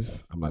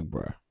times, I'm like,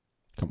 bruh,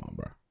 come on,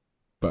 bruh.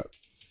 But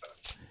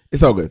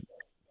it's all good.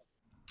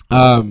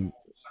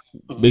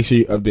 Make sure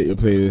you update your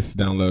playlist,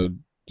 download,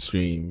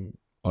 stream,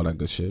 all that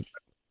good shit.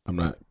 I'm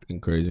not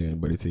encouraging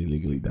anybody to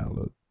illegally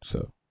download.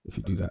 So if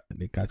you do that and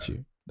they got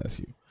you, that's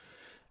you.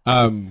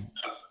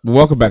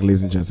 Welcome back,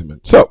 ladies and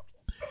gentlemen. So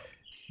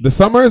the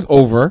summer is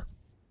over,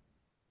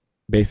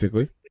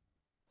 basically.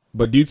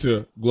 But due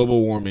to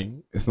global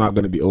warming, it's not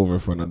going to be over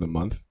for another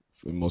month.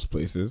 In most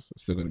places,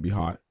 it's still going to be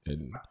hot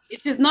and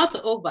it is not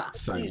over.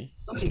 Sunny.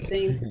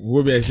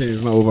 We'll be saying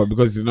it's not over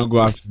because you're not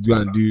going to have to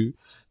do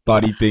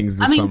 30 things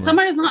this summer.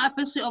 Summer is not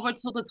officially over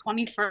till the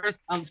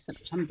 21st of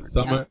September.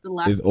 Summer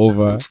is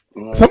over.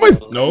 Summer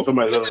is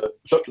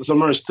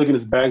Summer is taking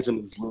his bags and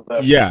his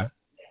left. Yeah.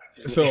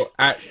 So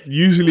I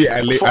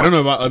don't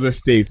know about other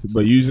states,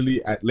 but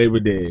usually at Labor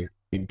Day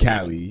in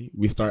Cali,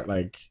 we start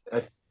like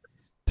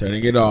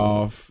turning it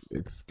off.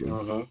 It's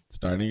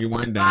starting to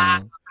wind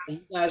down.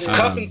 It's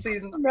cuffing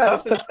season.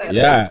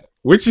 Yeah,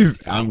 which is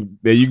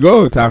there you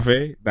go,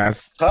 Tafe.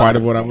 That's part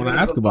of what I want to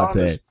ask about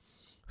today.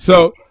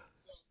 So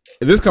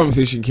this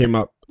conversation came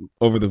up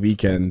over the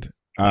weekend,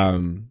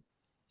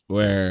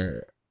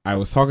 where I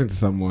was talking to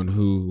someone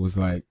who was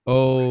like,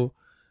 "Oh,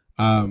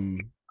 cuffing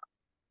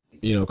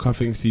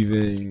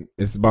season.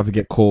 It's about to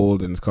get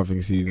cold, and it's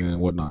cuffing season and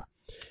whatnot."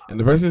 And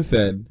the person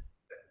said,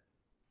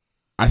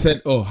 "I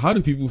said, oh, how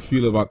do people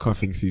feel about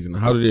cuffing season?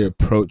 How do they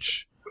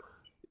approach?"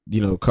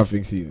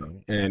 Cuffing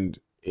season, and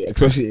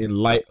especially in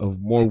light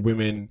of more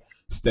women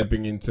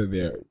stepping into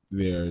their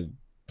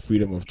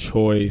freedom of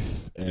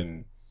choice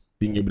and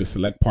being able to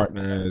select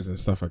partners and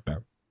stuff like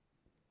that.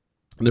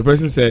 And the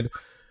person said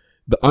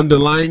the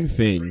underlying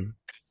thing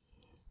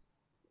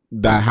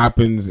that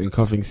happens in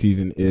cuffing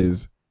season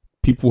is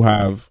people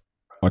have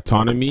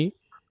autonomy,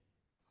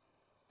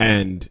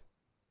 and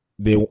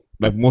they,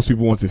 like most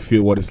people, want to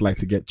feel what it's like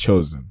to get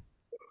chosen.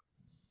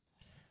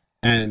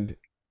 And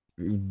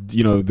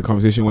the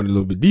conversation went a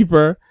little bit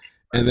deeper,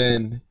 and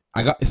then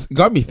it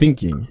got me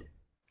thinking,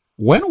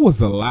 when was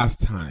the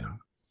last time,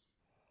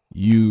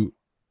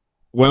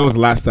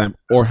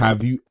 or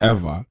have you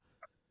ever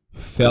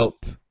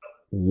felt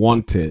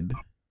wanted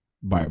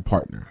by a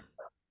partner?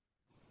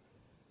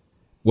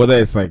 Whether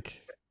it's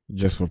like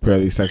just for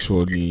purely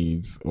sexual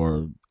needs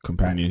or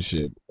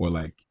companionship or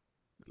like,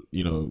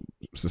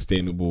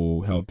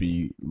 sustainable,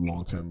 healthy,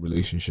 long-term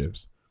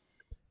relationships.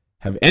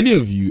 Have any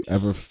of you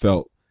ever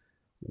felt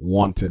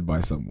wanted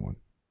by someone?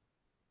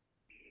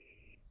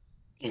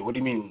 Hey, what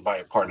do you mean by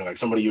a partner? Like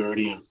somebody you're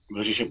already in a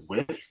relationship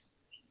with?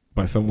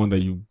 By someone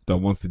that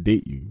wants to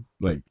date you,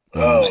 like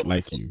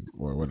you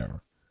or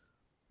whatever.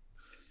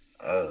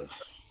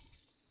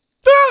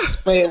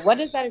 Wait, what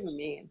does that even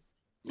mean?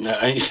 No,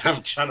 I'm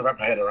trying to wrap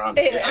my head around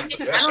it. I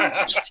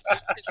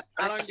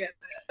don't get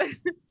that.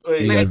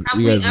 Have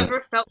we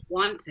ever felt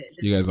wanted?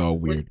 You guys are all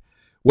weird.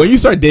 When you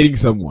start dating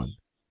someone,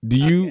 Do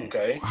you?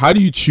 Okay. How do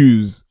you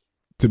choose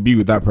to be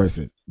with that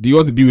person? Do you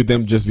want to be with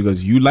them just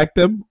because you like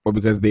them, or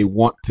because they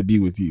want to be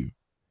with you?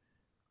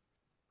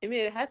 I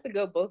mean, it has to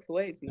go both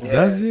ways. Yeah.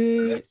 Does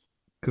it?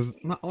 Because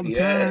not all the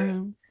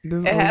time. It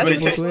doesn't It has always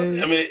to go go both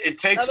ways. I mean, it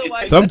takes.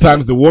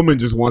 Sometimes the woman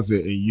just wants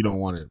it and you don't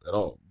want it at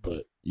all,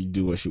 but you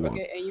do what she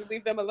wants. Okay, and you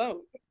leave them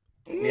alone.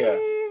 Yeah.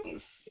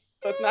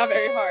 So it's not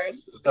very hard.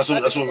 That's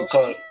what we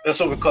call it. That's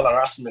what we call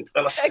harassment.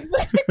 Exactly.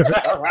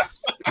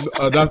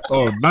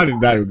 Not in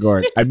that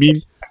regard. I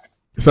mean,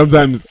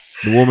 sometimes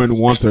the woman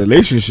wants a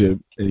relationship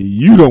and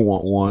you don't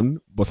want one,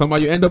 but somehow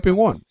you end up in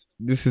one.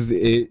 This is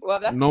a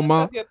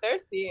normal. Because you're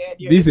thirsty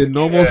and This is a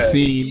normal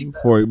scene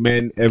for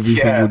men every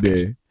single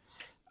day.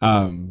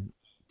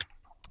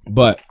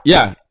 But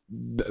yeah,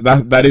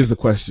 that is the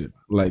question.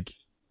 Like,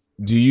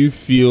 do you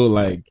feel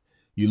like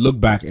you look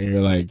back and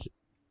you're like,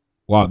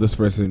 wow, this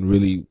person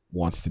really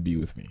wants to be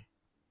with me,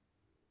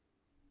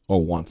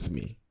 or wants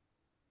me?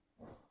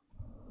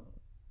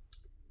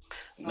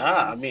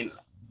 Nah, I mean,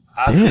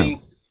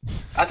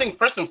 I think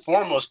first and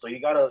foremost though, you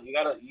gotta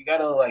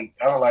like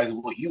analyze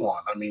what you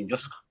want. I mean,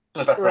 just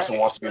because that person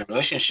wants to be in a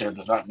relationship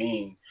does not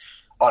mean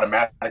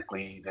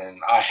automatically then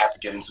I have to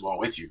get into one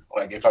with you.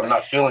 Like if I'm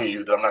not feeling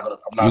you, then I'm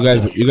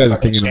not. You guys are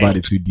thinking about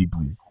it too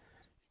deeply.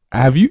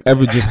 Have you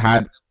ever just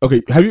had?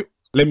 Okay,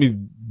 let me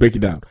break it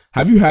down.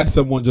 Have you had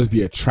someone just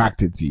be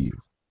attracted to you,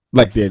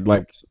 like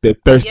they're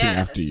thirsting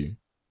after you?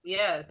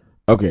 Yes.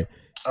 Okay.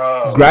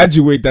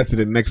 Graduate that to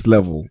the next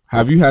level.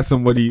 Have you had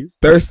somebody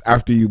thirst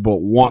after you but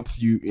wants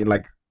you in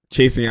like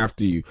chasing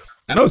after you?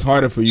 I know it's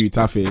harder for you,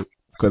 Tafe,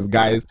 because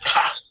guys.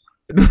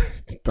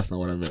 That's not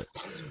what I meant.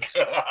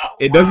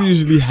 It doesn't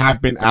usually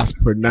happen as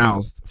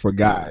pronounced for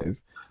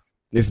guys.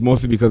 It's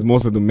mostly because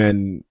most of the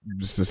men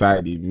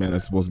are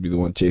supposed to be the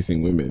one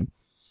chasing women.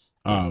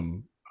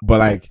 But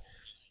like,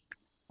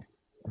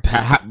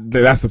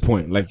 that's the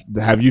point. Like,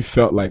 have you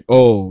felt like,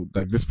 oh,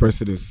 like this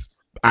person is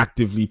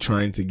actively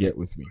trying to get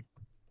with me?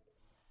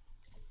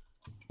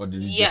 Or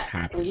did it just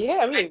happen? Yeah,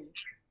 I mean,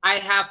 I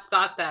have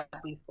thought that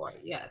before.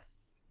 Yes.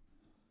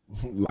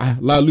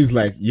 Lalu's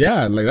like,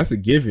 yeah, like that's a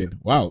given.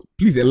 Wow,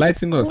 please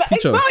enlighten us,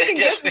 teach us. Like,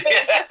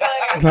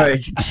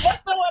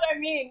 that's not what I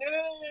mean.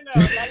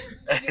 No. Like,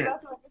 that's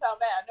not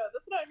bad. No,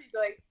 that's what I mean.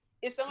 Like,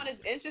 if someone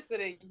is interested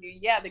in you,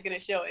 yeah, they're gonna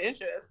show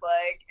interest.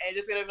 Like, and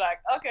just gonna be like,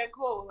 okay,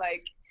 cool.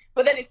 Like,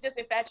 but then it's just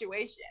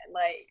infatuation.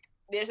 Like,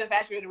 they're just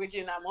infatuated with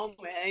you in that moment,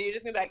 and you're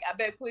just gonna be like, I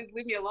bet, please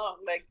leave me alone.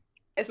 Like,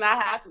 it's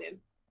not happening.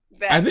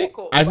 I think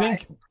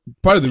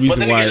part of the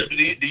reason why.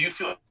 Do you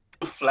feel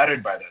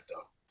flattered by that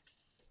though?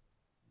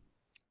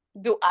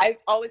 Do I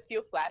always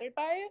feel flattered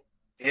by it?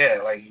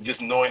 Yeah, like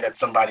just knowing that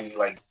somebody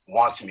like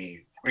wants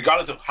me,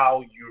 regardless of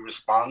how you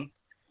respond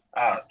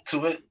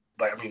to it.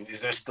 Like, I mean,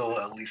 is there still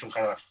at least some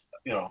kind of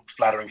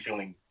flattering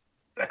feeling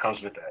that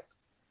comes with that?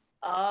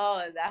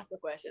 Oh, that's the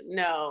question.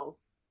 No,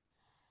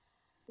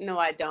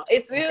 I don't.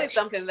 It's really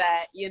something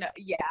that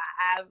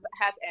I've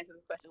had to answer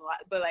this question a lot,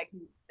 but like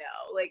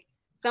no, like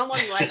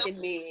someone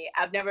liking me,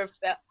 I've never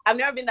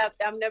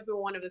been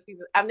one of those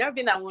people. I've never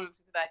been that one of those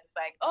people that just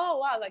like, oh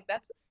wow, like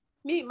that's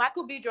me.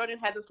 Michael B. Jordan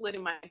hasn't slid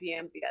in my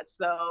DMs yet,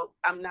 so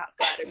I'm not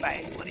flattered by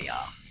any one of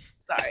y'all.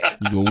 Sorry.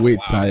 You go wait,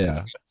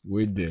 Taya.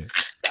 Wait there.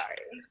 Sorry.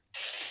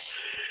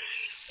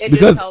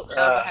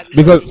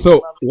 Because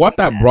so what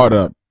that brought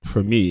up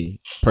for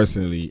me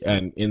personally,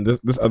 and in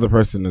this other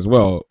person as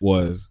well,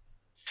 was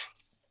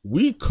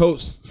we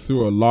coached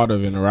through a lot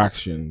of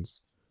interactions,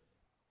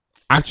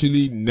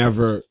 actually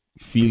never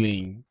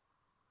feeling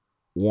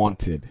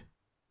wanted,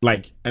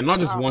 like, and not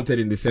just wanted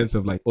in the sense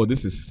of like, oh,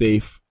 this is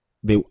safe.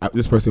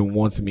 This person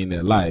wants me in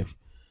their life.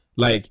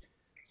 Like,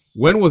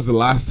 when was the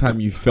last time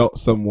you felt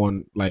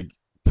someone like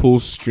pull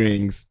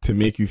strings to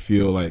make you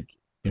feel like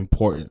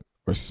important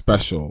or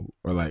special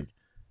or like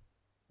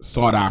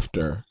sought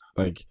after?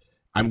 Like,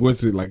 I'm going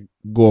to like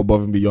go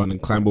above and beyond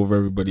and climb over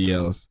everybody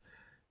else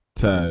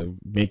to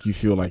make you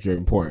feel like you're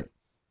important.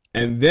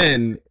 And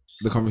then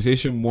the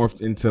conversation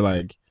morphed into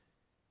like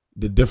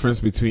the difference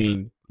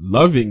between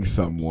loving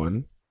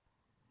someone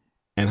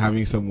and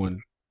having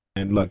someone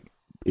and like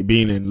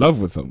being in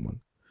love with someone.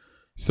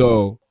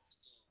 So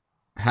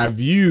have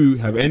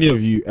any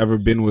of you ever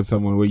been with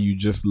someone where you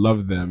just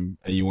loved them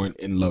and you weren't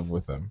in love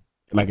with them,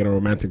 like in a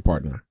romantic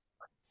partner?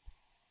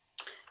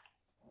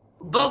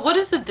 But what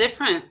is the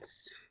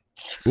difference?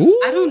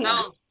 Ooh. I don't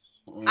know.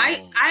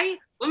 I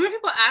whenever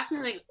people ask me,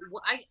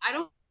 like, I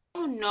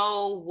don't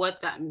know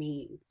what that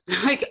means.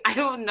 Like, I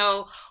don't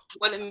know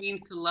what it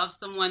means to love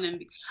someone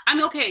and I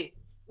mean, okay,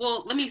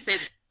 well, let me say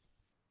that.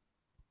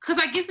 Because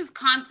I guess it's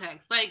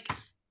context. Like,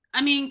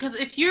 I mean, because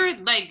if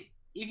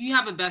you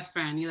have a best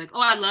friend, you're like,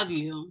 oh, I love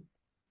you.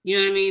 You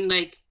know what I mean?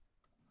 Like,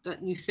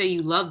 that you say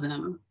you love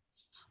them.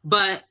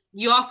 But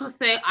you also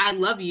say, I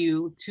love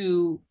you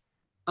to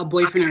a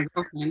boyfriend or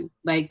girlfriend.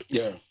 Like,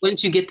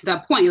 once you get to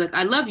that point, you're like,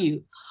 I love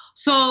you.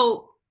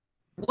 So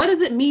what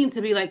does it mean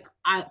to be like,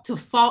 to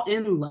fall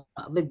in love?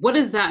 Like, what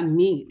does that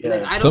mean?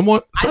 Yeah. Like,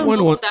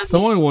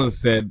 someone once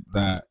said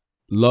that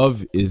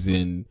love is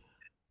in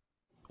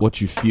what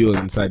you feel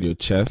inside your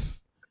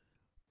chest,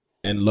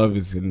 and love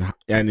is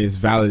is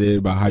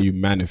validated by how you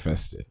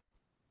manifest it.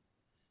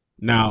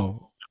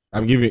 Now,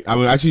 I'm going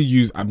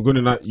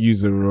to not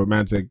use a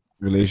romantic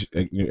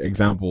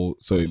example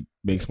so it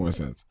makes more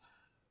sense.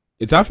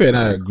 Itafe and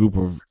I have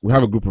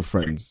a group of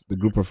friends, the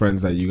group of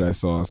friends that you guys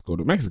saw us go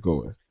to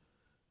Mexico with.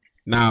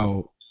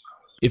 Now,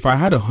 if I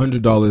had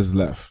 $100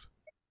 left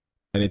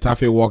and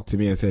Itafe walked to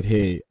me and said,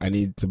 "Hey, I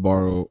need to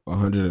borrow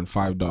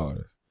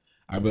 $105,"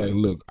 I'd be like,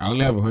 "Look, I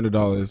only have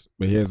 $100,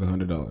 but here's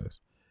 $100."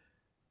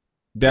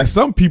 There are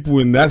some people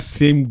in that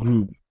same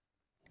group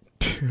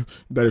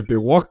that if they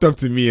walked up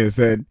to me and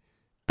said,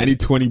 "I need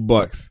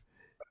 $20,"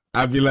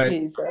 I'd be like,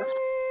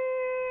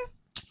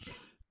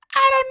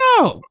 I don't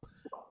know.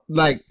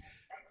 Like,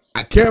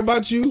 I care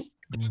about you,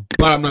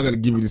 but I'm not gonna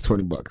give you this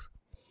 $20.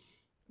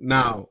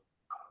 Now,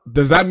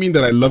 does that mean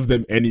that I love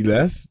them any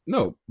less?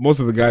 No. Most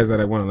of the guys that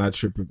I went on that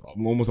trip with,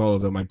 almost all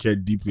of them, I care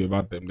deeply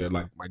about them. They're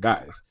like my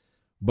guys.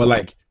 But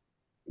like,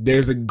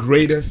 there's a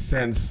greater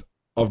sense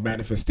of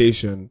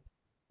manifestation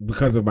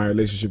because of my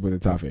relationship with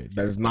Itafe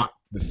that is not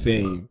the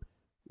same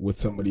with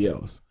somebody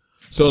else.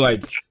 So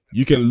like,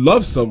 you can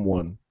love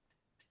someone,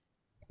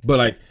 but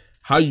like,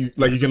 you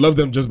can love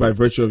them just by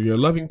virtue of you're a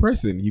loving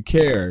person. You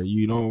care.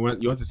 You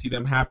want to see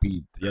them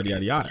happy. Yada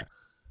yada yada.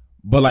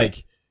 But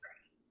like,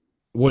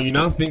 when you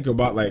now think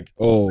about like,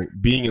 oh,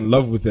 being in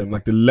love with them,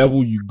 like the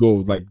level you go,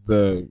 like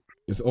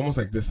it's almost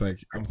like this.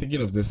 Like, I'm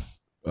thinking of this.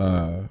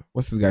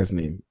 What's this guy's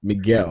name?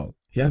 Miguel.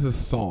 He has a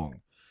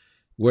song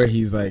where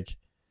he's like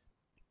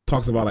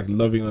talks about like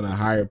loving on a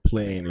higher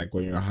plane, like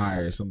when you're high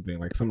or something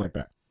like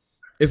that.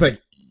 It's like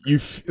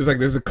it's like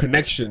there's a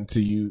connection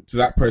to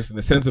that person,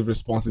 a sense of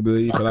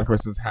responsibility for that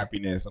person's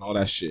happiness and all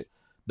that shit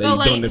that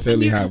you don't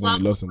necessarily have when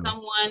you love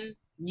someone.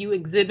 You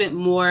exhibit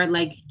more,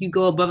 like you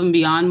go above and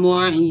beyond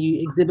more, and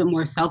you exhibit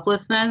more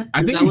selflessness.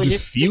 I think you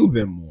just feel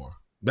them more.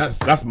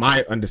 That's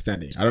my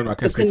understanding. I don't know. I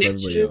can't speak for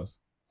everybody else.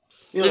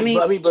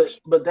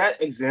 But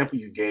that example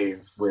you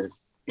gave with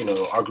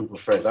our group of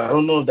friends, I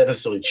don't know if that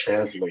necessarily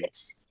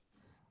translates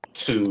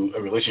to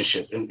a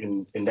relationship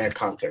in that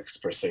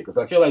context per se. Because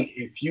I feel like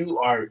if you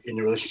are in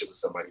a relationship with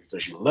somebody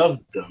because you love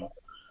them,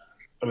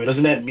 I mean,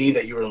 doesn't that mean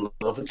that you're in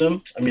love with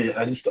them? I mean,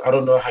 I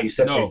don't know how you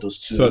separate those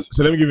two. So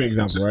let me give you an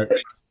example, right?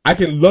 I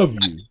can love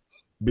you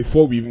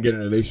before we even get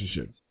in a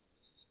relationship.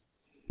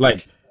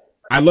 Like,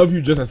 I love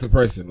you just as a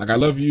person. Like, I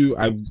love you.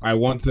 I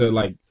want to,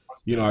 like,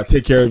 I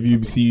take care of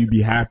you, see you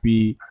be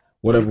happy,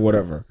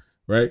 whatever,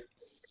 right?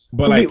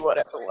 But like,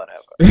 whatever.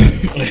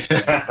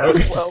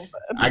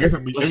 I guess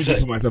let me just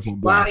put myself on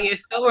blast. Wow, you're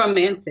so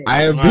romantic.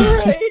 I have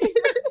been.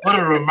 What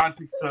a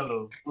romantic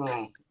fellow.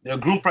 Your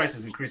group price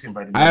is increasing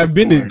by the day. I have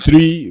been in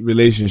 3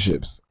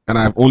 relationships, and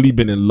I've only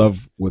been in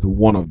love with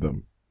one of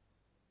them.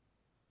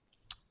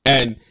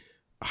 And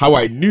how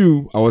I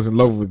knew I was in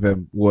love with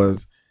them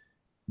was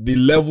the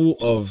level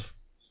of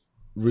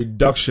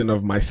reduction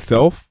of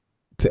myself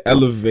to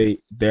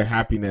elevate their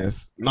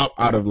happiness, not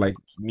out of like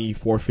me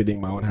forfeiting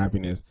my own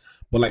happiness,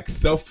 but like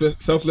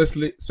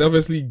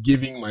selflessly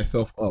giving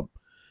myself up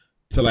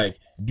to like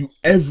do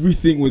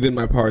everything within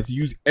my power, to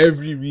use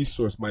every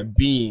resource, my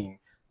being,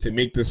 to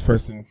make this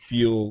person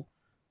feel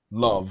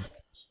love,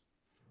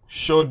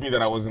 showed me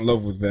that I was in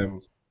love with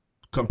them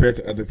compared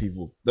to other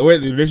people. The way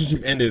the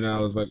relationship ended, and I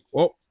was like,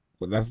 well,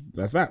 that's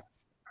that,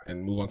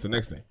 and move on to the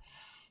next thing.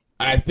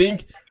 And I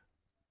think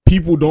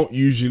people don't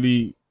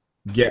usually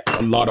get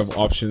a lot of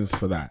options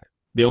for that.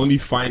 They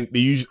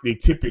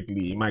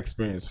typically, in my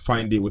experience,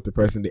 find it with the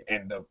person they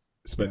end up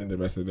spending the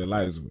rest of their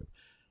lives with.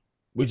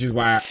 Which is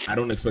why I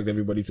don't expect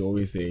everybody to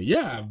always say,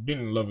 yeah, I've been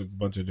in love with a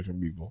bunch of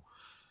different people.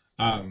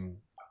 I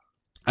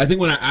think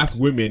when I ask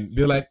women,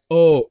 they're like,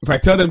 oh, if I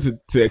tell them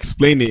to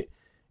explain it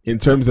in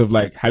terms of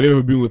like, have you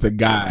ever been with a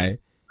guy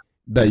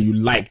that you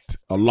liked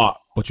a lot,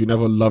 but you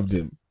never loved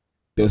him?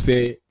 They'll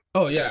say,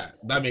 oh yeah,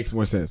 that makes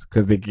more sense,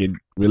 because they can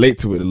relate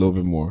to it a little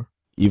bit more.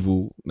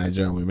 Evil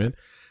Nigerian women.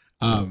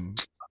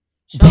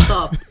 Shut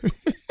up.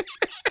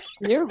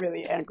 You're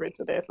really angry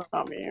today,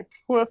 Sami.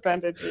 Who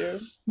offended you?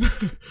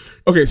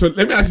 Okay, so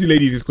let me ask you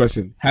ladies this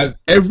question. Has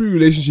every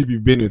relationship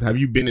you've been with, have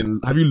you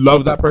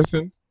loved that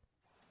person?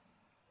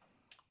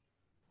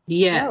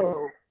 Yes.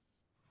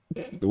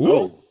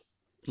 No.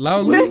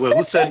 Loudly? Wait,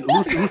 who said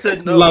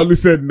no? Loudly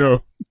said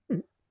no.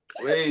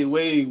 Wait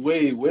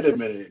a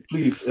minute.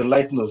 Please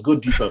enlighten us. Go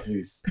deeper,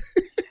 please.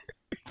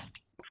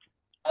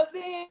 I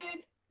mean,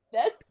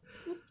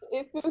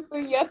 it's just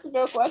a yes or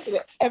no question.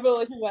 Every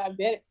relationship I've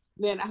been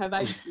in, have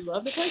I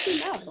loved the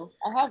person? No,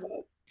 I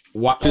haven't.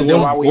 What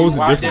was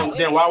the difference?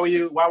 Then why were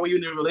you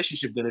in a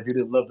relationship then if you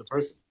didn't love the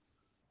person?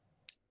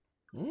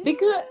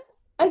 Because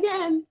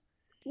again,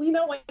 we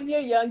know when you're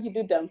young you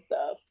do dumb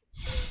stuff.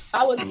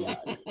 I was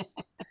young.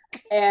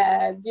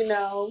 And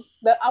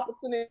the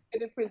opportunity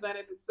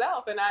presented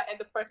itself, and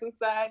the person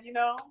said,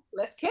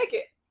 let's kick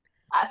it.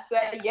 I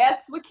said,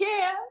 yes, we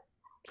can.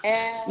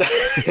 And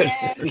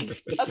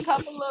a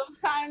couple of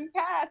time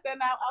passed,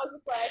 and I was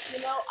just like,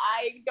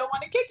 I don't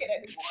want to kick it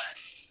anymore.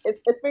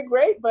 It's been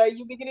great, but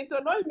you're beginning to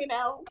annoy me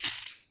now.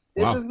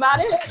 This is not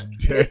it.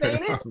 This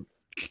ain't it.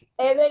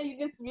 And then you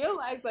just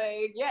realize,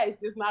 like, yeah,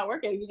 it's just not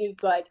working. You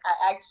just like,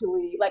 I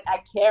actually, like, I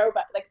care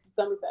about, like,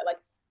 someone said, like,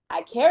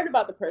 I cared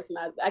about the person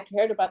as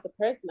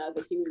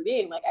a human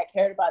being. Like, I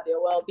cared about their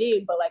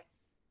well-being, but like,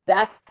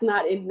 that's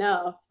not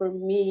enough for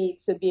me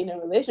to be in a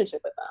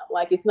relationship with them.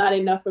 Like, it's not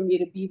enough for me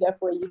to be there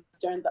for you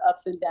during the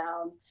ups and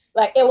downs.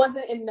 Like, it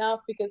wasn't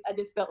enough because I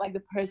just felt like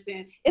the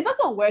person, it's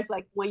also worse,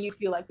 like, when you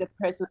feel like the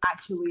person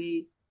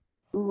actually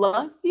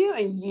loves you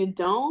and you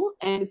don't.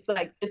 And it's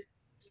like, it's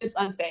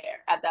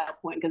unfair at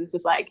that point, because it's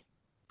just like,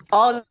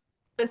 all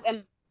this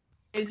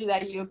energy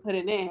that you're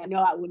putting in, no,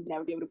 I would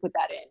never be able to put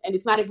that in. And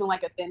it's not even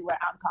like a thing where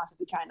I'm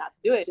consciously trying not to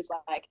do it. It's just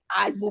like,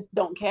 I just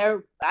don't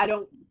care. I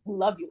don't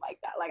love you like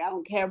that. Like, I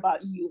don't care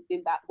about you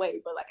in that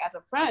way. But like, as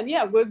a friend,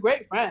 yeah, we're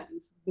great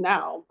friends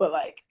now. But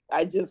like,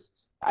 I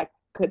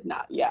could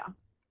not, yeah.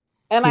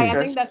 And like,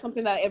 I think that's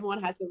something that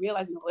everyone has to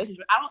realize in a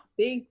relationship. I don't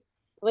think,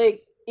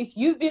 like, if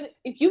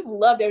you've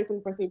loved every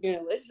single person you've been in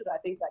a relationship, I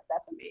think like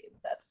that's amazing.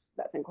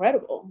 That's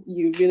incredible.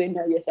 You really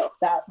know yourself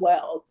that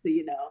well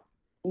to,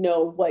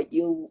 know what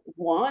you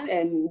want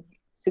and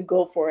to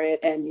go for it,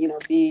 and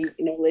be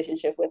in a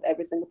relationship with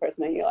every single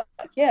person that you're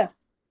like, yeah,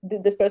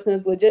 this person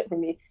is legit for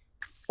me.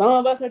 Some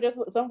of us were just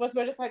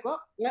like,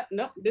 well,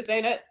 no, this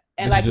ain't it.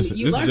 And this is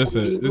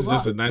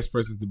just a nice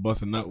person to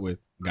bust a nut with.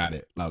 Got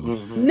it.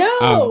 Mm-hmm.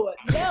 No.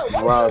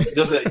 Wow,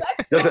 just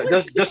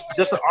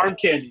an arm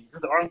candy.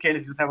 Just an arm candy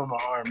just have on my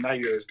arm. Now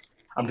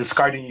I'm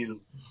discarding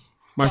you.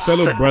 My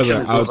fellow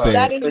brother out there.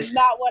 That is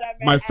not what I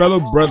meant. My fellow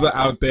brother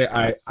out there,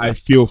 I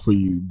feel for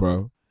you,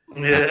 bro.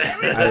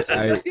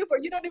 Yeah.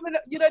 You don't even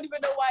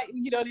know why.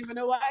 You don't even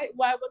know why I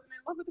wasn't in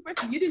love with the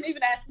person. You didn't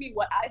even ask me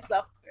what I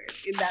suffered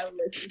in that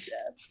relationship.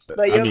 But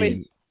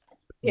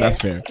that's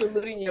fair.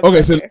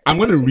 Okay, so I'm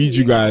going to read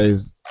you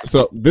guys.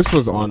 So this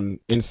was on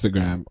my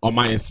Instagram.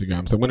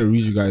 So I'm going to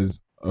read you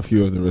guys a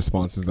few of the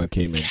responses that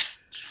came in.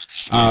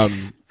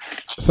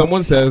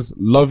 Someone says,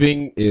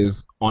 loving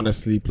is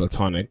honestly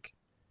platonic,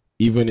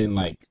 even in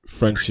like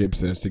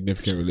friendships and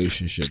significant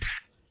relationships.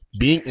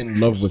 Being in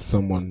love with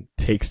someone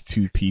takes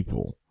two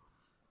people.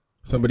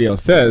 Somebody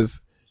else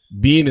says,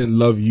 being in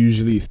love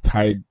usually is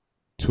tied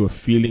to a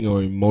feeling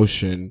or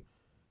emotion,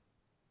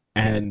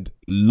 and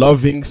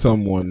loving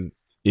someone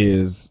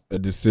is a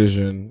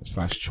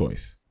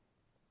decision/choice.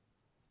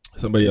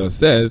 Somebody else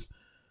says,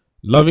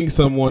 loving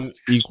someone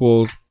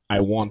equals I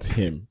want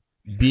him.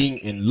 Being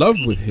in love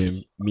with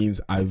him means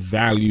I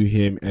value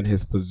him and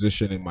his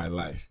position in my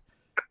life.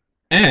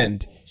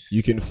 And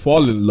you can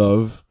fall in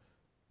love,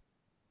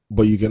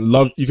 but you can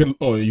love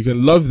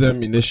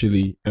them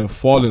initially and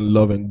fall in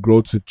love and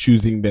grow to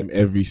choosing them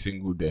every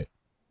single day.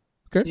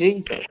 Okay.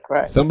 Jesus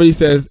Christ. Somebody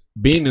says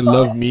being in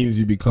love means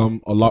you become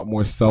a lot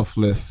more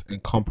selfless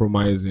and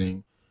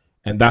compromising,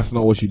 and that's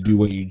not what you do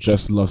when you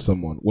just love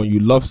someone. When you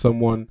love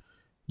someone,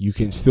 you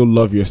can still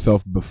love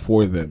yourself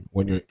before them.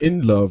 When you're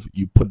in love,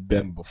 you put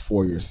them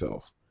before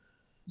yourself.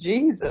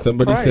 Jesus.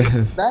 Somebody Christ.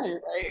 says. That is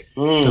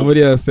right.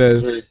 Somebody else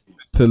says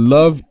to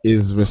love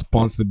is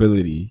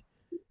responsibility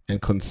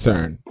and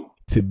concern.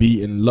 To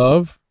be in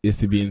love is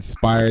to be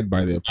inspired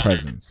by their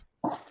presence.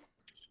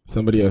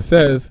 Somebody else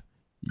says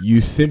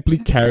you simply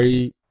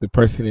carry the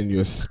person in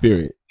your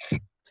spirit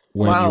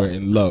when you're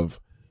in love.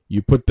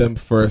 You put them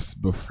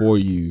first before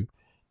you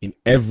in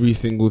every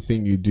single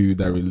thing you do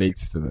that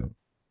relates to them.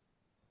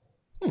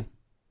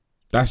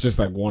 That's just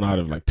like 1 out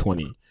of like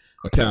 20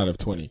 or 10 out of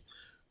 20.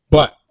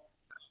 But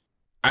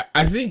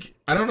I think,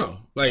 I don't know,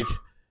 like,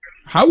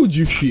 how would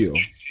you feel?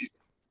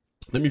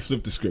 Let me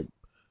flip the script.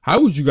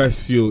 How would you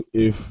guys feel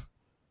if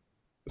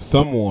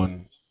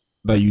someone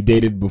that you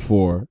dated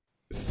before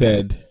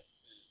said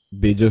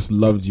they just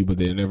loved you, but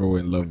they never were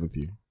in love with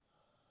you?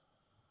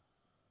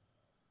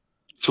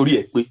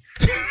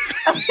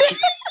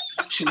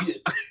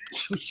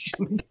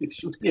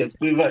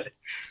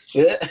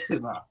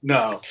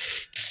 No.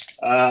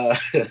 I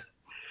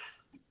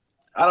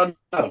don't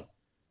know.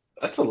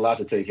 That's a lot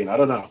to take in. I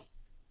don't know.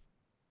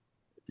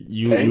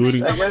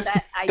 Thanks,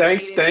 I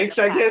guess. Thanks,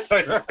 I guess.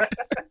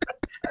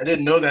 I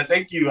didn't know that.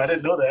 Thank you. I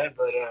didn't know that,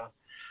 but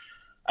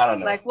I don't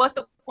know. Like, what's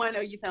the point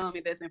of you telling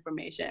me this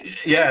information?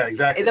 Yeah,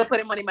 exactly. Is it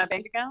putting money in my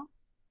bank account?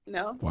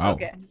 No? Wow.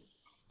 Okay.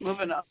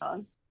 Moving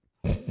on.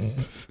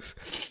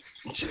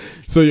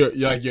 So your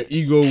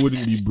ego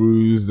wouldn't be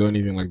bruised or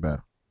anything like that?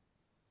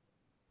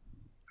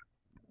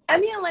 I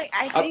mean, like,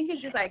 I think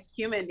it's just like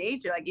human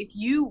nature. Like, if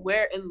you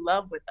were in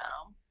love with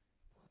them,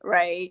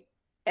 right?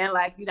 And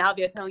like, now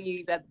they're telling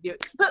you that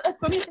but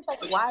for me, it's just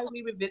like, why are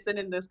we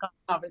revisiting this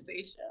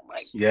conversation?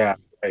 Like, yeah,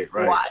 right.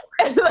 Why?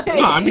 No,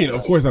 I mean,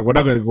 of course, like, we're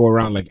not gonna go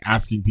around like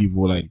asking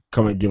people like,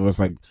 come and give us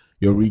like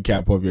your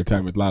recap of your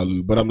time with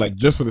Laulu. But I'm like,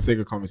 just for the sake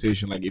of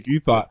conversation, like, if you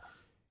thought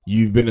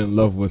you've been in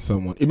love with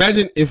someone,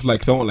 imagine if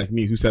like someone like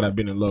me who said I've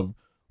been in love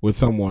with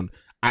someone,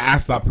 I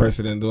asked that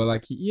person and they were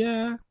like,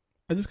 yeah,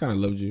 I just kind of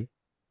loved you.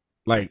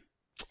 Like,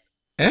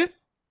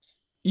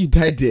 you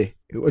died there.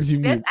 What do you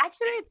mean? There's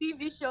actually a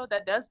TV show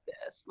that does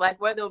this, like,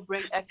 where they'll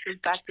bring exes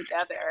back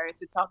together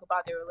to talk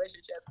about their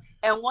relationships.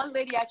 And one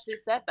lady actually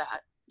said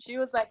that. She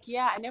was like,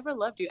 yeah, I never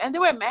loved you. And they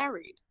were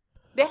married.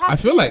 They had I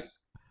feel like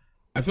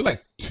I feel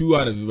like 2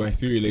 out of my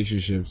 3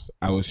 relationships,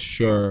 I was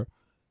sure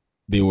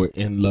they were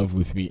in love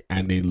with me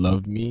and they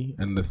loved me.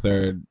 And the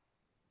third,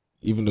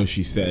 even though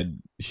she said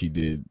she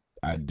did,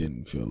 I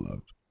didn't feel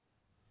loved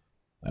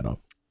at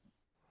all.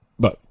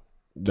 But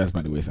that's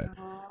by the wayside.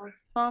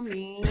 So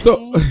wait.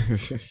 So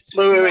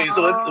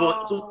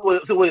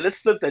wait. Let's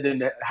flip that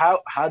in.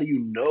 How do you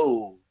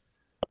know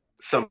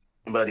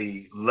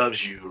somebody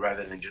loves you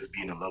rather than just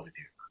being in love with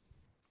you?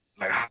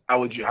 Like, how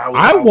would you?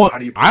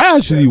 I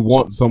actually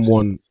want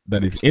someone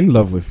that is in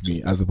love with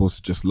me as opposed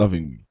to just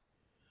loving me.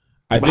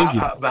 But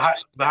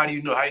how do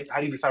you know? How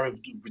do you decide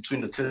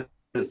between the two?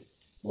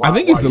 I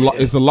think it's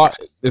a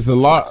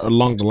lot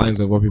along the lines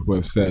of what people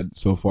have said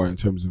so far in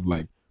terms of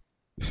like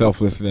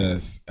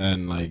selflessness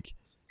and like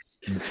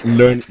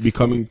getting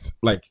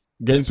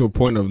to a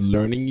point of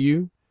learning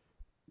you.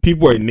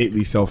 People are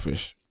innately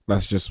selfish.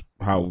 That's just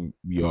how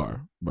we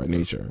are by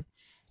nature.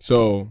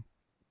 So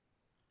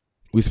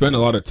we spend a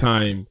lot of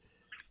time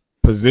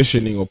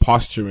positioning or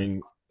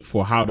posturing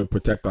for how to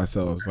protect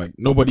ourselves. Like,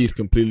 nobody is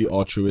completely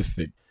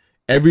altruistic.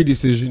 Every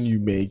decision you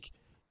make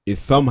is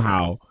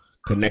somehow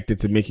connected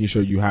to making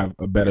sure you have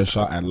a better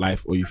shot at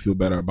life or you feel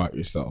better about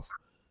yourself.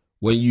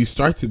 When you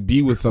start to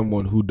be with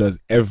someone who does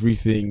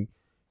everything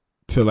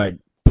to like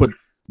put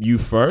you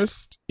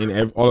first in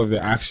all of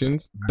their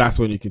actions, that's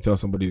when you can tell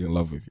somebody's in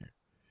love with you.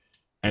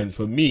 And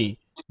for me,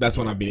 that's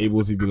when I've been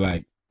able to be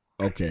like,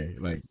 okay,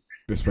 like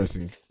this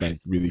person like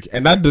really,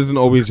 and that doesn't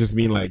always just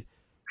mean like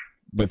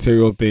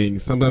material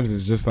things. Sometimes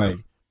it's just like,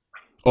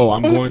 oh,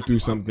 I'm going through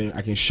something,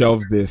 I can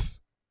shelve this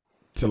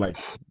to like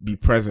be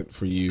present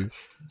for you.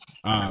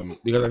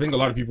 Because I think a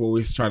lot of people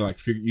always try to like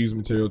use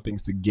material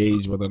things to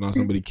gauge whether or not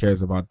somebody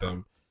cares about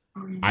them.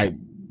 I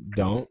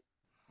don't,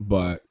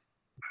 but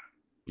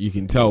you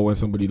can tell when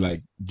somebody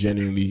like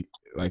genuinely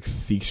like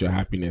seeks your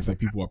happiness. Like,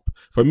 people are,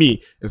 for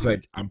me, it's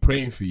like, I'm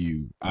praying for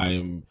you. I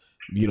am,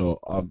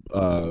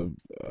 a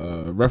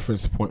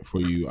reference point for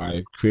you.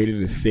 I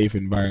created a safe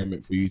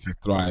environment for you to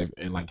thrive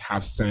and like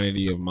have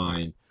sanity of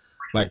mind.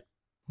 Like,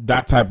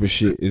 that type of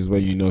shit is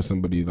when you know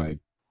somebody, like,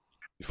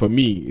 for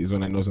me, is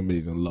when I know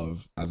somebody's in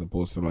love, as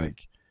opposed to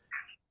like,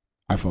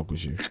 I fuck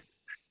with you.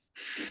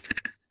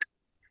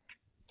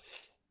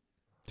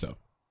 So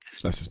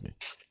that's just me.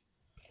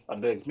 I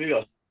beg, maybe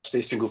I'll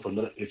stay single for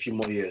a few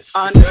more years.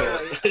 Honestly.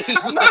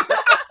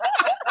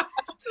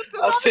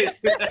 I'll stay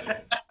single.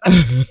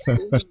 This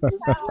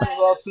is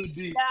all too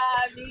deep.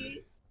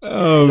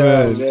 Oh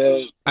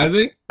man. I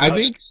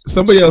think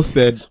somebody else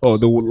said,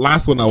 the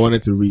last one I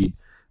wanted to read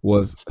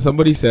was,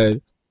 somebody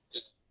said,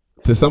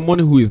 to someone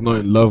who is not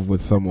in love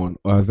with someone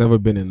or has never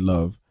been in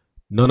love,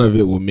 none of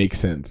it will make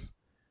sense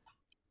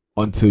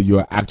until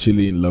you're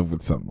actually in love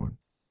with someone.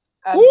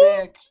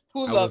 I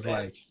was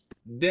like,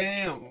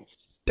 damn.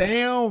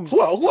 Who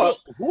are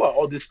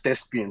all these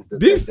thespians?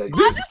 First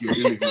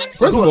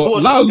of all,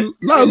 Laulu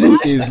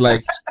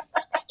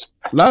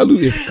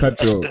is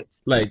cutthroat.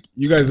 Like,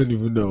 you guys don't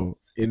even know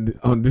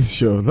on this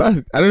show.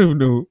 I don't even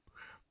know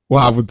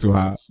what happened to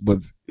her, but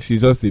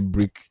she's just a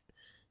brick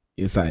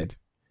inside.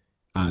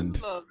 And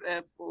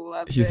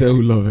she said,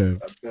 "Who love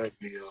him?"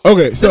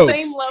 Okay, so the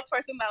same love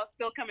person that will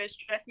still come and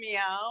stress me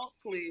out.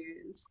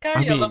 Please,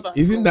 carry your love.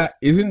 Isn't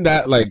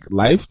that like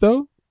life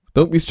though?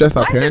 Don't we stress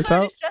our parents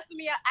out? Stressing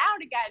me out. I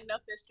already got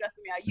enough that's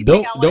stressing me out.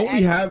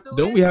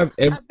 Don't we have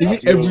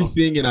isn't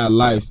everything in our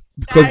lives?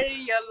 Because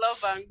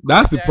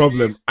that's the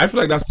problem. I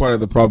feel like that's part of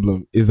the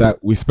problem, is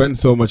that we spend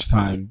so much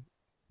time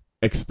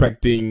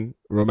expecting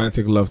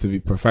romantic love to be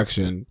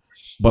perfection,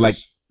 but like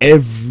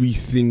every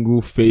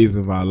single phase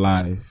of our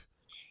life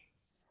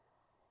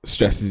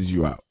stresses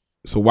you out.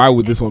 So why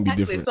would this one be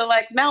different? So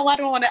like, now why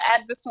do I want to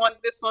add this one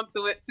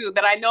to it too?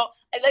 That I know,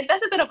 like,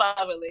 that's the thing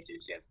about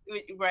relationships,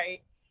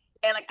 right?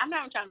 And like, I'm not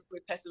even trying to be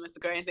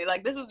pessimistic or anything.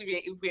 Like, this is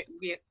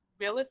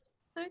realistic.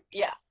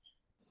 Yeah,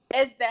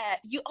 is that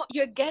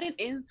you're getting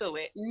into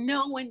it,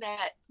 knowing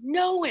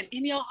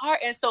in your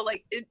heart, and so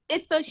like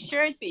it's a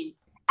surety.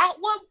 At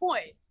one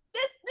point,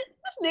 this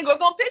nigga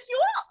gonna piss you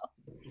off.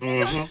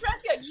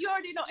 Mm-hmm. You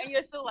already know, and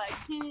you're still like,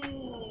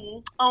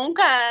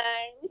 okay.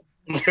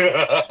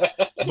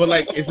 But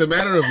like, it's a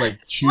matter of like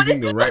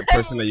choosing the right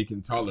person that you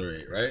can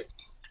tolerate, right?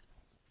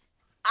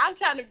 I'm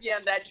trying to be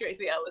on that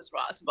Tracy Ellis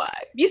Ross vibe.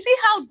 You see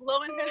how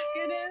glowing her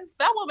skin is?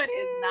 That woman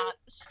is not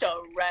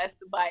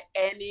stressed by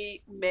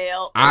any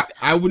male.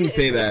 I wouldn't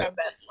say that. Her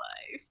best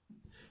life.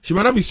 She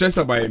might not be stressed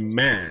out by a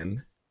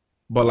man,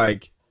 but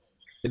like,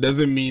 it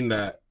doesn't mean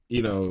that,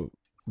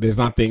 there's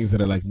not things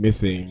that are like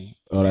missing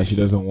or that she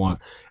doesn't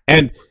want.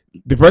 And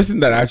the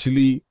person that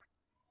actually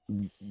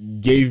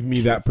gave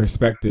me that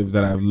perspective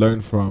that I've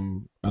learned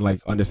from, and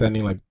like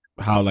understanding like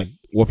how like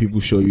what people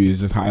show you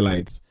is just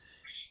highlights,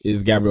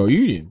 is Gabrielle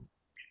Union.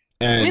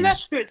 And I mean,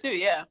 that's true too,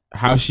 yeah.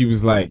 How she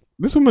was like,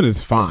 this woman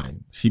is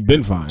fine. She'd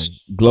been fine,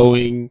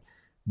 glowing,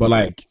 but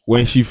like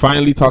when she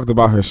finally talked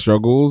about her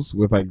struggles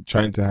with like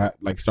trying to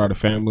like start a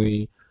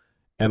family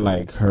and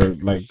like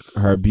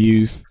her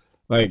abuse,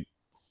 like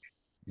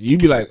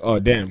you'd be like, oh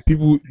damn,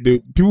 people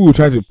who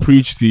try to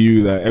preach to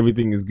you that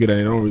everything is good and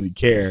they don't really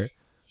care,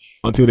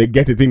 until they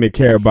get the thing they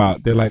care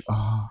about. They're like,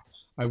 oh,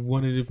 I've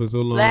wanted it for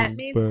so long. Let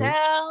me but...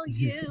 tell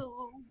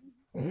you.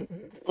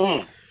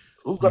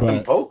 Who got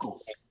them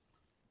vocals?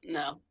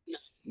 No.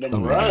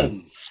 Them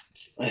runs.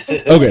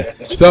 Okay,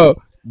 so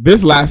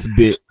this last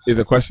bit is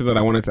a question that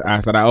I wanted to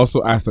ask that I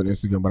also asked on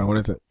Instagram, but I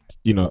wanted to,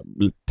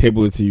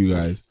 table it to you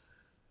guys.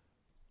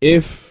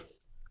 If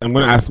I'm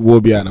going to ask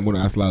Wobia and I'm going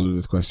to ask Lalu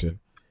this question.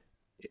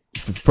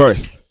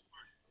 First,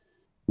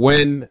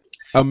 when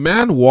a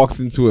man walks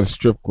into a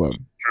strip club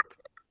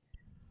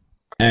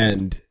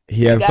and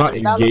he has not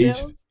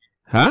engaged,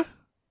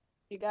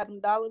 You got them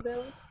dollar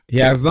bills? He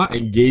has not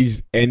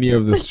engaged any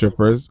of the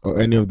strippers or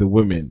any of the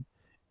women,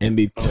 and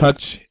they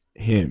touch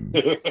him.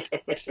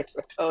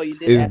 Oh, you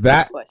did. Is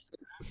that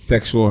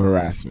sexual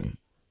harassment?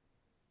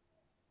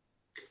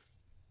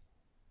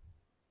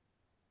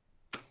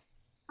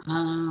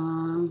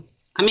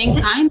 I mean,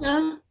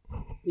 kinda.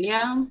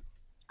 Yeah,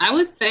 I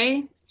would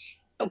say.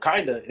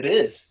 Kinda, it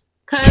is.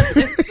 Cause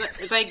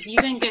it's like you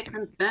didn't get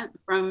consent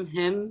from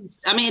him.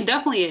 I mean, it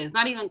definitely is.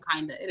 Not even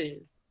kinda, it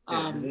is.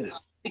 It is.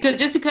 Because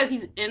just because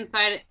he's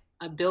inside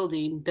a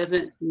building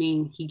doesn't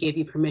mean he gave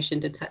you permission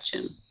to touch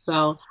him.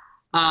 So,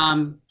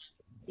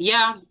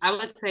 yeah, I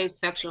would say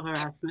sexual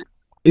harassment.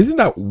 Isn't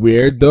that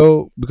weird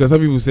though? Because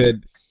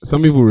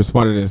some people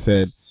responded and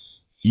said,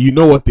 you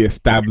know what the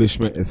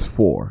establishment is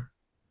for.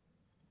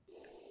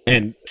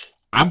 And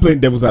I'm playing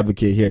devil's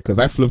advocate here because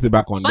I flipped it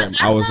back on them.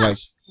 I was like,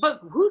 but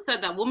who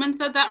said that? Women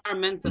said that or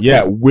men said that?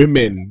 Yeah,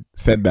 women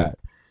said that.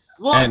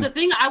 Well, and the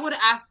thing I would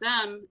ask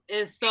them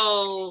is,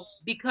 so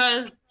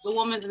because the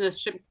woman's in the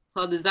strip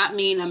club, does that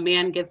mean a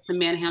man gets to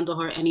manhandle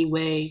her any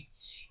way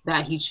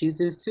that he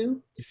chooses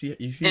to? You see,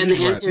 and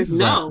the answer is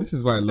no. This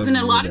is why I love in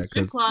you, a lot of that,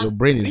 strip clubs, your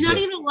brain is you're not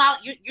dead. even allowed.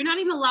 You're not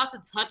even allowed to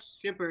touch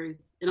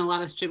strippers in a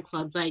lot of strip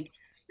clubs. Like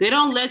they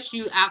don't let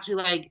you actually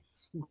like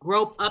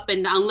grope up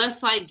and down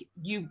unless like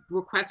you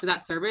request for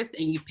that service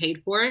and you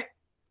paid for it.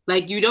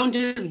 Like you don't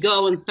just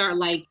go and start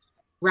like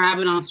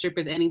grabbing on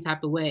strippers any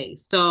type of way.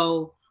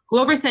 So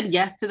whoever said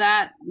yes to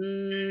that,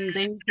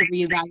 they need to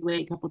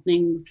reevaluate a couple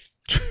things.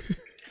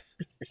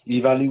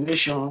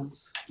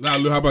 Evaluations. Now,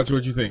 Lou, how about you?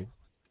 What you think?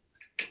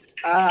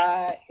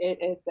 It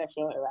is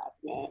sexual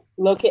harassment.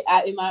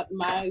 In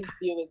my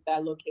view is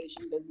that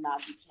location does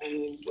not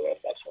determine where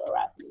sexual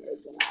harassment is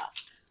or not.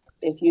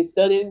 If you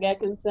still didn't get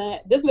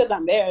consent, just because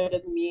I'm there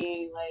doesn't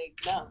mean like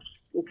no,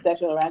 it's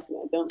sexual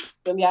harassment. Don't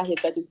be out here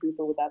touching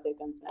people without their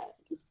consent.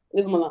 Just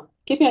leave them alone.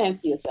 Keep your hands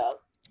to yourself.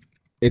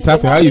 Hey,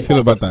 Taffy, how you feel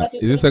about that?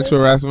 Is it sexual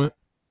harassment?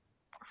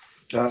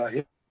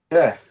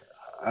 Yeah.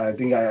 I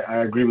think I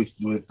agree with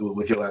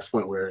your last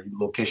point where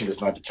location does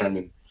not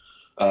determine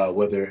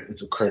whether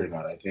it's occurred or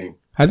not. I think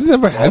has this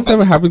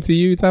ever happened to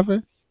you,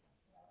 Taffy?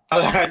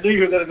 I knew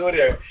you were gonna go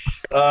there.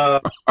 So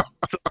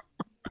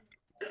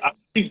I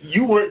think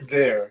you weren't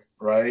there,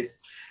 right?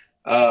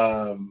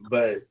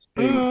 But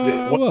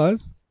I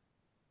was.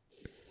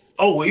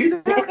 Oh, were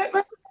you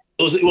there?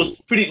 It was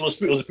a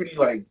pretty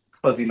like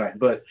fuzzy night,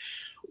 but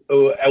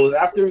it was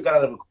after we got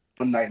out of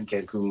one night in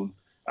Cancun.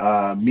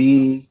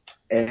 Me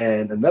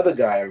and another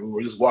guy, we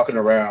were just walking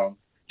around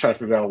trying to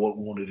figure out what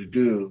we wanted to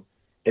do,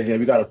 and then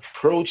we got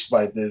approached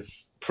by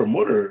this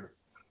promoter.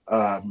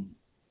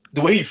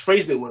 The way he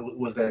phrased it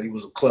was that he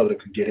was a club that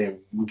could get in.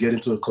 We get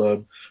into a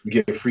club, we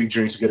get free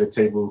drinks, we get a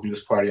table, we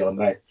just party all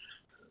night.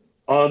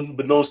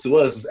 Unbeknownst to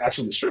us, it was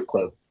actually a strip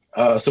club.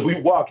 So we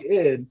walk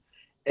in,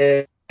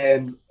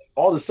 and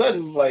all of a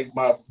sudden, like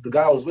the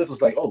guy I was with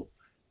was like, "Oh,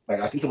 like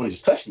I think somebody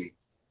just touched me."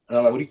 And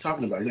I'm like, "What are you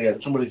talking about?" He's like,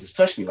 "Yeah, somebody just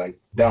touched me, like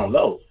down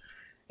low."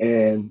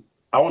 And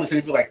I want to say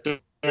maybe like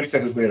 30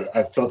 seconds later, I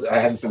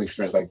had the same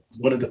experience. Like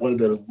one of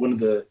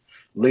the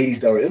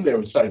ladies that were in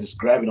there started just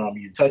grabbing on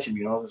me and touching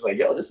me, and I was just like,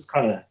 "Yo, this is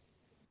kind of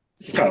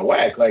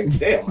whack." Like,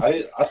 damn,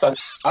 I thought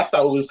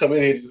we was coming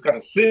in here to just kind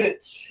of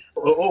sit.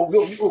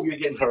 We're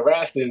getting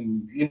harassed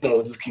and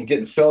just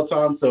getting felt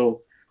on.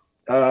 So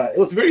it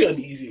was a very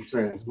uneasy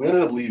experience. We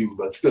ended up leaving,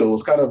 but still,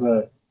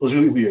 it was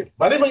really weird.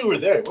 But I didn't know you were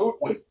there.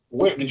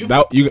 Where did you?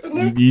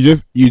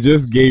 You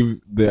just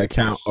gave the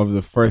account of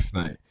the first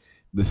night.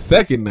 The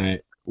second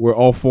night, where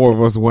all four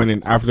of us went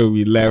in after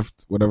we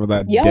left whatever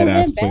that dead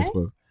ass place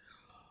was.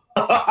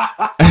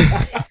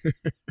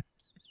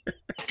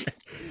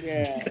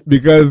 Yeah.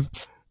 Because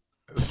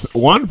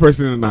one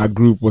person in our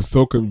group was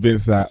so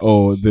convinced that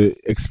the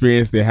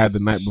experience they had the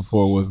night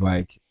before was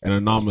like an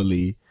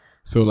anomaly,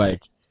 so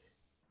like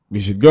we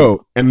should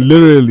go. And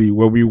literally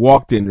when we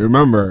walked in,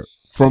 remember,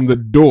 from the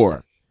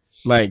door,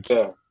 like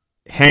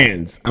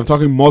hands, I'm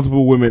talking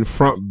multiple women,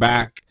 front,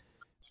 back,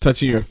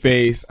 touching your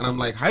face, and I'm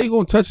like, how you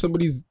gonna touch some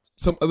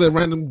other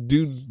random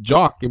dude's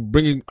jock and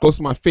bring it close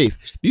to my face?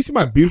 Do you see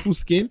my beautiful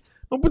skin?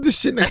 Don't put this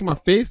shit next to my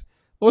face.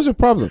 What's your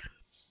problem?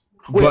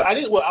 Wait, I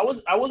didn't. Well,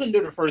 I wasn't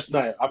there the first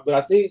night, but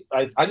I think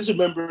I just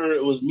remember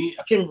it was me.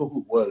 I can't remember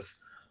who it was.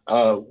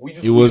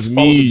 It was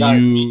me,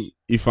 you,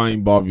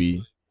 Ifeanyi,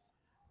 Bobby.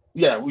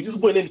 Yeah, we just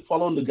went in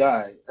following the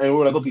guy, and we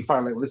were like, okay,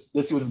 fine, like let's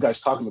see what this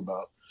guy's talking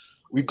about.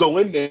 We go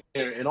in there,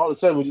 and all of a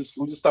sudden we just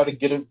started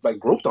getting like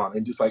groped on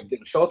and just like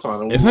getting felt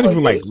on. And it's not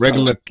even like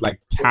regular like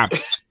tap.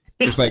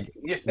 It's like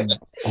Yeah.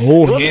 a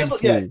whole It wasn't even- handful.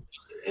 yeah,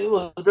 it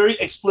was very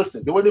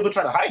explicit. They weren't even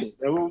trying to hide it.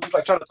 And we were just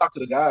like trying to talk to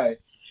the guy,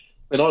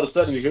 and all of a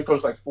sudden here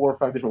comes like 4 or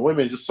 5 different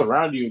women just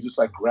surround you, just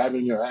like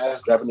grabbing your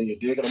ass, grabbing in your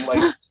dick, and I'm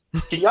like,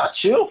 can y'all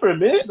chill for a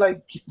minute?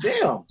 Like,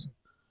 damn.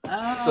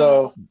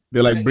 So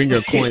They're like, bring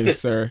your coins,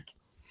 sir.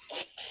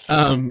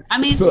 I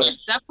mean, so-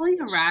 it's definitely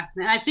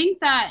harassment. I think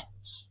that,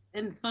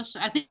 and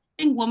especially, I think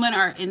women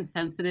are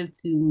insensitive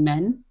to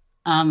men.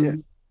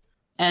 And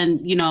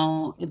you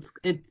know, it's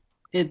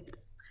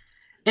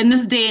in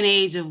this day and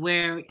age of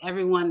where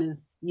everyone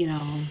is, you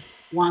know,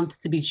 wants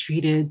to be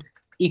treated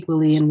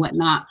equally and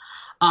whatnot.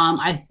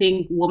 I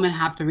think women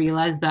have to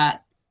realize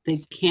that they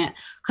can't,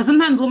 because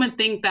sometimes women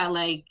think that,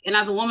 like, and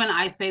as a woman,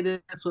 I say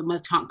this with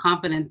much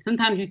confidence.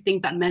 Sometimes you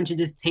think that men should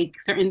just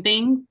take certain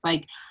things,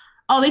 like,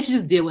 oh, they should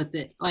just deal with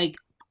it. Like,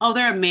 oh,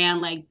 they're a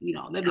man, like, you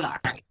know, they'll be all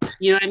right.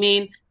 You know what I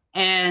mean?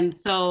 And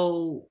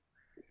so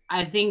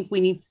I think we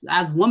need,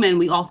 as women,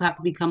 we also have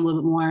to become a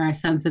little bit more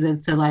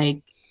sensitive to,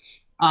 like,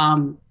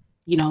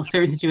 you know,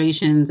 certain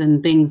situations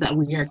and things that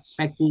we are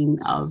expecting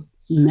of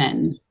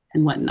men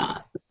and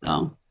whatnot.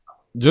 So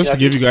just to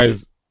give you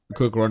guys a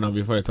quick rundown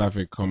before I type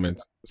in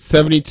comments,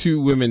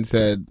 72 women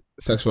said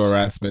sexual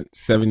harassment,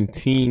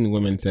 17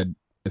 women said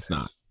it's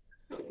not.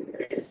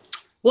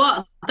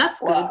 well, that's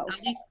good. At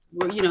least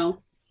we're, you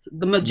know,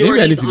 the majority.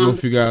 Maybe I need to go on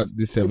figure out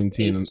this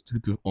 17 and who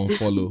to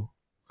unfollow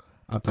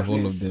out of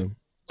all of them.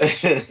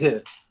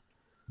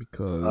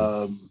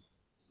 Because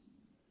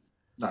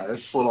nah,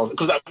 that's full on.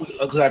 Because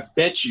I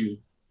bet you,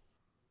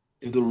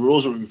 if the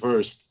roles were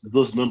reversed,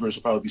 those numbers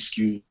would probably be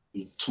skewed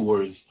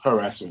towards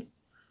harassment.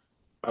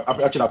 I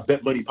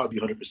bet money probably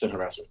 100%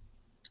 harassment.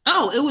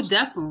 Oh, it would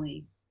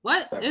definitely.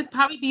 What? It'd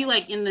probably be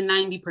like in the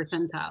 90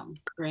 percentile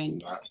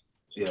range.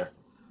 Yeah.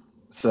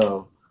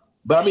 So,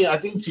 but I mean, I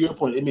think to your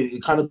point, I mean,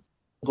 it kind of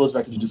goes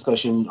back to the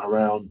discussion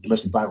around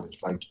domestic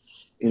violence. Like,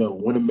 you know,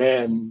 when a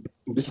man,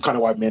 this is kind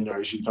of why men are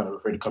usually kind of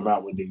afraid to come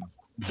out when they've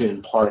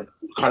been kind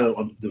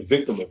of the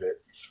victim of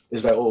it.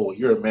 It's like, oh,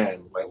 you're a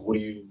man. Like, what do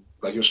you,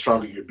 like, you're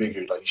stronger, you're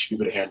bigger. Like, you should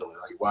be able to handle it.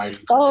 Like, why are you?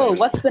 Oh,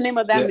 what's the name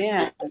of that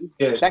man?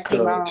 Yeah, That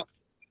came out.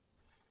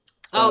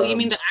 Oh, you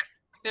mean the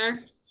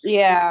actor?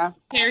 Yeah.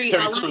 Terry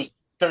Terry Owens? Crews.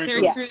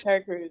 Terry Yeah, Crews.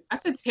 Terry Crews. I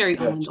said Terry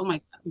Owens. Oh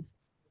my god.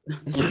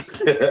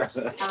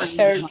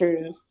 Terry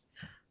Crews.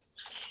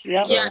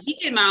 Yep. Yeah, he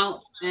came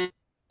out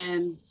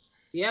and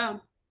yeah.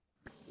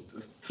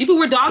 People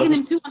were dogging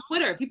him too on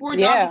Twitter. People were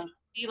dogging him.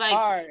 He, like,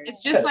 Hard.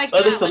 it's just like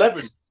other that.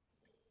 celebrities.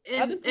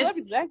 Other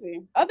celebrities,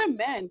 exactly. Other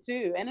men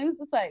too. And it was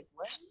just like,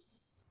 what?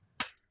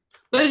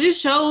 But it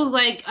just shows,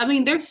 like, I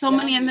mean, there's so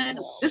many, and then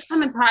this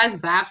kind of ties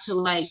back to,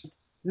 like,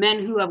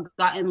 men who have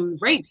gotten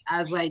raped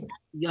as, like,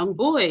 young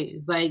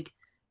boys. Like,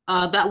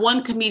 that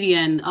one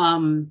comedian,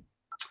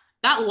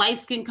 that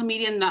light-skinned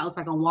comedian that looks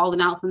like a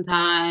Walden Out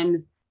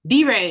sometimes,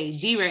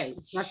 D-Ray,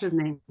 that's his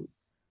name.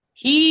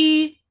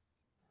 He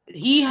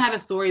had a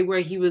story where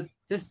he was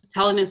just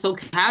telling it so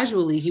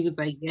casually. He was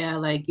like, yeah,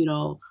 like, you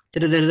know,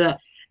 da-da-da-da.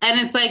 And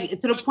it's, like,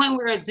 to the point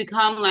where it's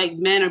become, like,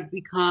 men have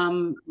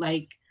become,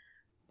 like,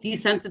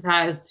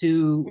 desensitized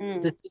to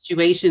the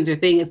situations or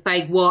thing. It's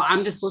like, well,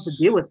 I'm just supposed to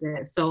deal with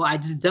it, so I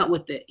just dealt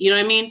with it. You know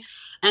what I mean?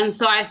 And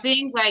so I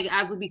think, like,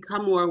 as we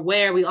become more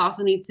aware, we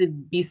also need to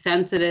be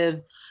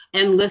sensitive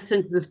and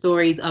listen to the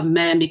stories of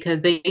men, because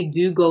they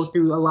do go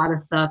through a lot of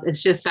stuff.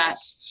 It's just that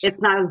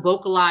it's not as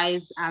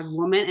vocalized as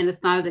women, and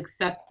it's not as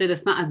accepted,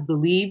 it's not as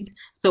believed.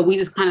 So we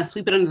just kind of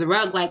sweep it under the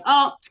rug, like,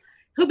 oh,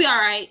 he'll be all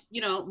right,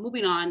 you know,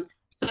 moving on.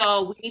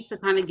 So we need to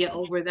kind of get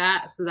over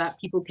that so that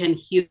people can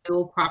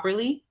heal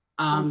properly.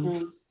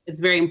 It's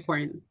very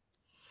important.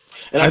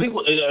 And I think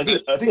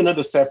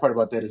another sad part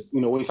about that is, you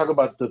know, when you talk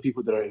about the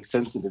people that are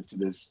insensitive to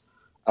this,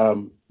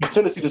 you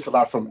tend to see this a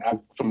lot from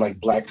like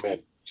Black men.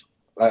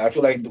 I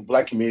feel like the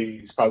Black community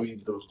is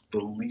probably the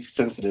least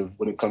sensitive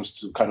when it comes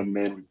to kind of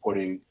men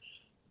reporting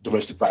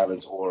domestic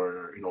violence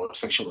or, you know,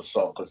 sexual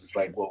assault, because it's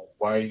like, well,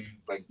 why are you,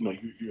 like, you know,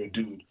 you're a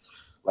dude,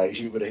 like, you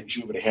should be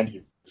able to handle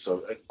it.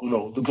 So, you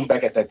know, looking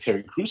back at that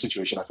Terry Crews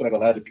situation, I feel like a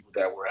lot of the people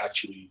that were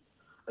actually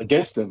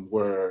against him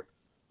were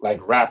like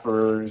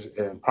rappers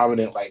and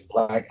prominent like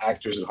Black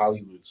actors in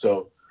Hollywood.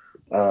 So,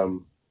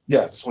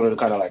 yeah, just wanted to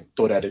kind of like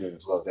throw that in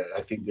as well. That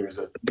I think there's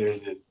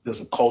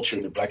a culture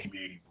in the Black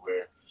community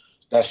where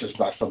that's just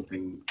not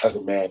something as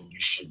a man you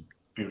should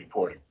be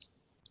reporting.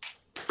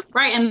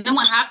 Right, and then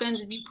what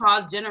happens is you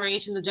cause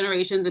generations and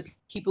generations of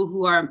people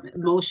who are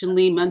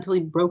emotionally,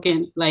 mentally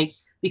broken, like,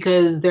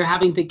 because they're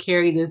having to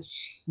carry this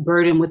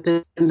burden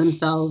within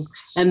themselves,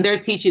 and they're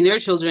teaching their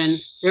children,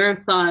 their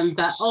sons,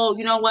 that, oh,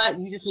 you know what,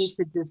 you just need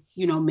to just,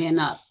 you know, man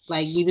up,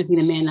 like, you just need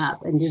to man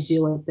up and just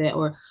deal with it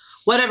or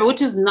whatever,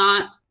 which is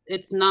not,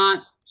 it's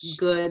not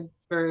good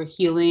for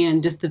healing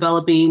and just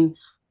developing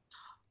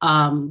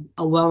a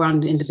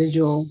well-rounded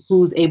individual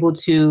who's able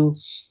to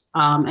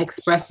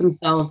express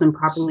themselves and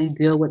properly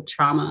deal with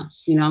trauma,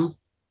 you know.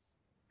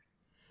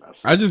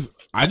 I just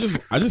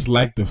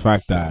like the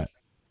fact that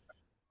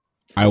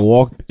I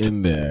walked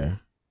in there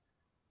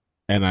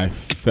and I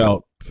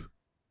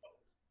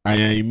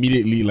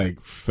immediately like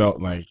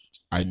felt like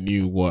I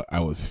knew what I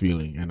was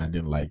feeling and I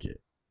didn't like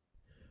it.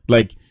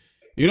 Like,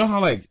 you know how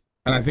like,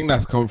 and I think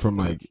that's come from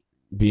like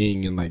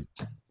being in like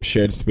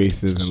shared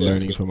spaces and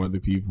learning from other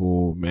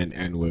people, men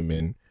and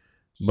women.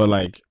 But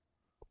like,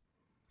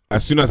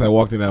 as soon as I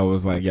walked in, I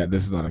was like, yeah,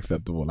 this is not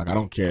acceptable. Like, I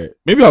don't care.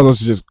 Maybe I was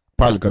also just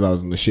probably because I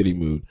was in a shitty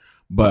mood,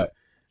 but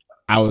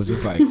I was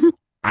just like,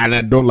 and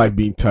I don't like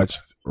being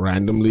touched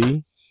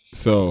randomly.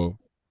 So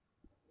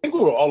I think we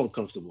were all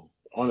uncomfortable.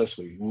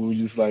 Honestly, we were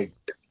just like,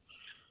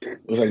 it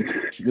was like,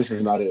 this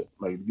is not it.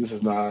 Like, this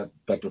is not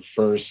like the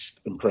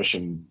first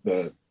impression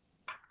that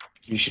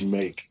you should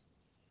make.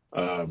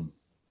 No,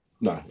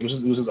 it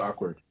was just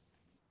awkward.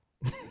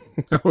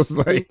 I was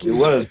like, it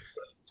was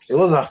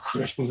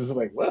awkward. It was just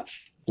like, what?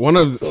 One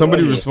of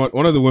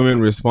the women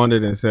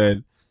responded and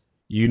said,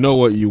 "You know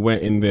what you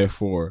went in there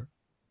for.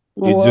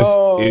 You're just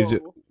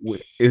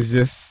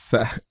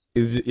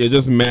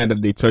mad that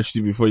they touched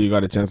you before you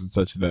got a chance to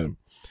touch them."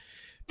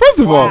 First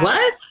of all,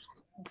 what?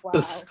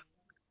 Wow.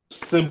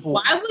 Simple.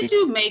 Why would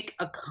you make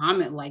a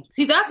comment like?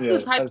 See, that's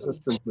the type of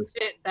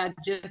shit that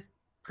just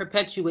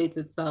perpetuates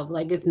itself.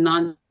 Like, it's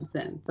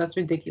nonsense. That's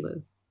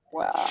ridiculous.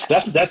 Wow.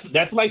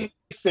 That's like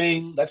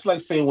saying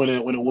when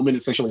a woman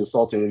is sexually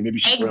assaulted and maybe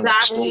she's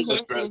exactly.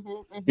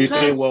 You're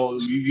saying,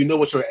 well, you know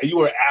what you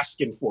were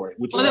asking for it.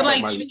 Which well,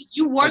 like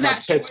you wore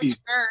that short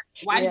skirt.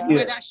 Why did you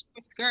wear that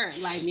short skirt?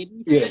 Like, maybe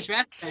you should have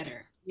dressed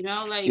better. You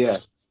know, like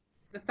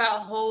that's that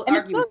whole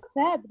argument. It's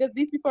so sad because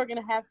these people are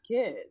gonna have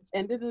kids,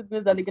 and this is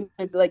that they're gonna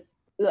be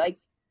like,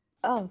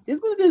 oh, this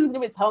is gonna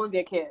be telling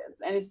their kids,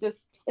 and it's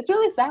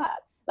really sad.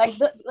 Like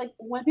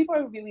when people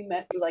are really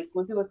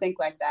when people think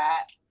like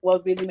that,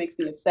 what really makes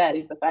me upset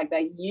is the fact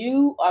that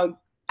you are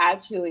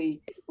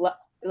actually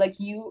like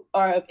you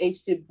are of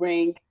age to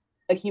bring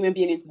a human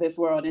being into this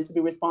world and to be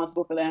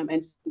responsible for them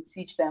and to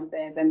teach them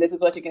things, and this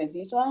is what you're gonna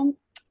teach them?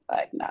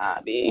 Like,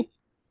 nah, B.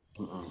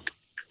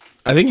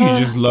 I think you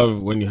just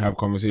love when you have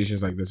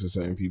conversations like this with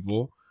certain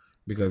people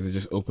because it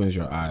just opens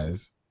your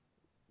eyes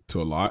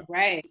to a lot,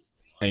 right?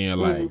 And you're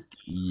like,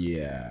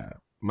 yeah.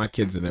 My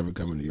kids are never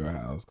coming to your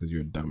house because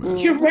you're a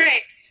dumbass. You're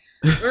right.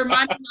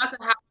 Remind me not to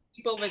have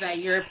sleepovers at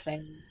your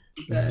place.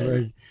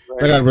 Like,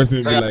 that person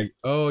would be like,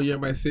 "Oh, you're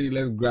in my city.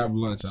 Let's grab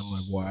lunch." I'm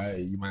like, "Why?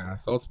 You might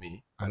assault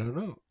me." I don't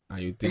know.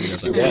 And you think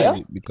that I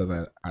would because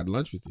I had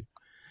lunch with you?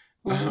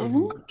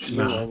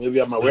 Nah.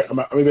 Maybe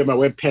my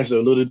wet pants are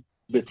a little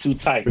bit too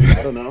tight.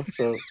 I don't know.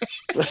 So.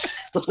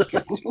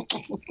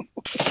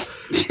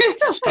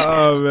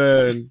 Oh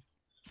man.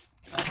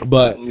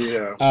 But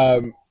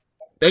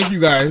thank you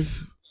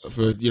guys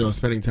for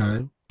spending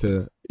time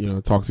to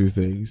talk through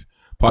things.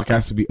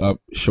 Podcast will be up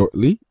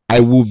shortly. I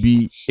will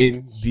be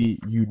in the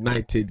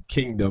United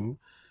Kingdom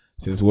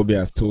since Wobby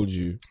has told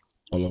you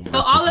all of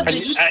and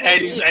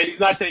he's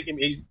not taking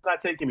me. He's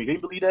not taking me. Can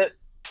you believe that?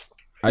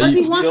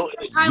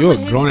 You're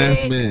a grown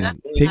ass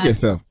man. Take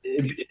yourself.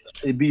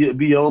 It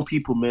be your own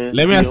people, man.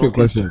 Let me ask you a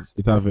question.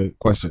 It's a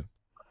question.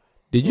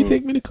 Did you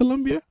take me to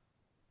Colombia?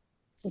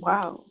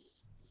 Wow.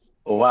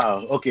 Oh,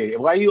 wow. Okay.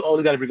 Why you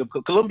always got to bring up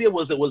Colombia?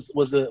 Was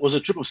a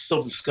trip of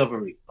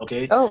self-discovery.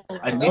 Okay. Oh.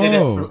 I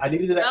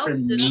needed that for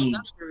me.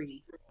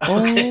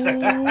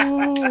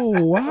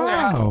 Oh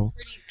wow.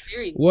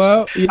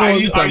 Well, are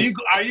you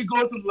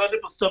going to London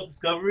for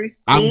self-discovery?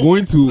 I'm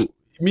going to.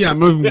 I'm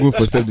not even going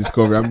for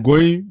self-discovery. I'm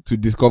going to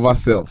discover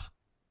self.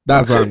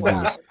 That's what I'm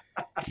going.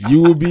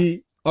 You will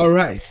be all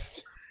right.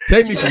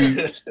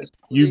 Technically,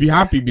 you'll be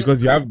happy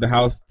because you have the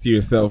house to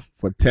yourself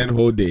for 10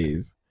 whole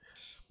days.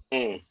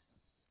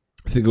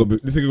 This is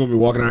gonna be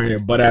walking around here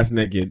butt ass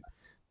naked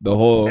the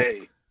whole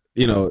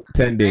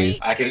 10 days.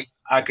 I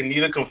can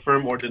neither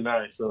confirm or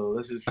deny. So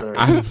let's just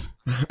I'm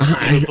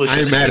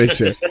mad at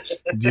you.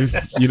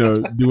 Just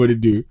do what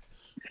it do.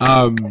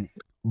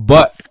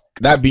 But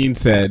that being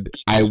said,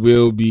 I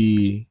will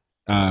be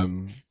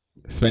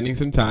spending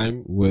some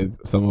time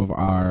with some of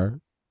our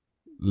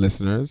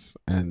listeners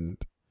and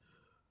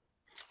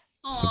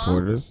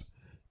supporters.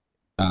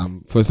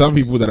 For some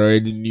people that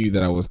already knew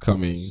that I was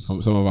coming,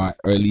 from some of our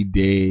early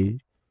day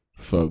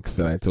folks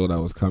that I told I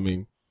was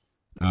coming,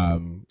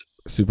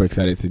 super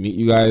excited to meet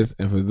you guys.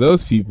 And for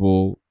those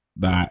people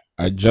that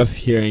are just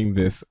hearing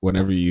this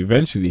whenever you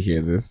eventually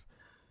hear this,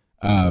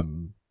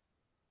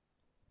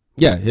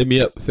 hit me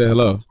up, say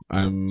hello.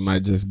 I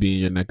might just be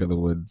in your neck of the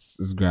woods.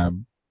 Let's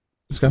grab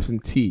some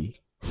tea.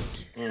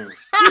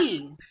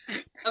 Tea.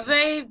 A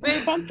very, very,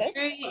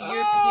 very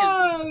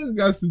European. Let's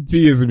grab some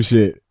tea and some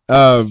shit.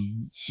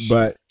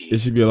 But it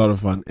should be a lot of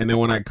fun. And then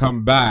when I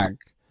come back,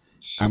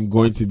 I'm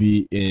going to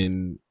be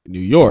in New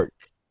York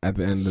at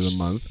the end of the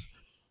month.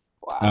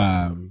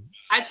 Wow.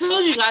 I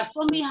told you guys,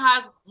 somebody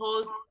has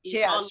hoes.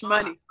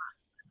 Money.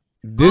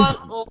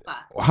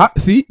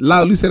 See,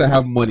 Laulu said I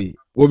have money.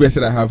 Obi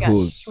said I have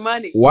hoes.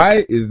 Money.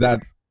 Why is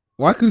that?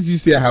 Why couldn't you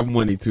say I have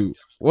money too?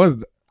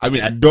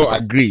 I don't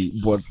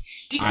agree, but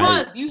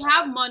because you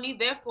have money,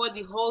 therefore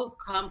the hoes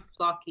come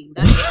flocking.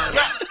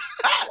 That's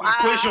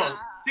equation.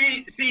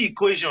 See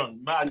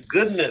equation. My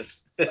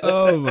goodness.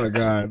 Oh my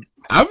god.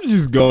 I'm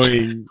just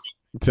going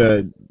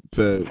to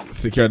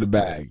secure the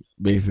bag,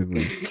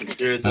 basically.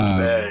 Secure the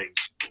bag.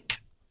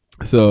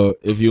 So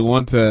if you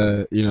want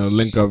to,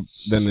 link up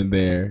then and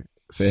there,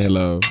 say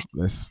hello.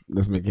 Let's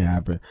make it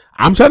happen.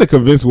 I'm trying to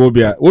convince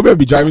Wobia. Wobia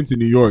be driving to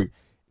New York,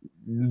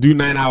 do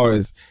 9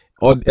 hours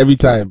every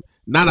time.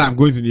 Now that I'm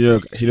going to New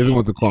York, she doesn't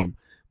want to come.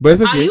 But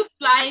it's okay. Are you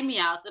flying me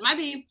out? Am I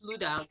being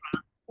flued out?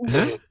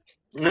 Huh?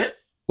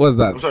 What's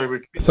that? I'm sorry,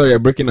 Rick. Sorry,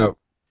 I'm breaking up.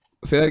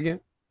 Say that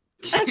again.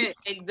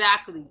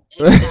 Exactly.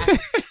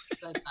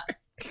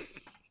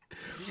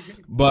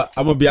 But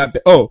I'm gonna be out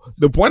there. Oh,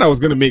 the point I was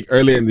gonna make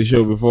earlier in the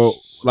show before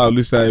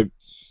Laulu started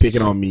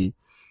picking on me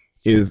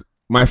is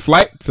my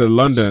flight to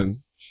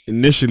London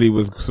initially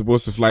was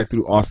supposed to fly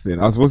through Austin.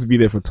 I was supposed to be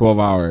there for 12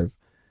 hours,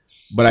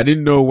 but I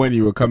didn't know when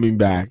you were coming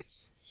back.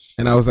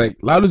 And I was like,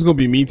 Laulu's gonna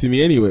be mean to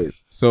me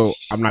anyways, so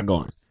I'm not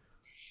going.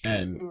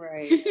 And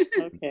right,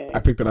 okay. I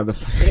picked another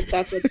flight.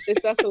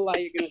 If that's a lie,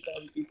 you're gonna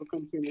tell people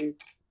continue.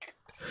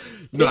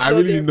 No, I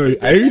really didn't know.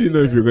 I really didn't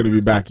know if you were gonna be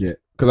back yet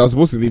because I was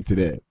supposed to leave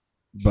today,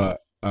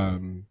 but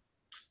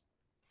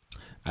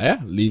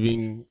yeah,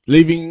 leaving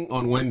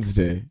on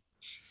Wednesday.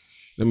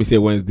 Let me say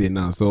Wednesday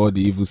now, so all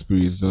the evil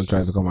spirits don't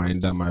try to come and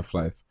hinder my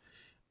flight.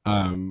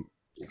 But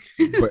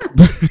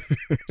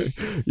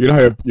you know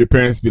how your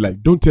parents be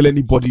like, don't tell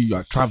anybody you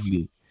are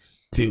traveling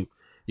till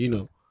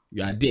you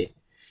are there.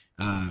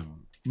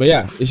 But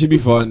yeah, it should be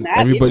fun.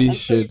 Everybody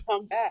should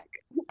come back.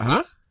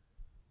 Huh?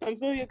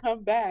 Until you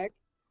come back,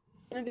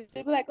 and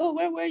they'll be like, "Oh,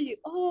 where were you?"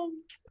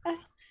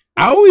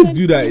 I always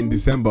do that in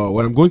December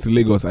when I'm going to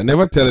Lagos. I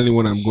never tell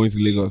anyone I'm going to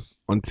Lagos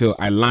until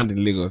I land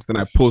in Lagos. Then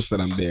I post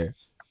that I'm there.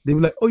 They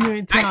be like, "Oh, you're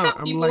in town."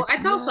 I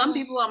tell some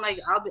people, I'm like,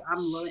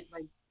 I'm like,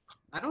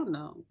 I don't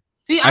know.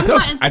 See, I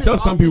tell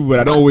some people,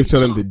 but I don't always tell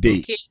them the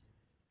date. Okay.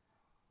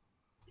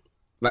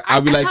 Like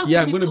I'll be like,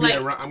 yeah, I'm gonna be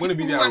around. I'm gonna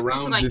be there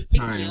around this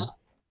time.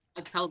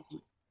 I tell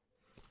them.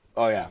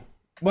 Oh yeah,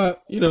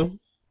 but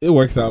it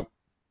works out.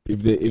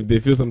 If they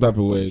feel some type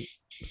of way,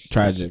 it's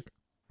tragic.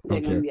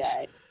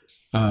 Okay.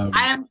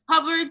 I am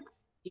covered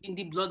in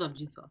the blood of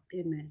Jesus.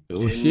 Amen.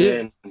 Oh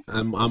shit!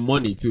 I'm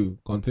money too.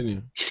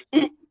 Continue.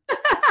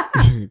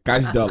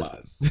 Cash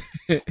dollars.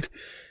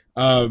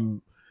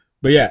 But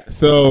yeah,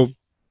 so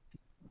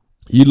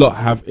you lot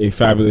have a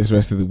fabulous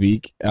rest of the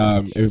week.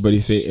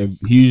 Everybody say a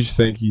huge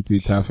thank you to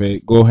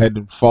Tafe. Go ahead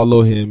and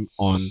follow him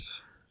on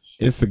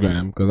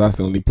Instagram because that's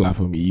the only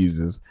platform he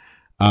uses.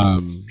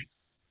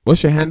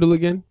 What's your handle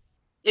again?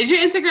 Is your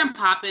Instagram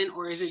popping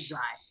or is it dry?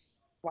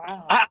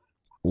 Wow.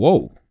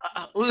 Whoa.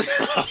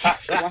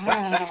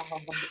 Wow.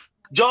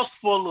 Just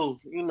follow,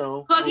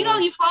 Because you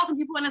follow some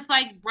people and it's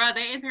like, bro,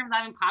 their Instagram's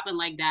not even popping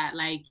like that.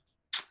 Like,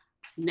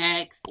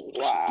 next.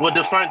 Wow. Well,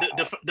 define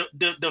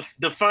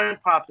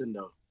popping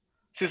though.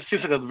 It's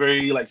like a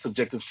very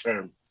subjective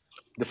term.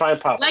 Define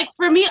popping. Like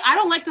for me, I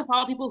don't like to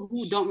follow people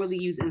who don't really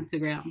use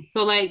Instagram.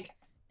 So like,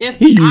 if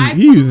he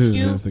uses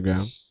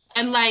Instagram,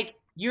 and like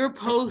your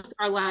posts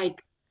are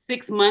like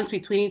 6 months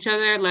between each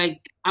other,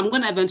 like I'm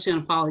gonna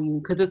eventually unfollow you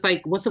because it's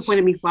like, what's the point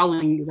of me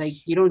following you? Like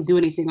you don't do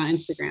anything on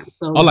Instagram.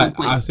 So all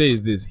I'll say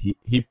is this: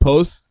 he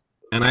posts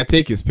and I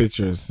take his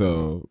pictures,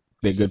 so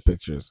they're good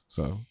pictures.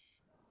 So,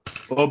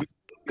 well,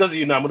 because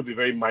I'm gonna be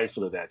very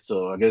mindful of that.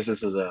 So I guess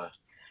this is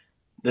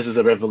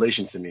a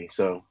revelation to me.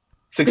 So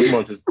 6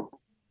 months is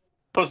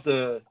post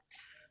the.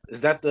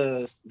 Is that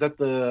the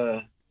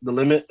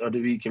limit, or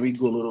can we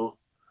go a little?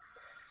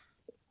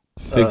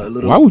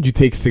 Why would you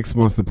take 6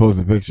 months to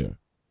post a picture?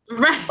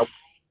 Right.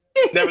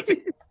 Never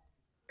take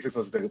 6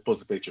 months to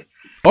post a picture.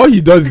 All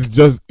he does is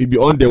just be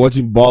on there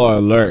watching Baller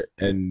Alert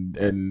and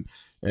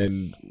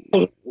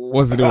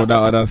what's the name of that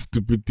other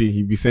stupid thing?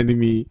 He'd be sending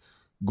me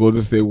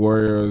Golden State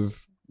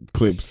Warriors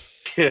clips.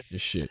 Yeah.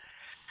 Shit.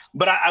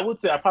 But I would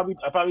say I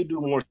probably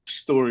do more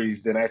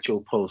stories than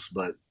actual posts.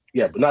 But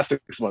yeah, but not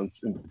 6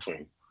 months in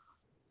between.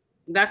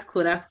 That's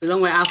cool.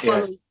 Don't worry. I'll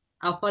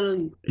follow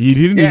you. He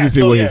didn't even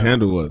say what his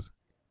handle was.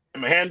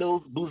 My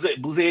handle's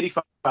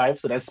Buzey85,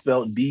 so that's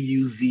spelled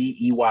Buzey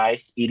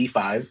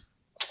 85.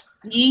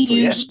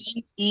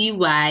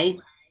 Buzey.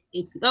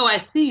 I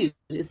see you.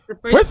 It's the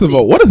first of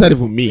all, what does that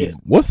even mean?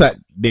 What's that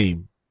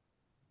name?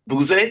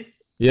 Buzey?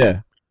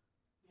 Yeah.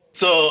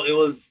 So it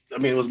was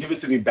given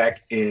to me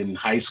back in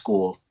high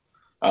school,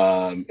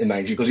 in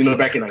Nigeria, because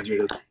back in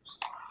Nigeria,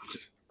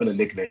 it's been a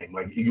nickname.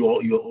 Like you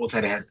always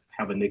had to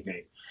have a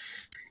nickname,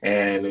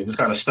 and it just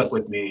kind of stuck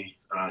with me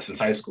since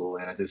high school,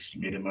 and I just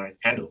made it my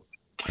handle.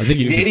 I think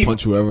you need to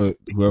punch whoever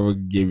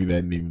gave you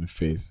that name in the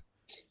face.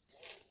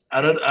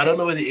 I don't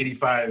know where the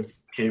 85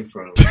 came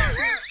from.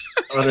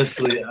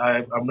 Honestly,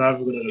 I'm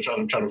not even gonna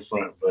try to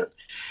front, but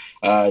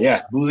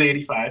yeah, Buzey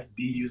 85,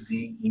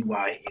 Buzey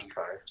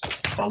 85.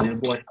 Follow your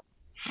boy.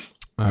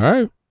 All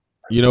right.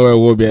 You know where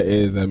Wobia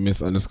is at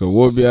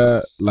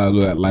Miss_Wobia,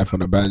 Lalu at Life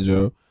on a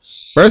Banjo.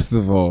 First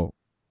of all,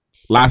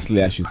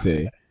 lastly, I should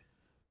say,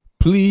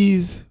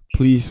 please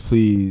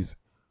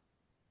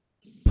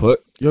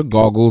put your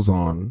goggles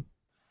on,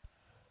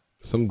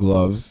 some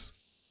gloves,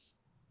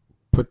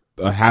 put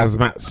a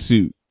hazmat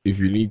suit if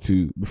you need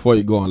to before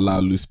you go on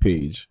Lalu's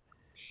page,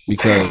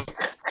 because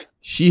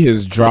she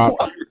has dropped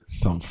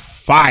some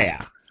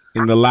fire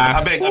in the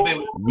last I beg,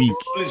 week.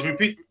 Please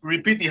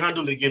repeat the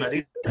handle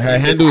again. Her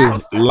handle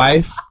is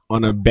Life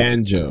on a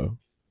Banjo.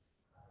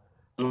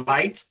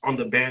 Light on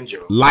the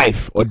banjo.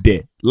 Life or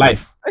dead.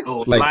 Life.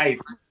 Oh, like,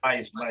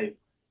 life.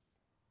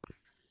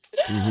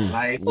 Mm-hmm.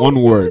 Life.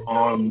 One word.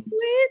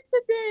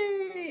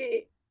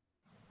 Today.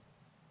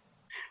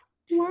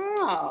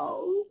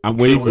 Wow. I'm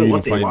waiting for you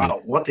to find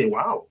it. What a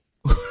wow.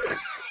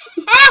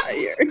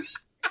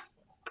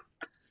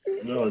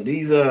 No,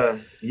 these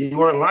you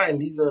weren't lying.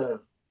 These where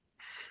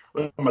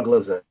are my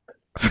gloves at?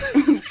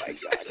 Oh my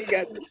God, you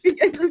guys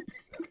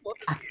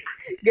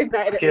good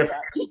night,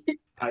 everybody.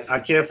 I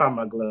can't find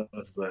my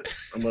gloves, but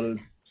I'm gonna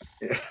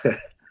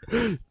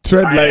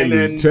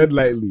tread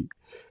lightly.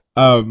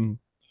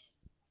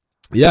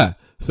 Yeah.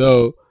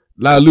 So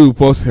Lalu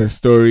posts her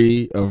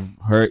story of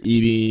her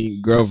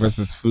eating girl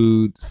versus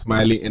food,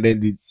 smiling, and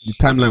then the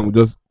timeline will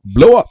just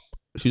blow up.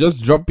 She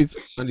just drop it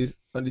on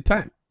the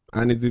time,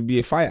 and it will be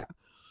a fire.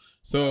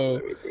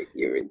 So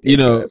you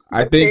know,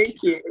 I think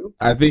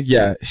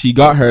yeah, she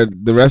got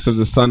the rest of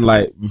the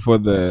sunlight before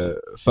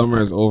the summer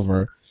is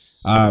over.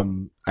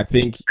 I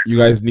think you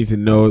guys need to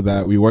know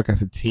that we work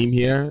as a team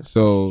here.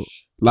 So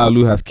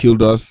Lalu has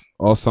killed us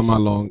all summer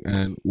long,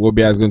 and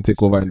Wobia is going to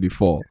take over in the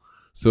fall.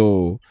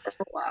 So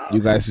you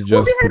guys should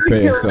just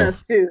prepare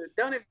yourself.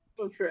 Don't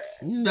even try.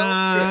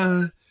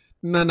 No.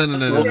 You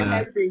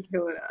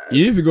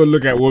You need to go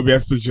look at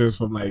Wobia's pictures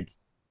from like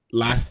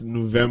last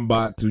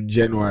November to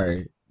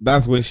January.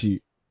 That's when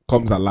she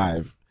comes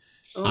alive.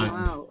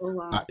 Oh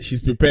wow.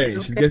 She's preparing.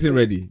 She's getting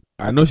ready.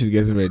 I know she's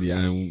getting ready,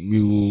 and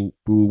we will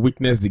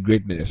witness the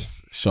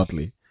greatness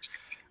shortly.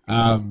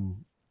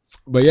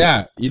 But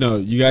yeah, you know,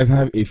 you guys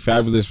have a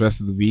fabulous rest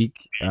of the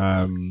week.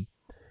 I'm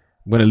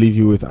gonna leave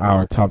you with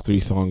our top 3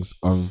 songs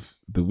of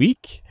the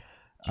week.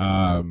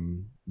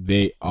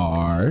 They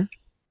are.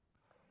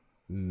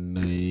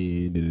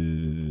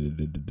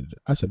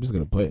 Actually, I'm just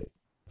gonna play it.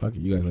 Fuck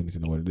it, you guys let me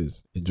know what it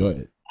is. Enjoy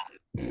it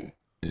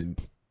and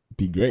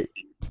be great.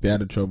 Stay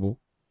out of trouble.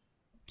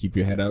 Keep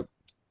your head up.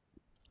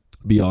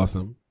 Be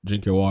awesome.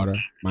 Drink your water.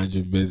 Mind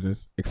your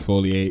business.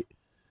 Exfoliate.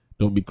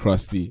 Don't be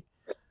crusty.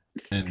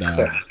 And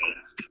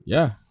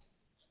yeah,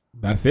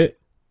 that's it.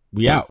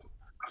 We out.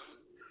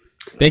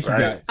 Thank you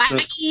guys.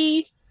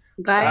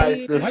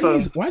 Bye.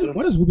 Why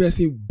does Wobia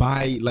say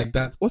bye like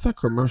that? What's that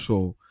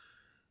commercial?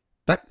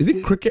 That is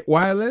it Cricket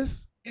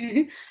Wireless?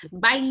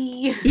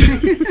 Bye.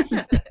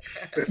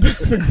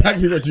 That's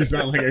exactly what you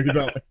sound like every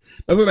time.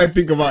 That's what I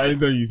think about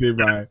anytime you say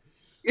bye.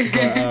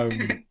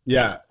 But,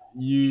 yeah,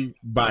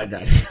 bye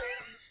guys.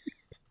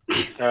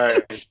 All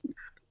right.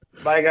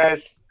 Bye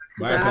guys.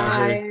 Bye.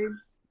 Tasha.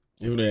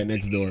 Even though you're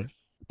next door.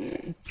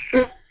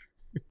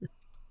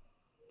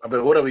 I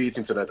bet what are we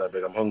eating tonight? I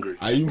bet I'm hungry.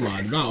 Are you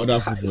mad? Go order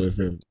food for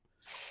yourself.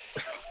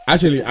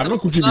 Actually, I'm not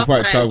cooking before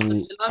I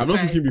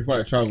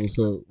travel.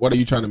 So what are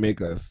you trying to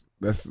make us?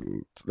 Let's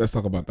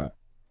talk about that.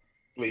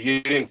 Wait,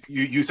 you didn't?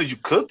 You said you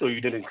cooked or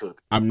you didn't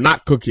cook? I'm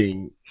not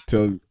cooking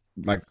till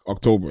like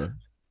October.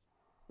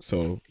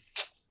 So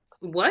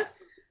what?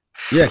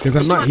 Yeah, because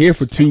I'm not here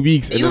for 2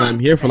 weeks, and then I'm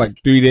here for like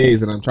 3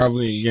 days, and I'm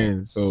traveling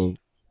again. So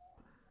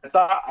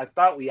I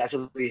thought we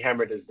actually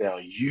hammered this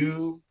down.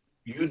 You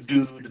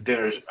do the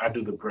dinner, I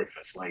do the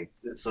breakfast. Like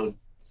so.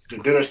 The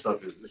dinner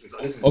stuff is this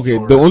is okay.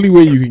 The only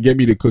way you can get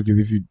me to cook is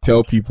if you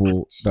tell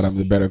people that I'm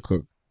the better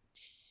cook.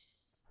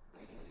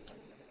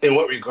 In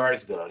what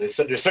regards, though? There's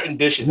certain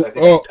dishes. I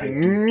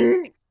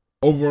think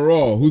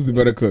overall, who's the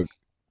better cook?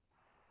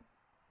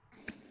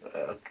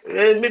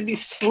 Maybe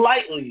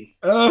slightly.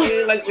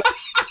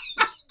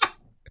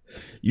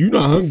 You're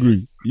not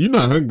hungry.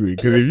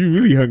 Because if you're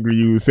really hungry,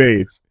 you would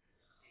say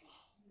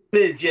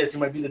it. Yes, you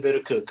might be the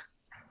better cook.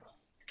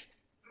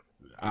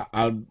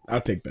 I'll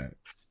take that.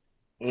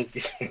 All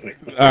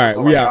right,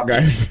 we out,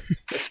 guys.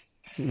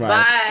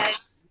 Bye.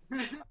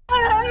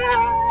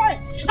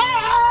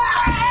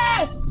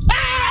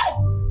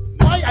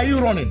 Why are you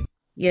running?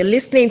 You're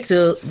listening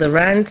to the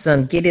Rants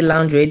on Giddy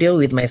Lounge Radio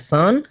with my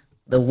son,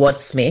 the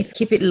Wordsmith.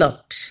 Keep it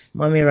locked.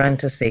 Mommy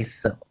Ranta says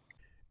so.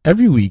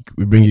 Every week,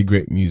 we bring you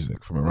great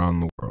music from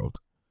around the world.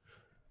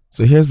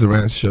 So here's the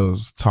Rant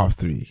Show's top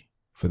 3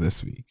 for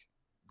this week.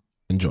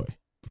 Enjoy.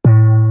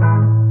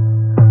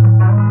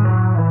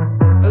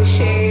 Oh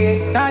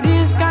shit, that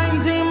is kind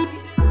of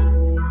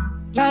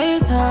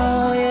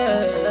lighter,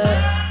 yeah.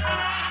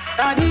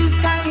 That is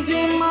kind of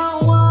I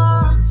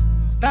want.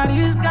 That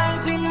is kind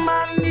of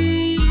I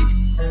need.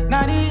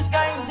 That is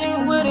kind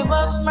of where it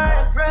was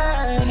my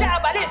friend.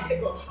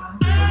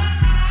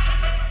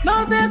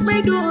 No take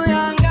me do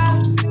younger.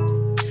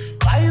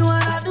 Why you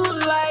wanna do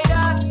like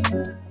that?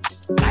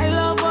 I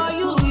love how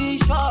you be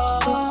sure. I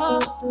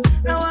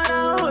wanna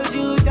hold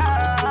you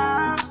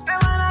down. I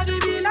wanna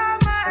give you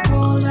love, my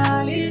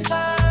Mona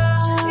Lisa.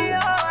 You're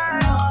my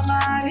Mona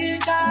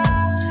Lisa.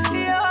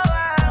 You're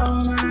my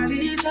Mona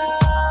Lisa.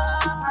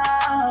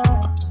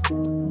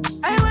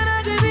 I wanna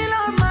give you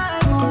love, my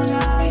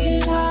Mona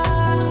Lisa.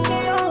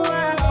 You're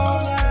my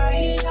Mona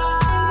Lisa.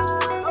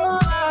 Oh,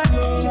 my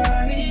Mona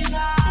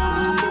Lisa.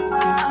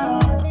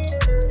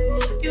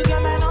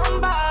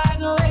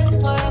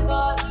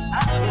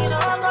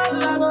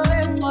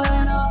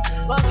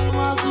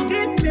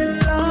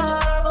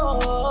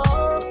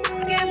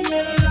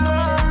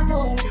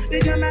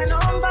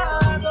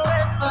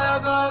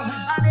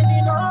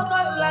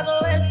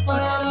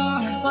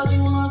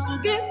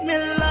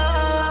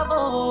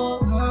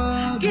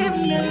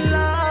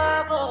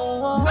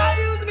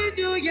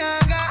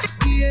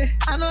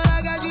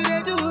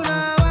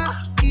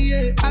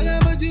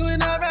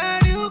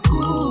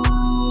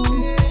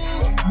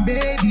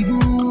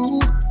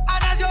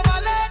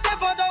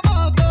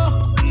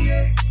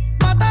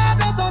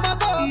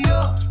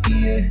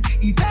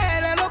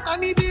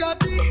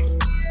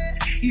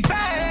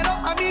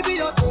 me be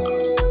your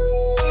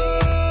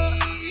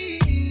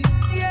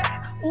yeah.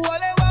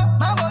 Wale wa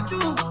ma wo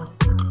tu.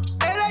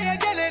 Ere ye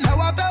gele la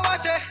wa fe wa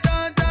se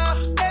dandan.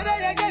 Ere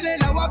ye gele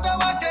la wa fe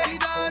wa se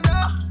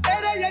dandan.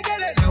 Ere ye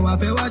gele la wa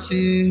fe wa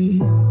se.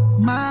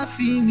 Ma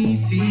fi mi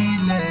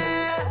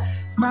sílẹ̀.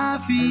 Ma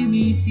fi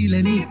mi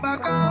sílẹ̀ ní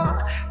ìpàkọ́.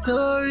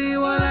 Torí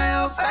wọn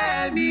láyọ̀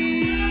fẹ́ mi.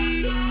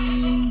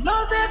 No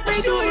take me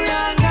do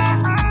younger.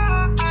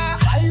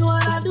 Why you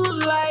wanna do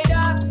like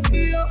that?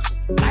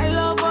 My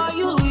love for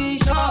you is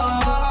sure.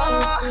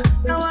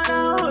 I wanna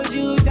hold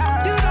you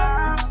down.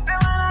 I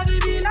wanna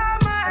give you all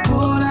my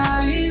Mona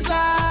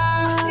Lisa.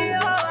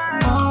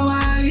 Mona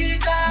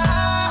Lisa.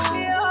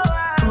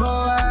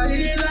 Mona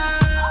Lisa.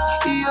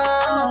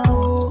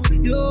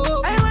 Yo.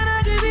 I wanna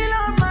give you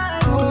all my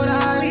Mona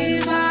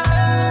Lisa.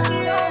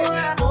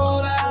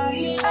 Mona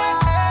Lisa.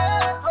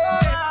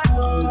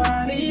 Mona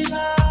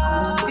Lisa.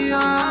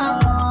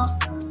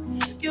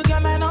 You get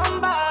my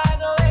number, I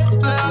go wait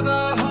for you.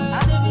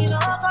 And if you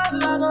don't call,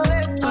 I go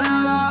wait for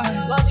you.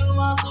 But you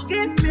must to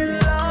give me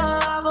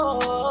love,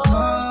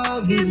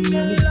 oh. Give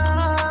me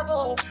love,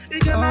 oh. You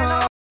get my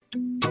number.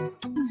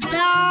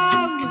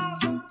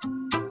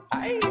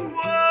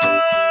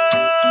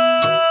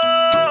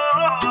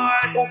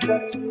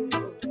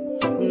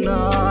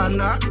 Nah,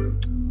 nah,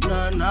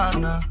 nah, nah,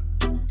 nah.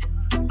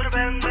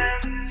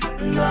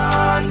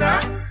 Nah, nah,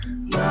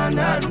 nah,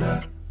 nah, nah.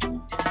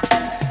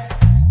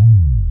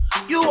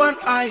 You and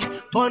I,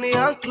 Bonnie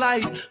and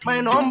Clyde,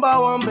 my number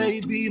one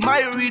baby,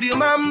 my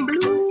rhythm and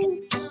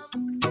blues.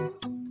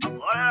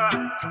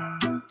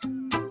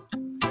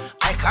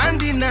 I can't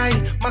deny,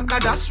 Maka,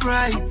 that's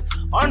right.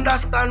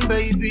 Understand,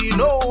 baby,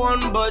 no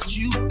one but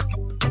you.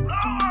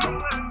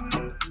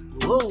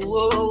 Whoa,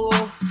 whoa,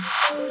 whoa.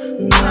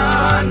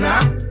 Nah,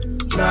 nah,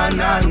 nah,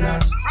 nah, nah.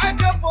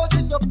 Strike a pose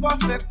is a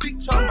perfect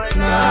picture, my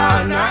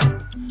nah, nah,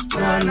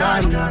 nah, nah,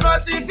 nah.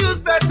 Nothing feels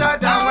better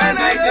than when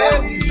I get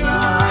with you.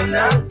 Nah,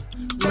 nah,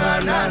 nah,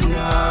 nah,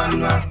 nah,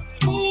 nah.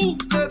 Move,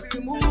 baby,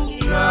 move.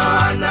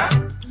 Nah, nah,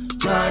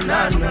 nah,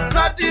 nah, nah.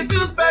 Nothing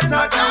feels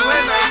better than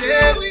when I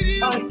get with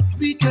you.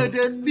 Pick a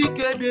date, pick a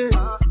date.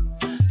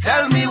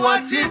 Tell me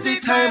what is the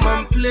time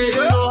and place.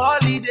 No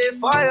holiday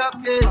for your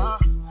case.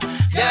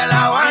 Girl,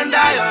 I want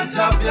die on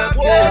top your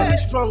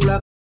case. Strong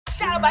like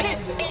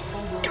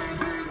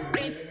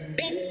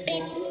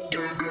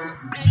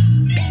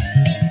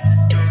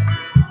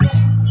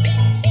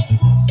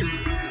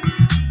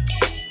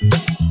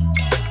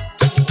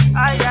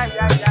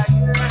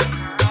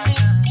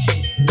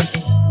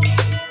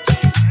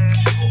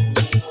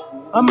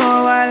I'm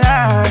all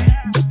alive.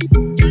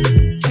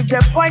 If the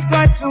point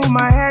got to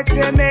my head,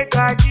 say make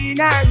I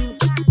deny you.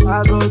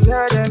 I go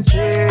tell them,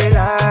 say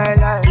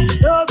lie.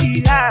 Don't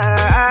be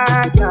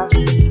like that.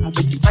 I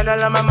fit spend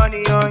all of my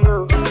money on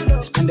you.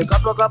 Spend a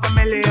couple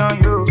million on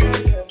you.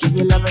 Give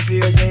you love until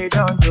you say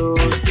don't do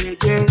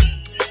it.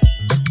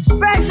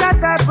 Special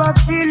type of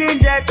feeling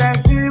that I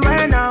feel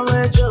when I'm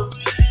with you.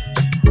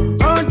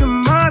 Oh, the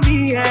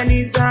mommy,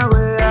 anytime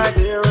where I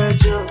deal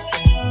with you.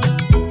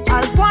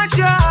 I want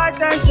your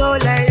heart and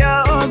soul and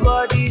your own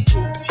body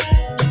too.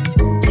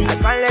 I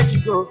can't let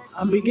you go.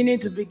 I'm beginning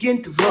to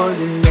fall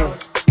in love.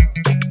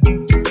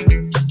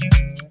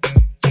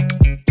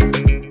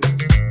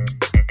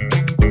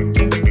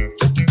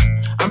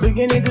 I'm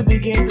beginning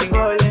to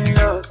fall in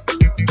love.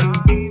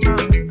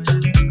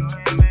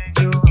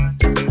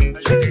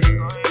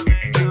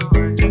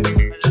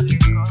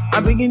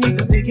 I'm beginning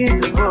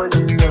to fall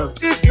in love.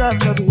 This love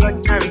no be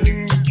ordinary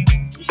thing.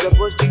 It's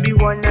supposed to be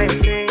one night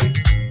thing.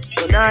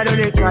 But now I know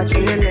they catch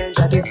feelings.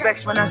 I get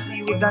vexed when I see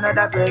you with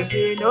another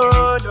person. No,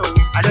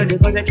 I know they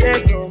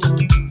concentrate no more.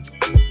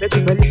 Make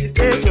you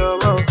felicitate your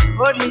love.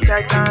 Hold me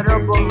tight and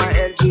rub on my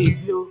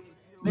LB blue.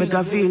 Make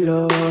I feel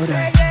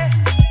alright.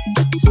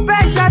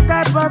 Special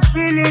type of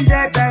feeling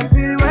that I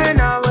feel when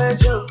I'm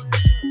with you.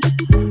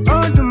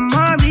 Oh, the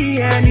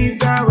mommy,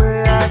 anytime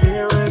where I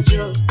deal with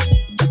you.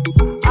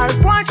 I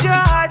want your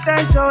heart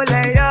and soul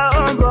and your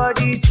own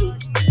body too.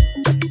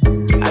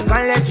 I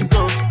can't let you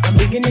go. I'm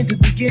beginning to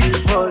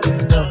fall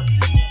in love.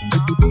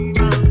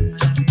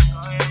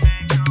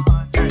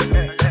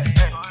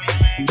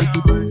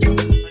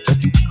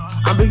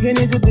 I'm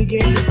beginning to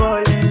fall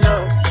in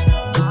love.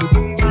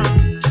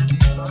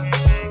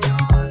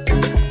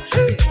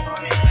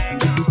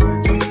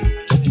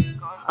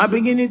 I'm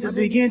beginning to fall in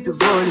love. I'm beginning to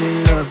fall in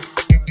love.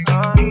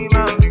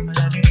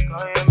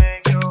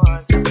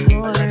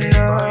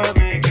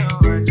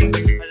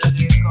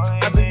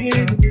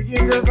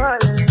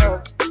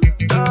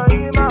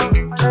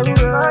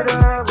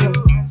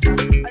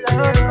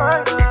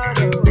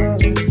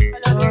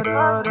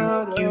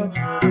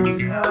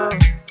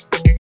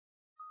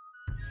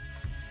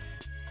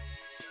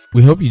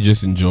 We hope you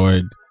just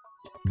enjoyed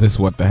this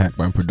What the Heck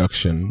Man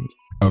production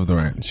of The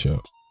Rant Show.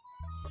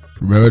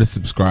 Remember to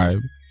subscribe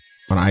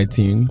on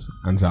iTunes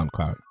and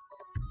SoundCloud.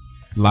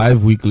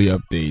 Live weekly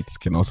updates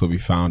can also be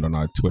found on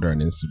our Twitter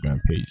and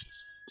Instagram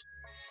pages.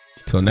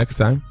 Till next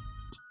time,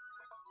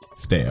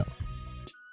 stay up.